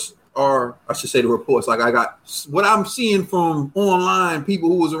reports are, I should say the reports, like I got what I'm seeing from online, people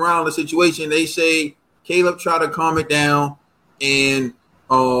who was around the situation, they say Caleb tried to calm it down and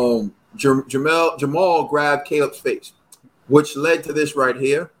Jamal grabbed Caleb's face, which led to this right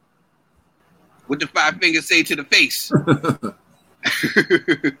here. What the 5 fingers say to the face?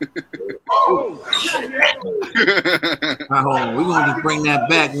 Hold on. We're going to just bring that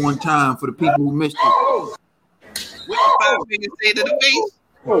back one time for the people who missed it. What the 5 fingers say to the face?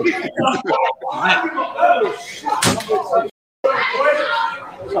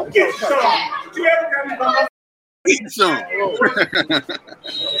 Get some.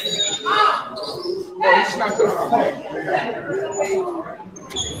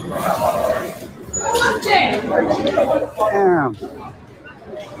 Damn.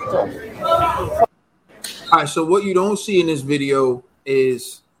 All right, so what you don't see in this video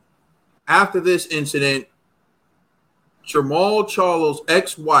is after this incident, Jamal Charlo's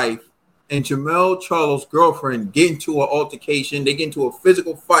ex-wife and Jamel Charlo's girlfriend get into an altercation. They get into a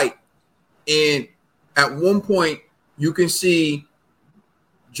physical fight. And at one point, you can see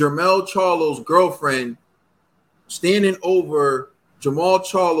Jamel Charlo's girlfriend standing over Jamal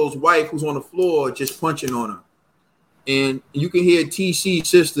Charlo's wife, who's on the floor, just punching on her. And you can hear TC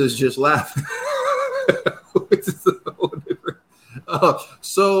sisters just laughing.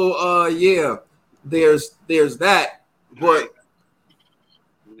 Yeah, there's that. But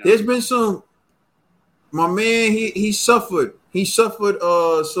there's been some, my man, he suffered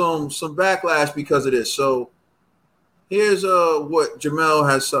some backlash because of this. So here's what Jamel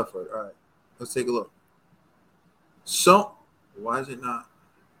has suffered. All right, let's take a look. So why is it not?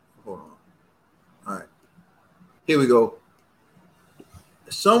 Hold on. All right, here we go.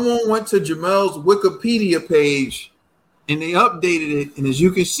 Someone went to Jamel's Wikipedia page and they updated it, and as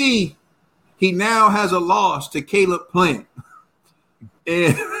you can see, he now has a loss to Caleb Plant.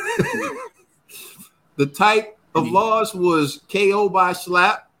 And the type of loss was KO by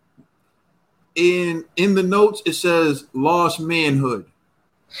slap. And in the notes, it says lost manhood.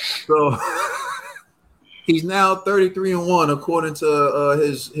 So he's now 33-1 according to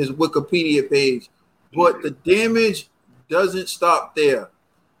his Wikipedia page. But the damage doesn't stop there.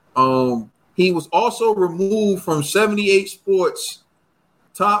 He was also removed from 78 Sports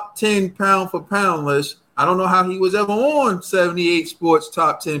top 10 pound for pound list. I don't know how he was ever on 78 Sports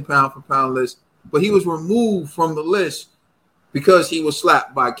top 10 pound for pound list, but he was removed from the list because he was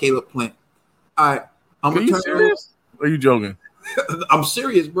slapped by Caleb Plant. All right, I'm gonna turn serious? Or are you joking? I'm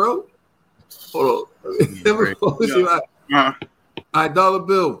serious, bro. Hold on. All right, Dollar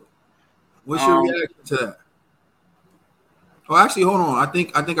Bill. What's your reaction to that? Oh, actually, hold on. I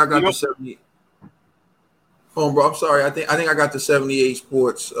think I got the 78. Hold on, bro. I'm sorry. I think I got the 78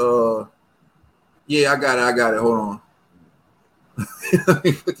 Sports. Yeah, I got it. Hold on.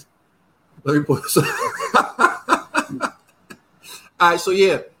 Let me put this. All right, so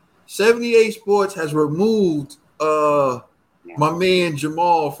yeah, 78 Sports has removed my man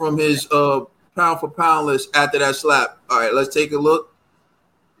Jamal from his pound for pound list after that slap. All right, let's take a look.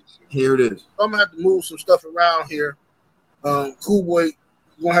 Here it is. I'm gonna have to move some stuff around here. Cool Boy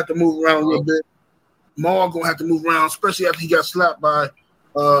gonna have to move around a little bit. Maul gonna have to move around, especially after he got slapped by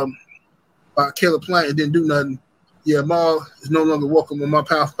Caleb Plant and didn't do nothing. Yeah, Maul is no longer welcome on my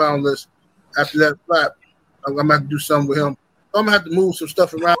pound for pound list after that slap. I'm gonna have to do something with him. I'm gonna have to move some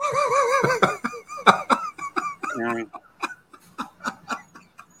stuff around.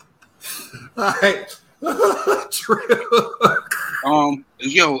 All right.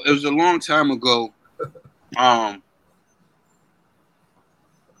 Yo, it was a long time ago.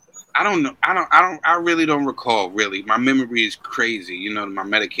 I don't know. I really don't recall. Really, my memory is crazy. You know, my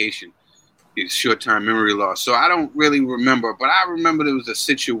medication is short-term memory loss, so I don't really remember. But I remember there was a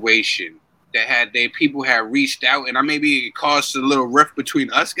situation that people had reached out, and maybe it caused a little rift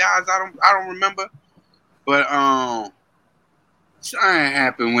between us guys. I don't remember, but something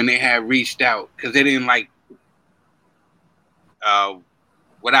happened when they had reached out because they didn't like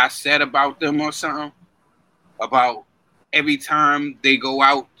what I said about them or something. About every time they go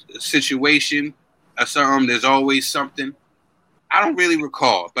out a situation or something, there's always something. I don't really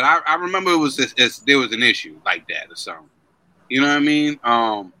recall, but I remember it was there was an issue like that or something. You know what I mean?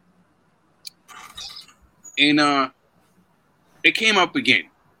 And it came up again.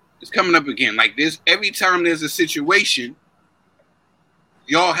 It's coming up again. Like this, every time there's a situation,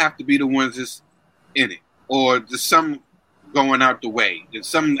 y'all have to be the ones that's in it, or there's something going out the way. There's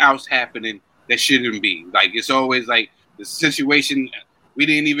something else happening that shouldn't be. Like it's always like the situation. We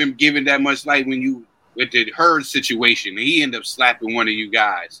didn't even give it that much light with the Hurd situation. He ended up slapping one of you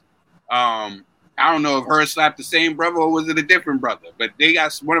guys. I don't know if Hurd slapped the same brother or was it a different brother, but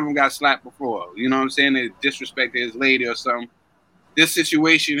one of them got slapped before. You know what I'm saying? They disrespected his lady or something. This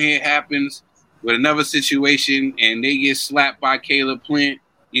situation here happens with another situation, and they get slapped by Caleb Plant.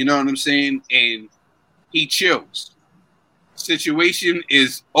 You know what I'm saying? And he chills. Situation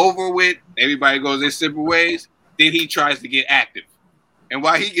is over with. Everybody goes their separate ways. Then he tries to get active. And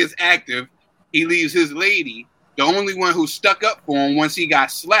while he gets active, he leaves his lady, the only one who stuck up for him once he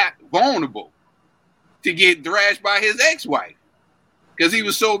got slapped, vulnerable, to get thrashed by his ex-wife. Because he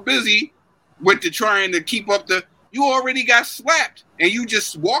was so busy with trying to keep up you already got slapped and you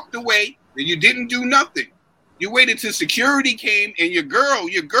just walked away and you didn't do nothing. You waited till security came and your girl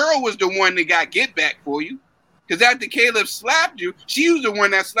was the one that got get back for you. Because after Caleb slapped you, she was the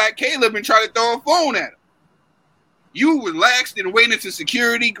one that slapped Caleb and tried to throw a phone at him. You relaxed and waited till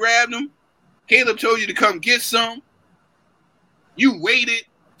security grabbed him. Caleb told you to come get some. You waited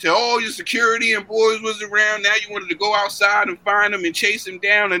till all your security and boys was around. Now you wanted to go outside and find him and chase him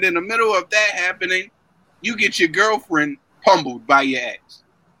down. And in the middle of that happening, you get your girlfriend pummeled by your ex.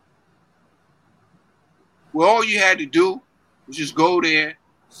 Well, all you had to do was just go there,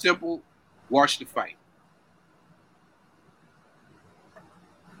 simple, watch the fight.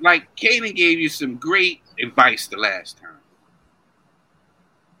 Like, Kaden gave you some great advice the last time.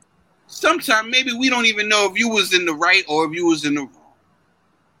 Sometimes maybe we don't even know if you was in the right or if you was in the wrong.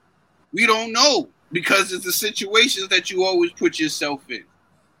 We don't know because it's the situations that you always put yourself in.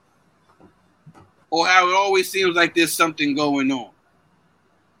 Or how it always seems like there's something going on.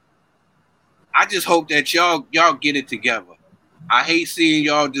 I just hope that y'all get it together. I hate seeing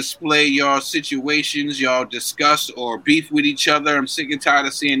y'all display y'all situations, y'all discuss or beef with each other. I'm sick and tired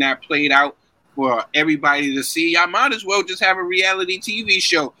of seeing that played out for everybody to see. Y'all might as well just have a reality TV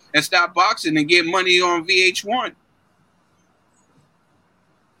show and stop boxing and get money on VH1.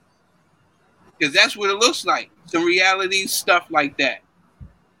 Because that's what it looks like. Some reality stuff like that.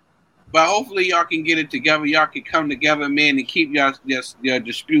 But hopefully y'all can get it together. Y'all can come together, man, and keep your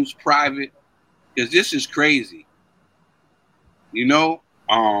disputes private. Because this is crazy. You know?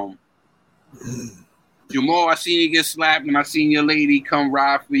 Jamal, I seen you get slapped and I seen your lady come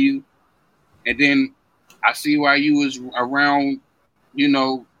ride for you. And then I see why you was around, you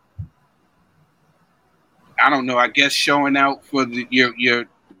know, I don't know, I guess showing out for your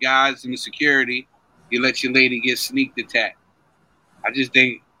guys in the security. You let your lady get sneak attacked. I just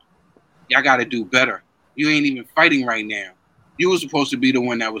think y'all got to do better. You ain't even fighting right now. You were supposed to be the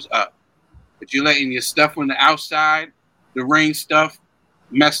one that was up. But you're letting your stuff on the outside, the ring stuff,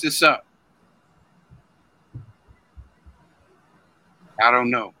 mess this up. I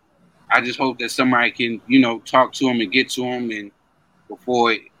don't know. I just hope that somebody can, you know, talk to him and get to him, and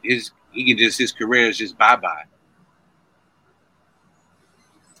before his career is just bye-bye.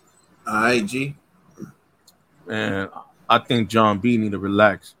 All right, G. Man, I think John B need to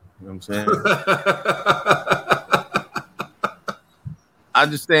relax. You know what I'm saying? I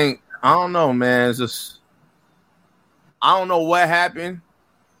just think, I don't know, man. It's just, I don't know what happened.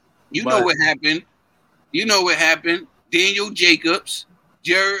 You know what happened. You know what happened. Daniel Jacobs,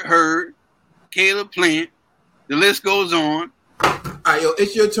 Jared Hurd, Caleb Plant. The list goes on. All right, yo,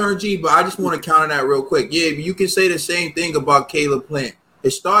 it's your turn, G, but I just want to counter that real quick. Yeah, you can say the same thing about Caleb Plant.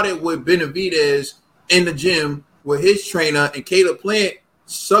 It started with Benavidez in the gym with his trainer, and Caleb Plant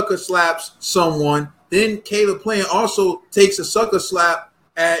sucker slaps someone. Then Caleb Plant also takes a sucker slap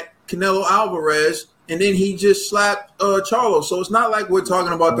at Canelo Alvarez, and then he just slapped Charlo. So it's not like we're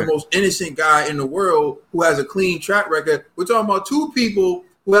talking about the most innocent guy in the world who has a clean track record. We're talking about two people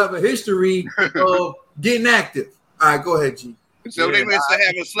who have a history of getting active. All right, go ahead, G. So they must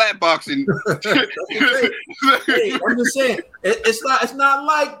have a slap boxing. Hey, I'm just saying, it's not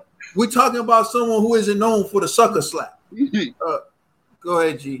like we're talking about someone who isn't known for the sucker slap. Go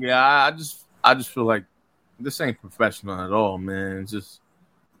ahead, G. Yeah, I just feel like this ain't professional at all, man. It's just,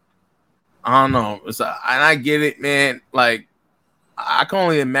 I don't know. And I get it, man. Like, I can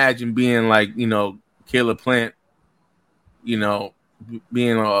only imagine being like, you know, Caleb Plant, you know,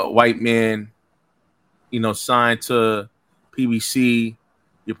 being a white man, you know, signed to PBC.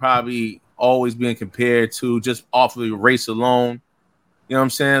 You're probably always being compared to just off of your race alone. You know what I'm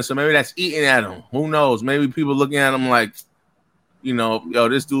saying? So maybe that's eating at him. Who knows? Maybe people looking at him like, you know, yo,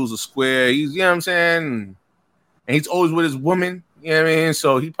 this dude's a square. He's, you know what I'm saying? And he's always with his woman. You know what I mean?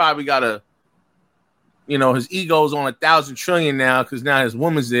 So he probably got to, you know, his ego's on 1,000 trillion now because now his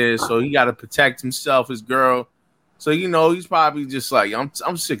woman's there. So he got to protect himself, his girl. So, you know, he's probably just like,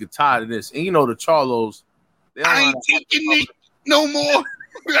 I'm sick and tired of this. And, you know, the Charlos. I ain't taking it no more.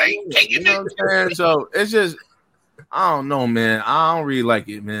 I ain't taking you know what I'm saying? So it's just, I don't know, man. I don't really like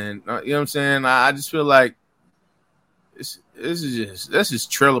it, man. You know what I'm saying? I just feel like this is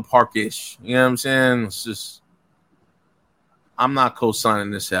trailer park-ish. You know what I'm saying? It's just, I'm not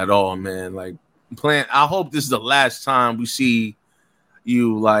co-signing this at all, man. Like, I hope this is the last time we see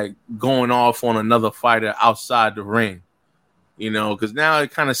you like going off on another fighter outside the ring. You know, because now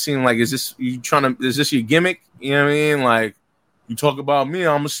it kind of seemed like, is this your gimmick? You know what I mean? Like, you talk about me,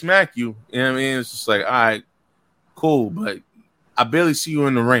 I'm gonna smack you. You know what I mean? It's just like, all right, cool, but I barely see you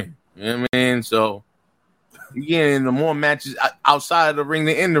in the ring. You know what I mean? So you get into more matches outside of the ring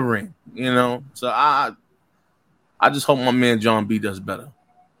than in the ring. You know, so I just hope my man John B does better.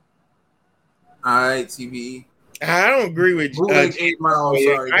 All right, TBE. I don't agree with you. 8 Mile.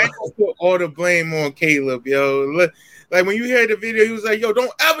 Sorry, I don't put all the blame on Caleb, yo. Look, like when you hear the video, he was like, "Yo,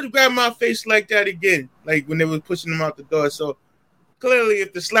 don't ever grab my face like that again." Like when they was pushing him out the door. So clearly,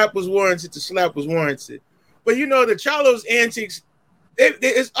 if the slap was warranted, the slap was warranted. But you know, the Charlo's antics.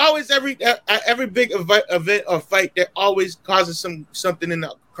 It's always every big event or fight that always causes something in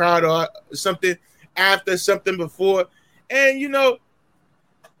the crowd or something after, something before, and you know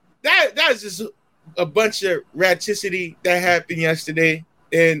that's just a bunch of raticity that happened yesterday.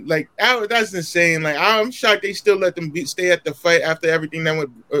 And like that's insane. Like I'm shocked they still let them stay at the fight after everything that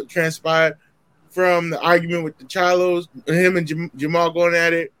went transpired from the argument with the Charlos, him and Jamal going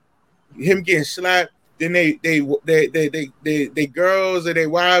at it, him getting slapped. Then they girls or their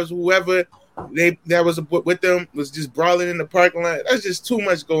wives, whoever that was with them was just brawling in the parking lot. That's just too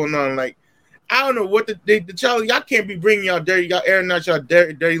much going on. Like I don't know what the Charlo, y'all can't be bringing y'all airing out y'all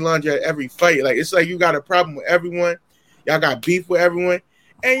dirty laundry at every fight. Like it's like you got a problem with everyone. Y'all got beef with everyone.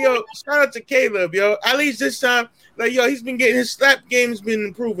 And yo, shout out to Caleb, yo. At least this time, like yo, he's been getting his slap game's been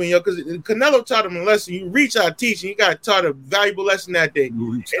improving, yo. Because Canelo taught him a lesson. You reach out teaching. He got taught a valuable lesson that day.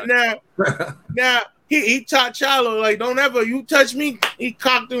 And now he taught Charlo like, don't ever you touch me. He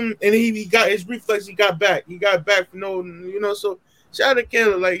cocked him, and he got his reflex. He got back. He got back for no, you know. So shout out to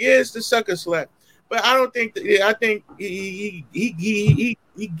Caleb. Like yeah, it's the sucker slap. But I don't think. I think he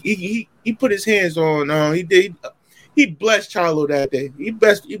put his hands on. He did. He blessed Charlo that day. He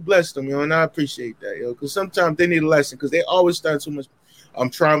blessed him, yo, and I appreciate that, yo. Because sometimes they need a lesson because they always start too much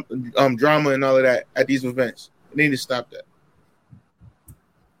drama and all of that at these events. They need to stop that.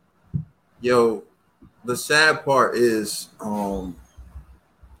 Yo, the sad part is,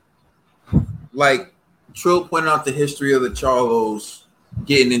 like Trill pointed out the history of the Charlos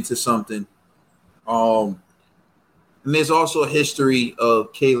getting into something. And there's also a history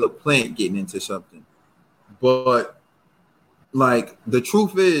of Caleb Plant getting into something. But like the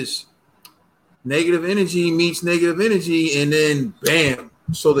truth is, negative energy meets negative energy, and then bam.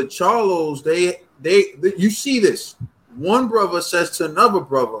 So the Charlos, they you see this. One brother says to another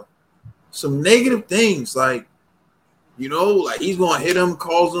brother some negative things, like, you know, like he's gonna hit him,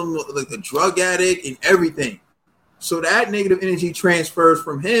 calls him like a drug addict and everything. So that negative energy transfers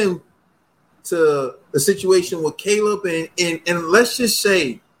from him to the situation with Caleb, and let's just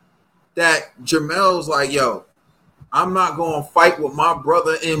say that Jamel's like, yo, I'm not going to fight with my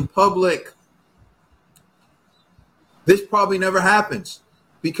brother in public. This probably never happens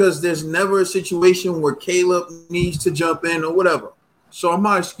because there's never a situation where Caleb needs to jump in or whatever. So I'm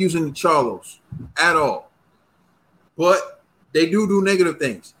not excusing the Charlos at all. But they do negative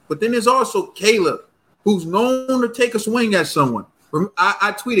things. But then there's also Caleb, who's known to take a swing at someone.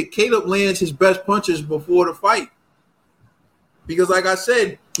 I tweeted, Caleb lands his best punches before the fight. Because like I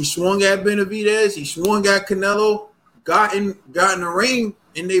said, he swung at Benavidez, he swung at Canelo, got in the ring,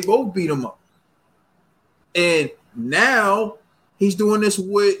 and they both beat him up. And now he's doing this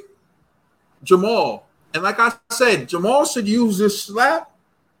with Jamal. And like I said, Jamal should use this slap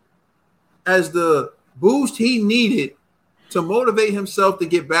as the boost he needed to motivate himself to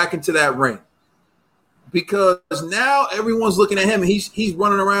get back into that ring. Because now everyone's looking at him and he's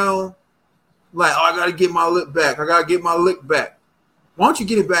running around like, oh, I got to get my lip back. I got to get my lip back. Why don't you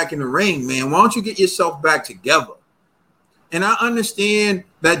get it back in the ring, man? Why don't you get yourself back together? And I understand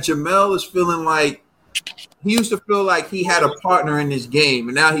that Jamel is feeling like he used to feel like he had a partner in this game,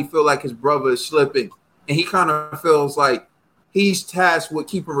 and now he feels like his brother is slipping. And he kind of feels like he's tasked with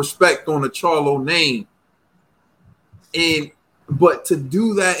keeping respect on the Charlo name. But to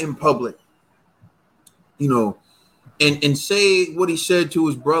do that in public, you know, and say what he said to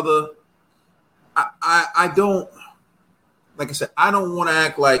his brother, I don't, like I said, I don't want to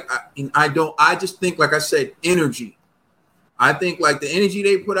act like I just think, like I said, energy. I think like the energy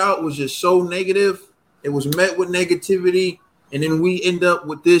they put out was just so negative. It was met with negativity, and then we end up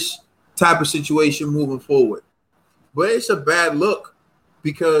with this type of situation moving forward. But it's a bad look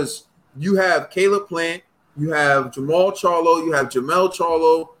because you have Caleb Plant, you have Jamal Charlo, you have Jamel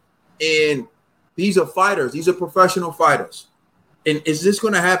Charlo, and these are fighters. These are professional fighters. And is this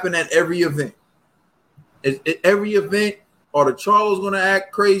going to happen at every event? At every event, are the Charlos going to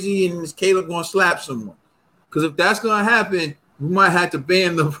act crazy and is Caleb going to slap someone? Because if that's going to happen, we might have to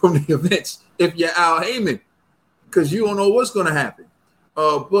ban them from the events if you're Al Heyman, because you don't know what's going to happen.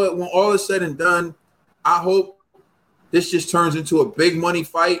 But when all is said and done, I hope this just turns into a big money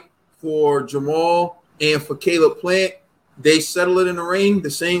fight for Jamal and for Caleb Plant. They settle it in the ring the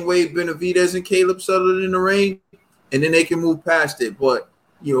same way Benavidez and Caleb settled it in the ring, and then they can move past it. But,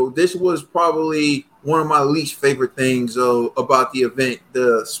 you know, this was probably one of my least favorite things about the event,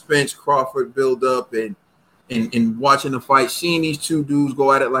 the Spence Crawford build-up and watching the fight, seeing these two dudes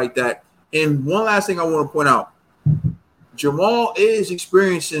go at it like that. And one last thing I want to point out, Jamal is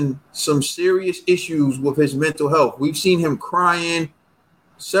experiencing some serious issues with his mental health. We've seen him crying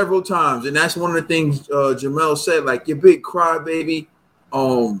several times, and that's one of the things Jamel said, like, "You big crybaby."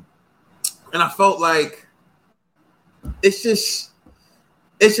 And I felt like it's just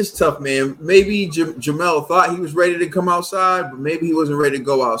tough, man. Maybe Jamel thought he was ready to come outside, but maybe he wasn't ready to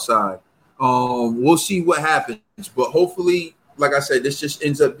go outside. We'll see what happens, but hopefully, like I said, this just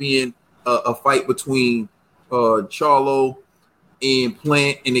ends up being a fight between Charlo and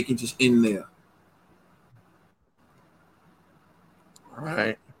Plant, and it can just end there. All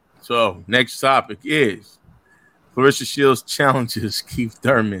right. So next topic is Clarissa Shields challenges Keith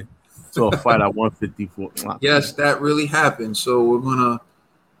Thurman to a fight at 154. Yes, that really happened. So we're gonna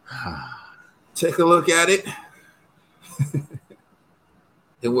take a look at it,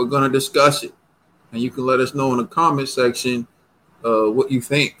 and we're gonna discuss it. And you can let us know in the comment section what you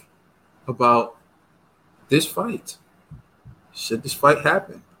think about this fight. Should this fight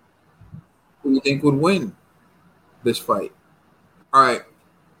happen? Who do you think would win this fight? All right.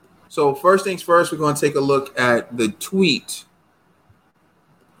 So first things first, we're going to take a look at the tweet.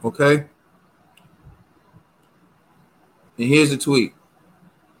 Okay. And here's the tweet.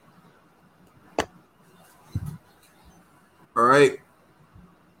 All right.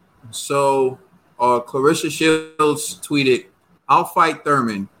 So Clarissa Shields tweeted, "I'll fight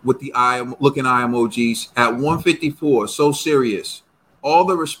Thurman," with the looking eye emojis, "at 154. So serious. All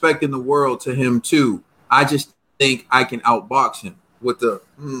the respect in the world to him too. I just think I can outbox him," with the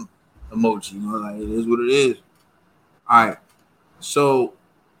emoji. You know, like, it is what it is. All right. So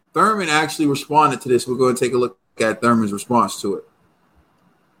Thurman actually responded to this. We're going to take a look at Thurman's response to it.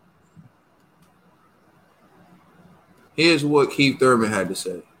 Here's what Keith Thurman had to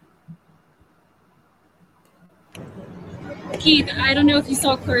say. Keith, I don't know if you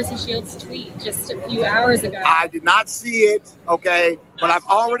saw Clarissa Shields' tweet just a few hours ago. I did not see it, okay, but I've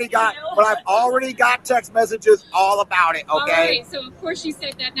already got text messages all about it, okay. All right, so of course she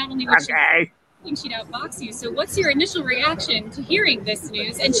said that not only would she think she'd outbox you. So what's your initial reaction to hearing this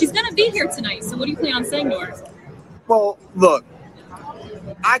news? And she's going to be here tonight. So what do you plan on saying to her? Well, look,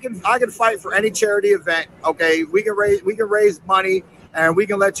 I can fight for any charity event, okay. We can raise money, and we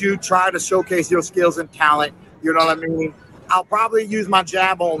can let you try to showcase your skills and talent. You know what I mean? I'll probably use my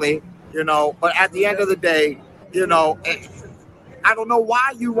jab only, you know, but at the end of the day, you know, I don't know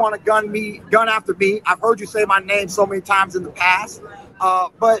why you want to gun after me. I've heard you say my name so many times in the past,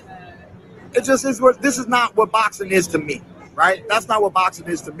 but it just is this is not what boxing is to me, right? That's not what boxing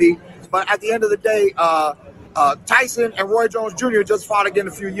is to me. But at the end of the day, Tyson and Roy Jones Jr. just fought again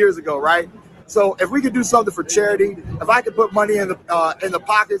a few years ago, right? So if we could do something for charity, if I could put money in the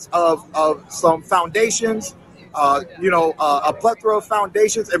pockets of some foundations, a plethora of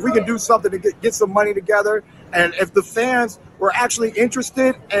foundations. If we can do something to get some money together And if the fans were actually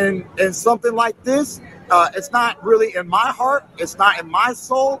interested in something like this, it's not really in my heart, it's not in my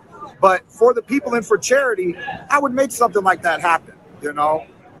soul, but for the people and for charity, I would make something like that happen, you know?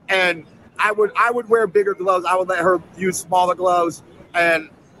 And I would wear bigger gloves. I would let her use smaller gloves, and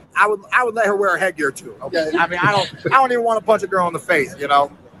I would let her wear a headgear too. Okay, I mean, I don't even want to punch a girl in the face, you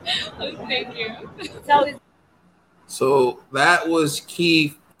know. Thank you. So that was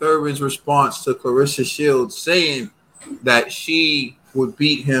Keith Thurman's response to Clarissa Shields saying that she would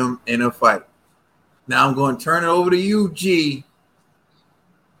beat him in a fight. Now I'm going to turn it over to you, G.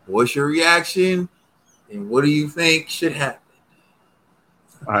 What's your reaction, and what do you think should happen?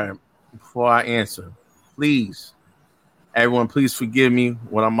 All right. Before I answer, please, everyone, please forgive me.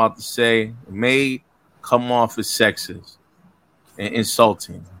 What I'm about to say may come off as sexist and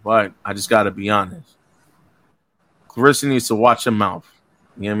insulting, but I just got to be honest. Clarissa needs to watch her mouth.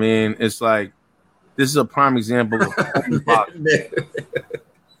 You know what I mean? It's like, this is a prime example of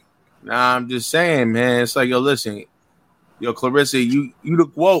Nah, I'm just saying, man. It's like, yo, listen, yo, Clarissa, you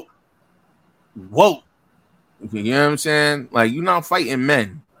look woke. Woke. You know what I'm saying? Like, you're not fighting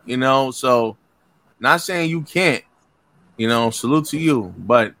men, you know? So, not saying you can't, you know, salute to you.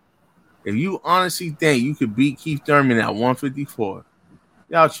 But if you honestly think you could beat Keith Thurman at 154,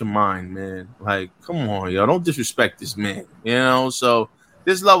 you're out your mind, man. Like, come on, yo. Don't disrespect this man, you know? So,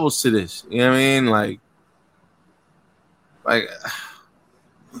 there's levels to this, you know what I mean? Like,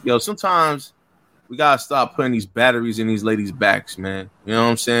 yo, sometimes we got to stop putting these batteries in these ladies' backs, man. You know what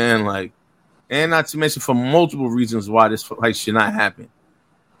I'm saying? Like, and not to mention for multiple reasons why this fight should not happen.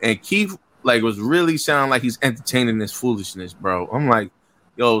 And Keith, like, was really sounding like he's entertaining this foolishness, bro. I'm like,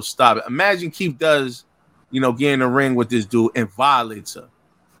 yo, stop it. Imagine Keith does, you know, get in the ring with this dude and violates her.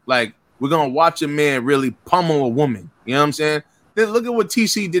 Like, we're going to watch a man really pummel a woman. You know what I'm saying? Then look at what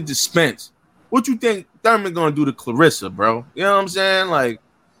TC did to Spence. What you think Thurman going to do to Clarissa, bro? You know what I'm saying? Like,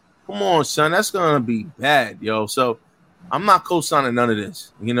 come on, son. That's going to be bad, yo. So, I'm not co-signing none of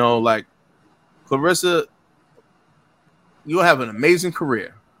this. You know, like, Clarissa, you'll have an amazing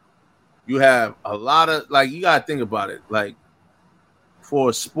career. You have a lot of, like, you got to think about it. Like, for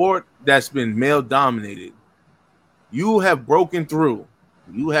a sport that's been male-dominated, you have broken through.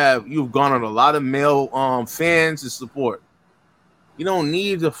 You've garnered a lot of male fans and support. You don't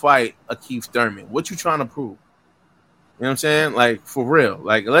need to fight a Keith Thurman. What you trying to prove? You know what I'm saying? Like, for real.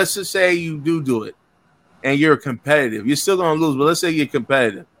 Like, let's just say you do it, and you're competitive. You're still going to lose, but let's say you're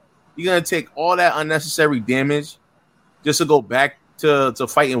competitive. You're going to take all that unnecessary damage just to go back to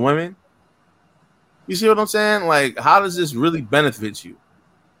fighting women? You see what I'm saying? Like, how does this really benefit you?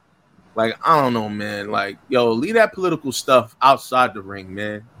 Like, I don't know, man. Like, yo, leave that political stuff outside the ring,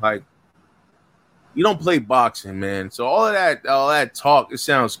 man. Like, you don't play boxing, man. So all that talk, it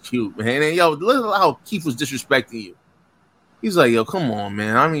sounds cute, man. And, yo, look at how Keith was disrespecting you. He's like, yo, come on,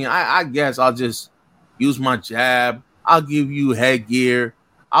 man. I mean, I guess I'll just use my jab. I'll give you headgear.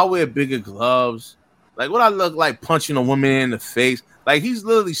 I'll wear bigger gloves. Like, what I look like punching a woman in the face? Like, he's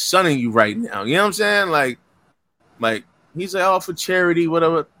literally sunning you right now. You know what I'm saying? Like he's like, oh, for charity,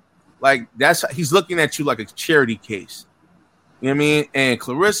 whatever. Like, he's looking at you like a charity case. You know what I mean? And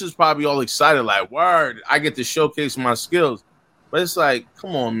Clarissa's probably all excited, like, word, I get to showcase my skills. But it's like,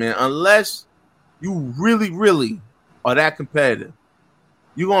 come on, man. Unless you really, really are that competitive,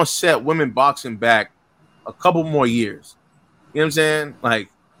 you're going to set women boxing back a couple more years. You know what I'm saying? Like,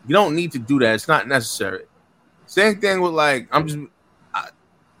 you don't need to do that. It's not necessary. Same thing with, like, I'm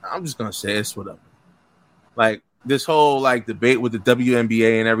just going to say it's whatever. Like, this whole, like, debate with the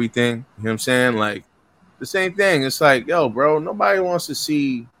WNBA and everything, you know what I'm saying? Like, the same thing. It's like, yo, bro, nobody wants to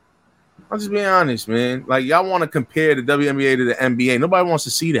see. I'm just being honest, man. Like, y'all want to compare the WNBA to the NBA. Nobody wants to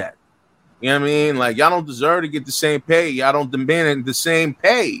see that. You know what I mean? Like, y'all don't deserve to get the same pay. Y'all don't demand the same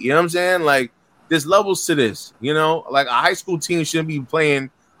pay. You know what I'm saying? Like, there's levels to this, you know? Like, a high school team shouldn't be playing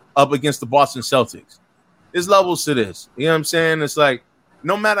up against the Boston Celtics. There's levels to this. You know what I'm saying? It's like,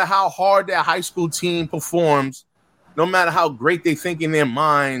 no matter how hard that high school team performs, no matter how great they think in their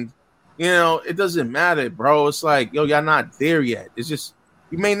mind, you know, it doesn't matter, bro. It's like, yo, y'all not there yet. It's just,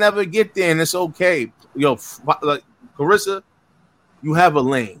 you may never get there, and it's okay. Yo, like, Clarissa, you have a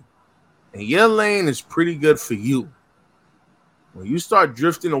lane, and your lane is pretty good for you. When you start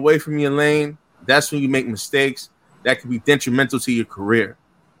drifting away from your lane, that's when you make mistakes that could be detrimental to your career.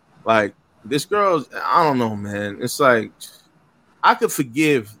 Like, this girl's, I don't know, man. It's like, I could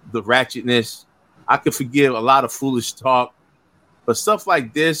forgive the ratchetness. I could forgive a lot of foolish talk. But stuff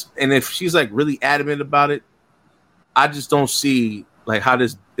like this, and if she's, like, really adamant about it, I just don't see, like, how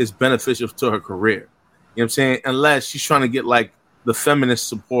this is beneficial to her career. You know what I'm saying? Unless she's trying to get, like, the feminist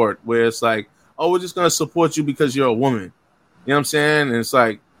support where it's like, we're just gonna support you because you're a woman. You know what I'm saying? And it's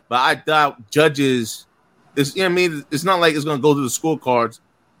like, but I doubt judges. It's, you know what I mean? It's not like it's gonna go through the scorecards.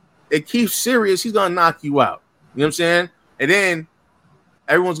 It keeps serious. He's gonna knock you out. You know what I'm saying? And then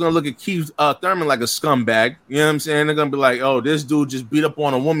everyone's gonna look at Keith Thurman like a scumbag. You know what I'm saying? They're gonna be like, "Oh, this dude just beat up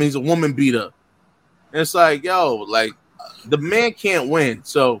on a woman. He's a woman beater." And it's like, yo, like the man can't win.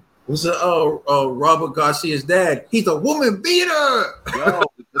 So what's Robert Garcia's dad? He's a woman beater. Yo,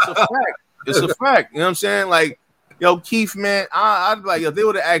 it's a fact. It's a fact. You know what I'm saying? Like, yo, Keith, man, I'd be like, yo, if they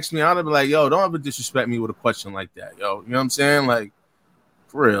would have asked me, I'd be like, yo, don't ever disrespect me with a question like that, yo. You know what I'm saying? Like,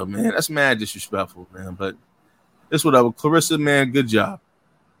 for real, man. That's mad disrespectful, man. But it's whatever. Clarissa, man, good job.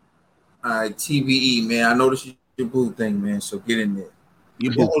 All right, TBE, man. I know this is your boo thing, man. So get in there.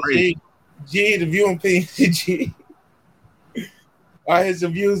 You boo crazy. G, the view and opinion. G. All right, his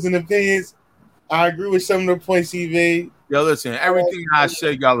views and opinions. I agree with some of the points he made. Yo, listen, everything I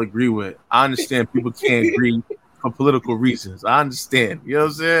said, y'all agree with. I understand people can't agree for political reasons. I understand. You know what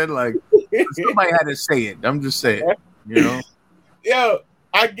I'm saying? Like, somebody had to say it. I'm just saying. You know? Yo,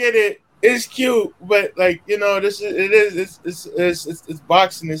 I get it. It's cute, but like, you know, it's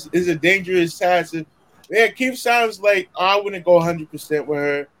boxing. It's a dangerous task. Yeah, Keith sounds like I wouldn't go 100% with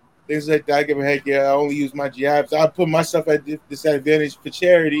her. Things like that. I give a heck yeah. I only use my jabs. I put myself at disadvantage for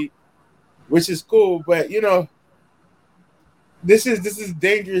charity, which is cool. But you know, this is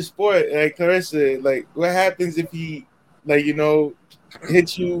dangerous sport. Like Clarissa, like what happens if he, like, you know,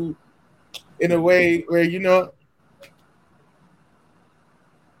 hits you in a way where, you know,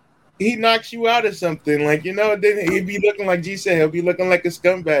 he knocks you out or something, like, you know, then he'd be looking like G said, he'll be looking like a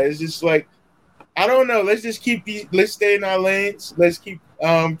scumbag. It's just like, I don't know. Let's just let's stay in our lanes. Let's keep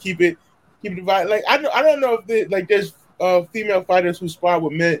it divided. Like, I don't know if there's female fighters who spar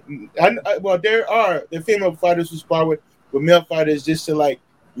with men. There are female fighters who spar with male fighters just to, like,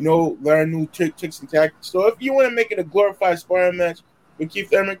 you know, learn new tricks and tactics. So if you want to make it a glorified sparring match with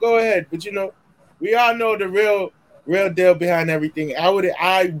Keith Thurman, go ahead. But you know, we all know the real deal behind everything. I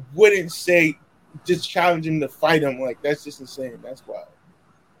wouldn't say just challenge him to fight him. Like, that's just insane. That's wild.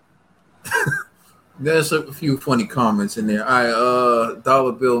 There's a few funny comments in there. All right,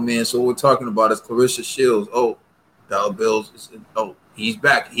 Dollar Bill, man. So what we're talking about is Clarissa Shields. Oh, Dollar Bill's. Oh, he's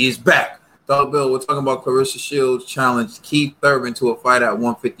back. He is back. Dollar Bill, we're talking about Clarissa Shields challenged Keith Thurman to a fight at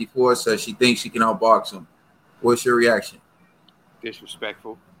 154. Says she thinks she can outbox him. What's your reaction?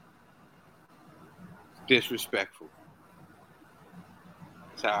 Disrespectful. That's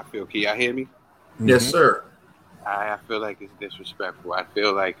how I feel. Can y'all hear me? Yes, sir. I feel like it's disrespectful. I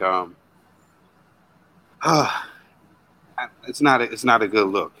feel like it's not a good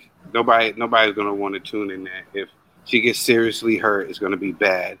look. Nobody's gonna want to tune in there. If she gets seriously hurt, it's gonna be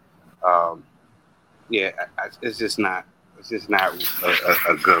bad. It's just not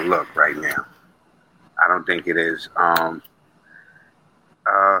a good look right now. I don't think it is.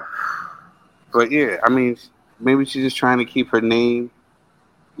 But yeah, I mean, maybe she's just trying to keep her name,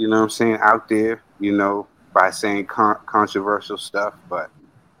 you know what I'm saying, out there, you know, by saying controversial stuff. But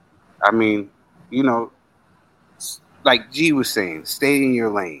I mean, you know, like G was saying, stay in your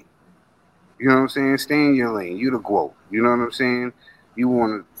lane. You know what I'm saying? Stay in your lane. You the GOAT. You know what I'm saying? You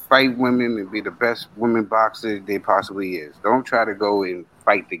want to fight women and be the best women boxer they possibly is. Don't try to go and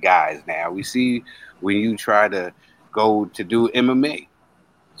fight the guys now. We see when you try to go to do MMA,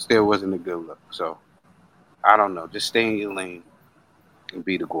 still wasn't a good look. So, I don't know. Just stay in your lane and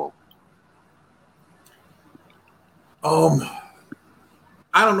be the GOAT. I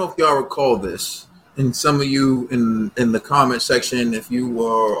don't know if y'all recall this. And some of you in the comment section, if you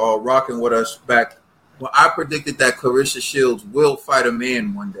were rocking with us back, well, I predicted that Clarissa Shields will fight a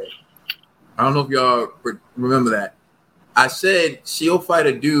man one day. I don't know if y'all remember that. I said she'll fight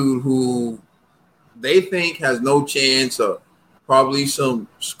a dude who they think has no chance, or probably some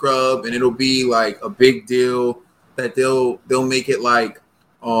scrub, and it'll be like a big deal that they'll make it like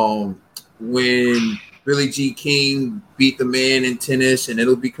when Billie Jean King beat the man in tennis, and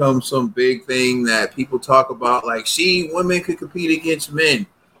it'll become some big thing that people talk about, like, see, women could compete against men.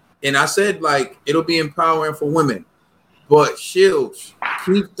 And I said, like, it'll be empowering for women. But Shields,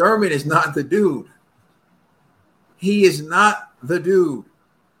 Keith Thurman is not the dude. He is not the dude.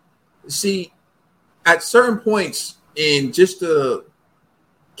 See, at certain points, and just to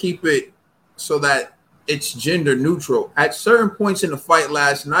keep it so that it's gender neutral, at certain points in the fight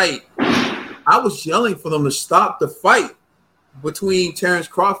last night, I was yelling for them to stop the fight between Terrence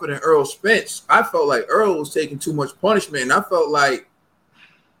Crawford and Errol Spence. I felt like Earl was taking too much punishment, and I felt like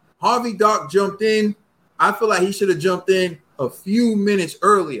Harvey Doc jumped in. I feel like he should have jumped in a few minutes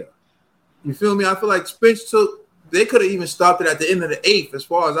earlier. You feel me? I feel like Spence took they could have even stopped it at the end of the 8th. As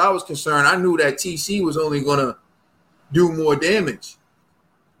far as I was concerned, I knew that TC was only going to do more damage.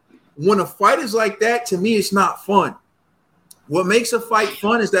 When a fight is like that, to me, it's not fun. What makes a fight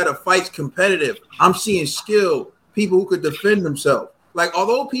fun is that a fight's competitive. I'm seeing skill, people who could defend themselves. Like,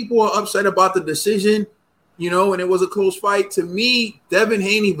 although people are upset about the decision, you know, and it was a close fight, to me, Devin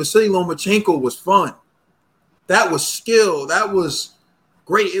Haney, Vasily Lomachenko was fun. That was skill. That was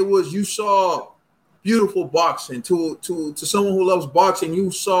great. It was, you saw beautiful boxing. To someone who loves boxing, you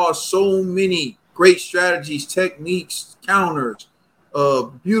saw so many great strategies, techniques, counters,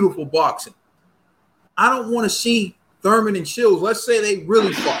 beautiful boxing. I don't want to see Thurman and Shields. Let's say they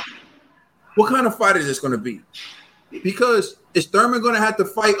really fought. What kind of fight is this going to be? Because is Thurman going to have to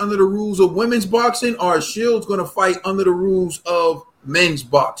fight under the rules of women's boxing, or is Shields going to fight under the rules of men's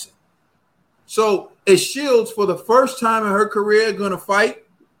boxing? So is Shields, for the first time in her career, going to fight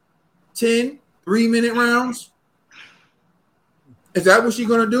 10 3-minute rounds? Is that what she's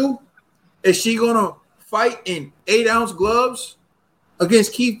going to do? Is she going to fight in 8-ounce gloves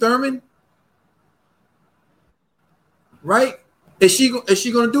against Keith Thurman? Right? Is she going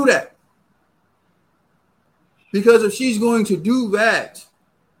to do that? Because if she's going to do that,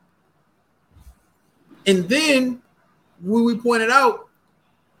 and then when we pointed out,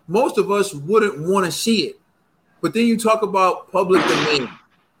 most of us wouldn't want to see it. But then you talk about public domain,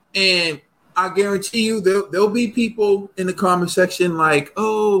 and I guarantee you there'll be people in the comment section like,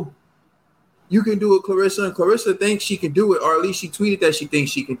 oh, you can do it, Clarissa, and Clarissa thinks she can do it, or at least she tweeted that she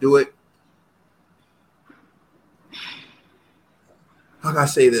thinks she can do it. How can I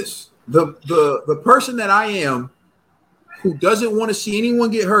say this? The person that I am, who doesn't want to see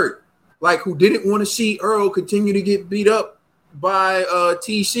anyone get hurt, like who didn't want to see Earl continue to get beat up by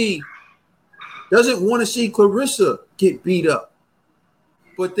TC, doesn't want to see Clarissa get beat up.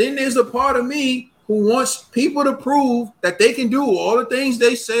 But then there's a part of me who wants people to prove that they can do all the things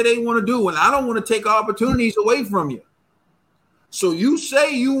they say they want to do, and I don't want to take opportunities away from you. So you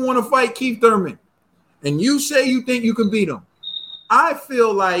say you want to fight Keith Thurman, and you say you think you can beat him. I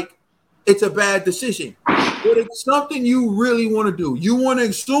feel like it's a bad decision, but it's something you really want to do. You want to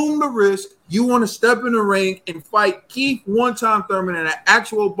assume the risk. You want to step in the ring and fight Keith one-time Thurman in an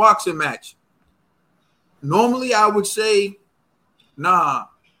actual boxing match. Normally, I would say, nah,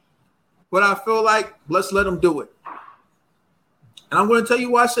 but I feel like let's let him do it. And I'm going to tell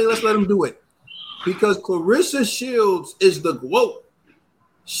you why I say let's let him do it. Because Clarissa Shields is the GOAT.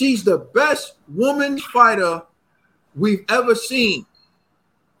 She's the best woman fighter we've ever seen.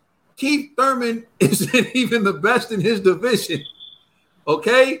 Keith Thurman isn't even the best in his division.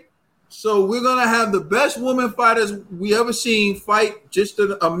 Okay? So we're going to have the best woman fighters we ever seen fight just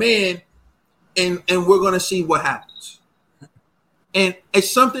a man, and we're going to see what happens. And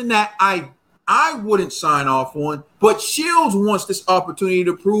it's something that I wouldn't sign off on, but Shields wants this opportunity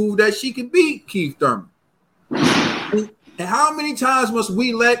to prove that she can beat Keith Thurman. And how many times must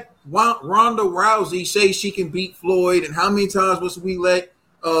we let Ronda Rousey say she can beat Floyd, and how many times must we let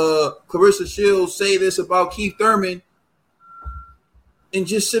Clarissa Shields say this about Keith Thurman and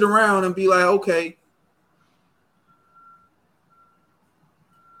just sit around and be like, okay.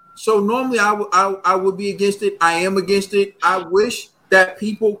 So normally I would be against it. I am against it. I wish that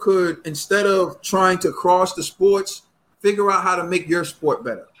people could, instead of trying to cross the sports, figure out how to make your sport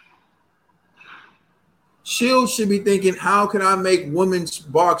better. Shields should be thinking, how can I make women's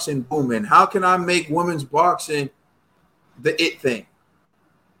boxing booming? How can I make women's boxing the it thing?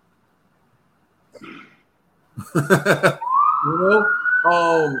 You know?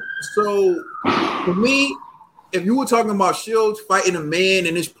 So for me, if you were talking about Shields fighting a man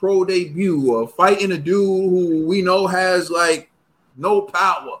in his pro debut, or fighting a dude who we know has like no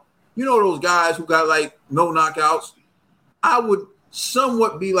power, you know, those guys who got like no knockouts, I would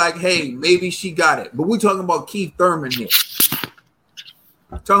somewhat be like, hey, maybe she got it. But we're talking about Keith Thurman here.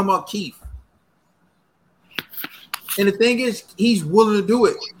 We're talking about Keith. And the thing is, he's willing to do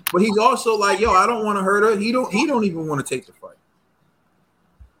it. But he's also like, yo, I don't want to hurt her. He don't even want to take the fight.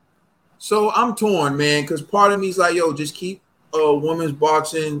 So I'm torn, man, because part of me is like, yo, just keep women's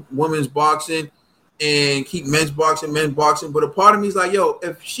boxing, and keep men's boxing. But a part of me is like, yo,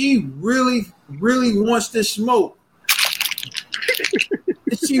 if she really, really wants this smoke,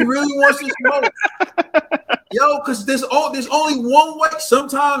 yo, because there's only one way.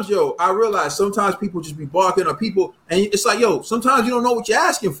 Sometimes, yo, I realize sometimes people just be barking, or people, and it's like, yo, sometimes you don't know what you're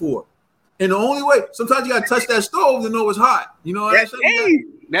asking for. And the only way, sometimes you got to touch that stove to know it's hot. You know what I'm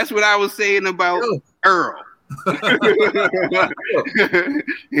saying? That's what I was saying about Earl.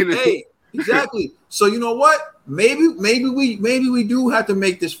 Hey, exactly. So you know what? Maybe we do have to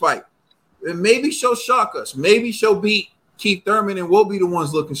make this fight. And maybe she'll shock us. Maybe she'll beat Keith Thurman and we'll be the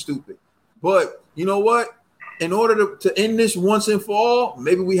ones looking stupid. But you know what? In order to end this once and for all,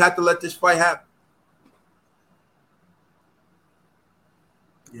 maybe we have to let this fight happen.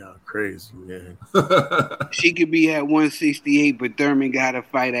 Yeah, crazy, man. She could be at 168, but Thurman got to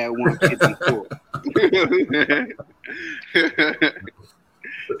fight at 154.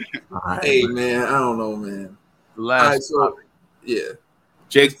 Hey, man, I don't know, man. Last topic. Yeah.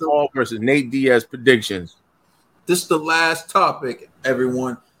 Jake Paul versus Nate Diaz predictions. This is the last topic,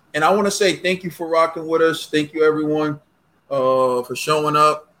 everyone. And I want to say thank you for rocking with us. Thank you, everyone, for showing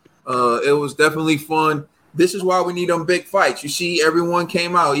up. It was definitely fun. This is why we need them big fights. You see, everyone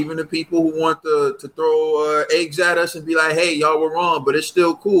came out, even the people who want to throw eggs at us and be like, hey, y'all were wrong, but it's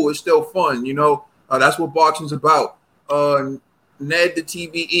still cool. It's still fun, you know. That's what boxing's about. Ned, the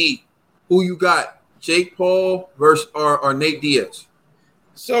TBE, who you got? Jake Paul versus or Nate Diaz?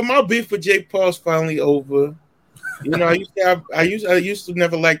 So my beef with Jake Paul's finally over. You know, I used to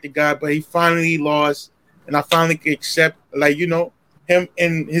never like the guy, but he finally lost, and I finally could accept, like, you know, him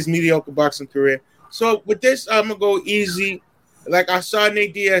in his mediocre boxing career. So with this, I'm gonna go easy. Like, I saw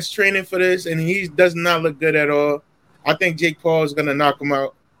Nate Diaz training for this, and he does not look good at all. I think Jake Paul is gonna knock him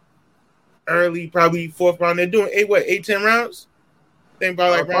out early, probably fourth round. They're doing 10 rounds. Think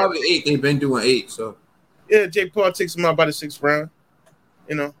about like probably 8. They've been doing 8. So yeah, Jake Paul takes him out by the 6th round.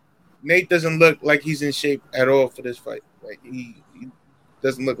 You know, Nate doesn't look like he's in shape at all for this fight. Like he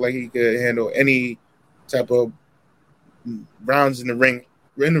doesn't look like he could handle any type of rounds in the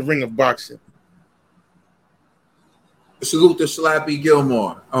ring of boxing. Salute to Slappy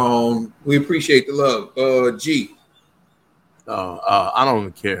Gilmore. We appreciate the love. G. I don't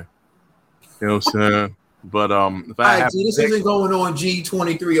even care. You know what I'm saying? But if I have this isn't going on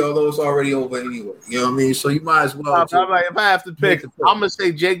G23, although it's already over anyway. You know what I mean? So you might as well. If I have to pick, I'm gonna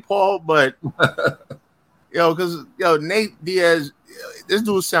say Jake Paul, but because Nate Diaz, this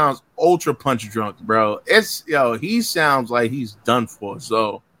dude sounds ultra punch drunk, bro. He sounds like he's done for.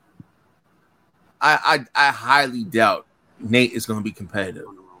 So I highly doubt Nate is gonna be competitive.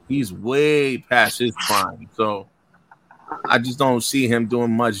 He's way past his prime, so I just don't see him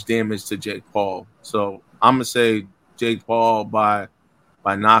doing much damage to Jake Paul. So I'm gonna say Jake Paul by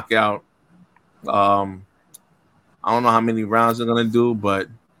knockout. I don't know how many rounds they're gonna do, but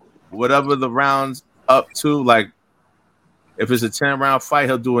whatever the rounds up to, like if it's a 10-round fight,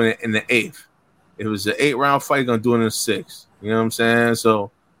 he'll do it in the 8th. If it's an 8-round fight, he's gonna do it in the 6th. You know what I'm saying? So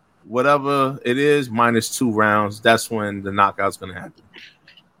whatever it is, minus 2 rounds, that's when the knockout's gonna happen.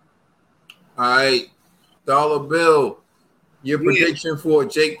 All right, Dollar Bill. Your prediction for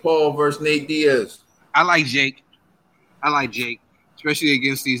Jake Paul versus Nate Diaz? I like Jake, especially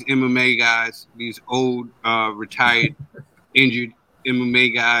against these MMA guys, these old, retired, injured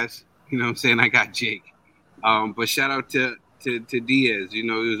MMA guys. You know what I'm saying? I got Jake. But shout out to Diaz. You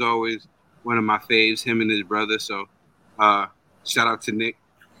know, he was always one of my faves, him and his brother. So shout out to Nick.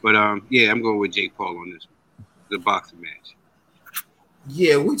 But, yeah, I'm going with Jake Paul on this one, the boxing match.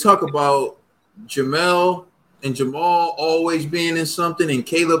 Yeah, we talk about Jamel and Jamal always being in something, and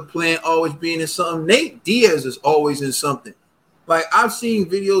Caleb Plant always being in something. Nate Diaz is always in something. Like, I've seen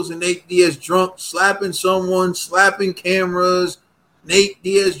videos of Nate Diaz drunk, slapping someone, slapping cameras. Nate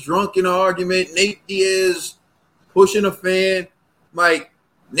Diaz drunk in an argument. Nate Diaz pushing a fan. Like,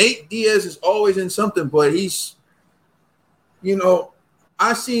 Nate Diaz is always in something, but he's, you know,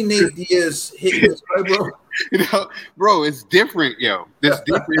 I seen Nate Diaz hit his bro. You know, bro, it's different, yo. It's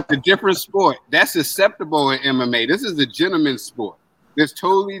different. It's a different sport. That's acceptable in MMA. This is a gentleman's sport. There's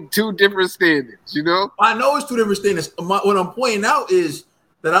totally 2 different standards, you know? I know it's 2 different standards. What I'm pointing out is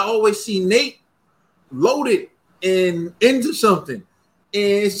that I always see Nate loaded into something. And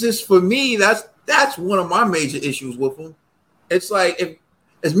it's just, for me, that's one of my major issues with him. It's like, if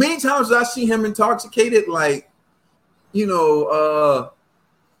as many times as I see him intoxicated, like, you know,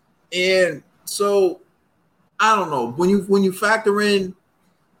 and so I don't know, when you factor in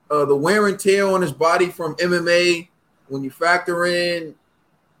the wear and tear on his body from MMA, when you factor in,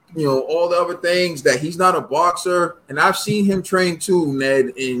 you know, all the other things, that he's not a boxer, and I've seen him train too,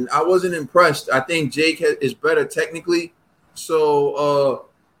 Ned, and I wasn't impressed. I think Jake is better technically, so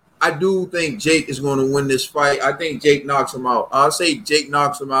I do think Jake is going to win this fight. I think Jake knocks him out. I'll say Jake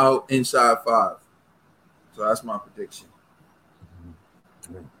knocks him out inside 5. So that's my prediction.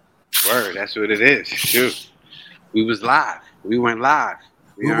 Word, that's what it is. Shoot. We was live. We went live.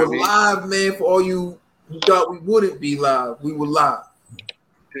 We were live, man. For all you who thought we wouldn't be live, we were live.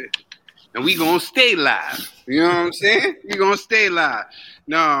 And we gonna stay live. You know what I'm saying? We gonna stay live.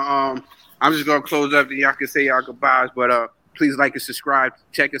 No, I'm just gonna close up and y'all can say y'all goodbyes, but Please like and subscribe.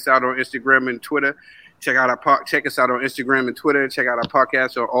 Check us out on Instagram and Twitter. Check us out on Instagram and Twitter. Check out our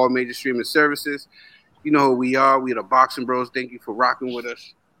podcast on all major streaming services. You know who we are. We are the Boxing Bros. Thank you for rocking with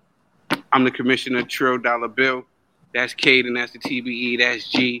us. I'm the Commissioner, Trill Dollar Bill. That's Cade, and that's the TBE. That's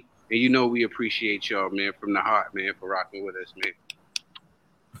G. And you know we appreciate y'all, man, from the heart, man, for rocking with us,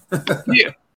 man. Yeah.